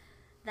from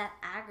that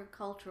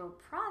agricultural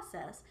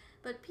process.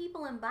 But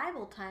people in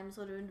Bible times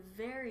would have been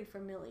very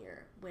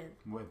familiar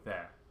with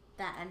that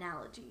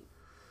analogy.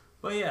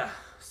 But yeah,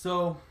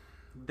 so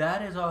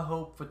that is our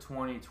hope for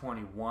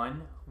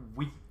 2021.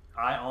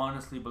 I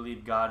honestly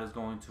believe God is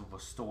going to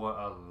restore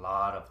a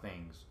lot of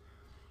things.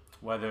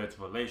 Whether it's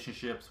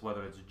relationships,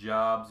 whether it's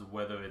jobs,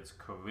 whether it's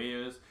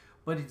careers.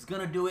 But he's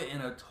going to do it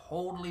in a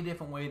totally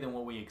different way than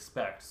what we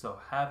expect. So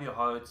have your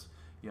hearts,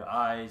 your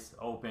eyes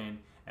open,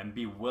 and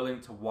be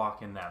willing to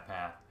walk in that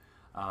path.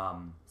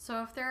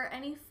 So if there are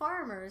any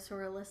farmers who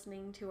are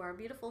listening to our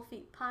Beautiful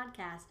Feet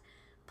podcast,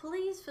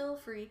 please feel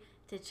free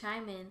to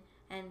chime in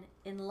and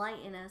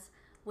enlighten us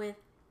with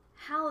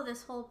how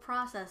this whole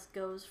process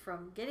goes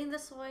from getting the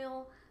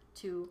soil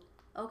to,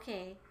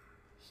 okay,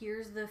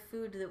 here's the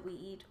food that we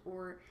eat,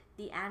 or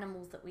the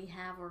animals that we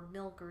have, or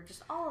milk, or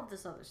just all of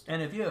this other stuff.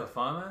 And if you're a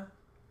farmer,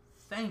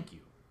 thank you.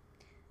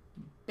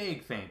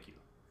 Big thank you.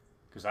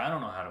 Because I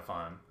don't know how to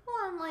farm. Well,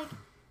 I'm like,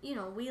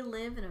 we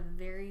live in a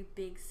very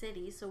big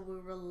city, so we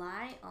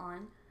rely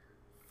on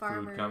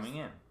farmers food coming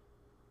in.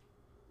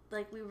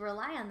 Like, we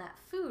rely on that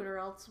food, or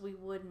else we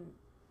wouldn't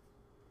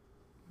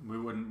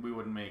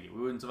make it.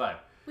 We wouldn't survive.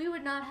 We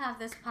would not have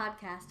this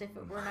podcast if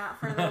it were not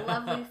for the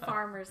lovely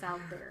farmers out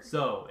there.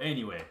 So,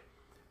 anyway,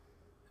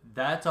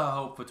 that's our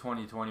hope for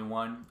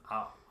 2021.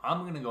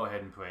 I'm going to go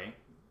ahead and pray.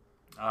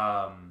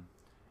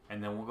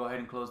 And then we'll go ahead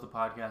and close the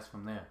podcast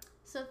from there.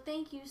 So,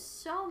 thank you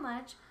so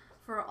much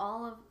for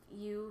all of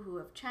you who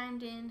have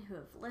chimed in, who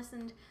have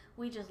listened.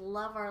 We just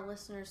love our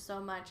listeners so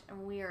much,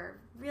 and we are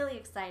really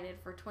excited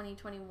for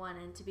 2021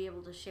 and to be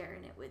able to share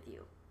in it with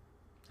you.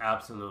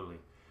 Absolutely.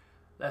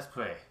 Let's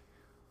pray.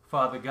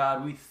 Father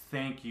God, we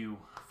thank you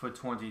for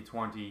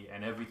 2020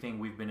 and everything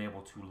we've been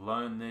able to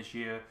learn this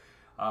year.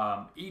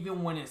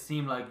 Even when it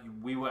seemed like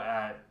we were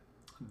at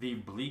the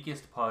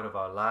bleakest part of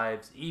our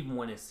lives, even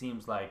when it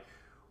seems like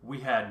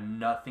we had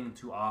nothing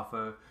to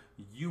offer,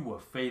 you were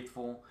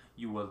faithful,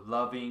 you were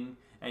loving,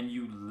 and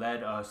you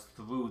led us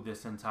through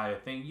this entire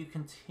thing. You're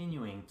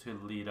continuing to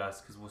lead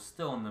us because we're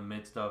still in the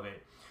midst of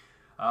it.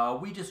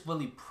 We just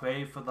really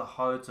pray for the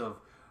hearts of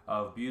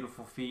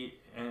Beautiful Feet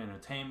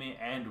Entertainment,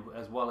 and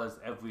as well as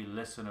every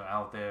listener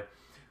out there.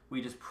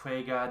 We just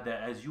pray, God,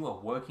 that as you are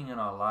working in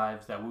our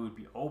lives, that we would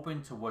be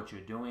open to what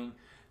you're doing,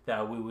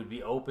 that we would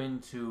be open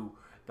to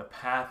the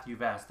path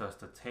you've asked us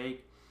to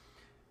take.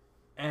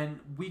 And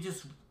we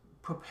just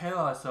prepare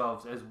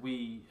ourselves as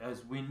we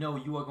know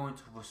you are going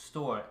to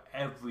restore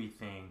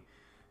everything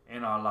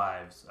in our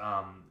lives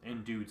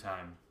in due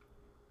time.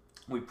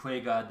 We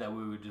pray, God, that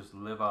we would just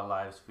live our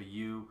lives for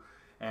you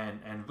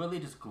and really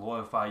just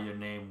glorify your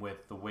name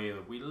with the way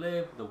that we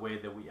live, the way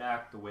that we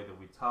act, the way that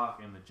we talk,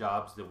 and the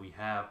jobs that we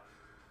have.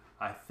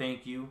 I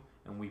thank you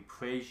and we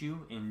praise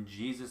you. In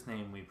Jesus'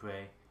 name we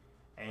pray.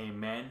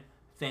 Amen.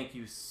 Thank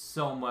you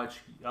so much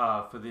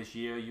for this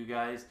year, you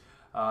guys.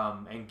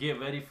 And get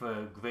ready for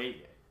a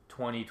great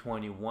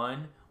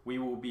 2021. We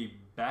will be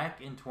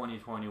back in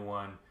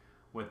 2021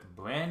 with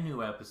brand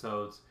new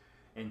episodes.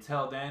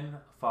 Until then,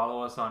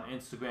 follow us on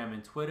Instagram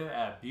and Twitter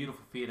at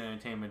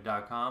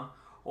beautifulfeetentertainment.com,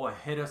 or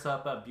hit us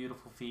up at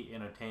Beautiful Feet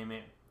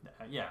Entertainment.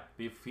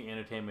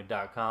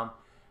 beautifulfeetentertainment.com.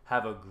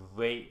 Have a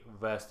great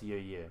rest of your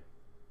year.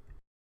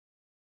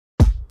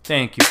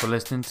 Thank you for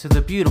listening to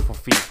the Beautiful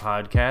Feet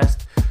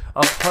Podcast,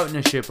 a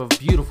partnership of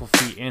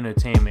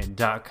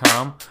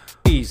beautifulfeetentertainment.com.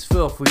 Please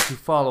feel free to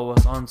follow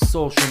us on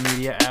social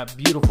media at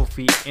Beautiful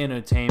Feet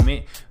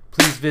Entertainment.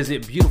 Please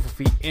visit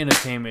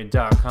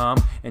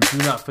beautifulfeetentertainment.com and do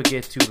not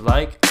forget to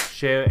like,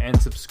 share,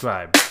 and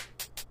subscribe.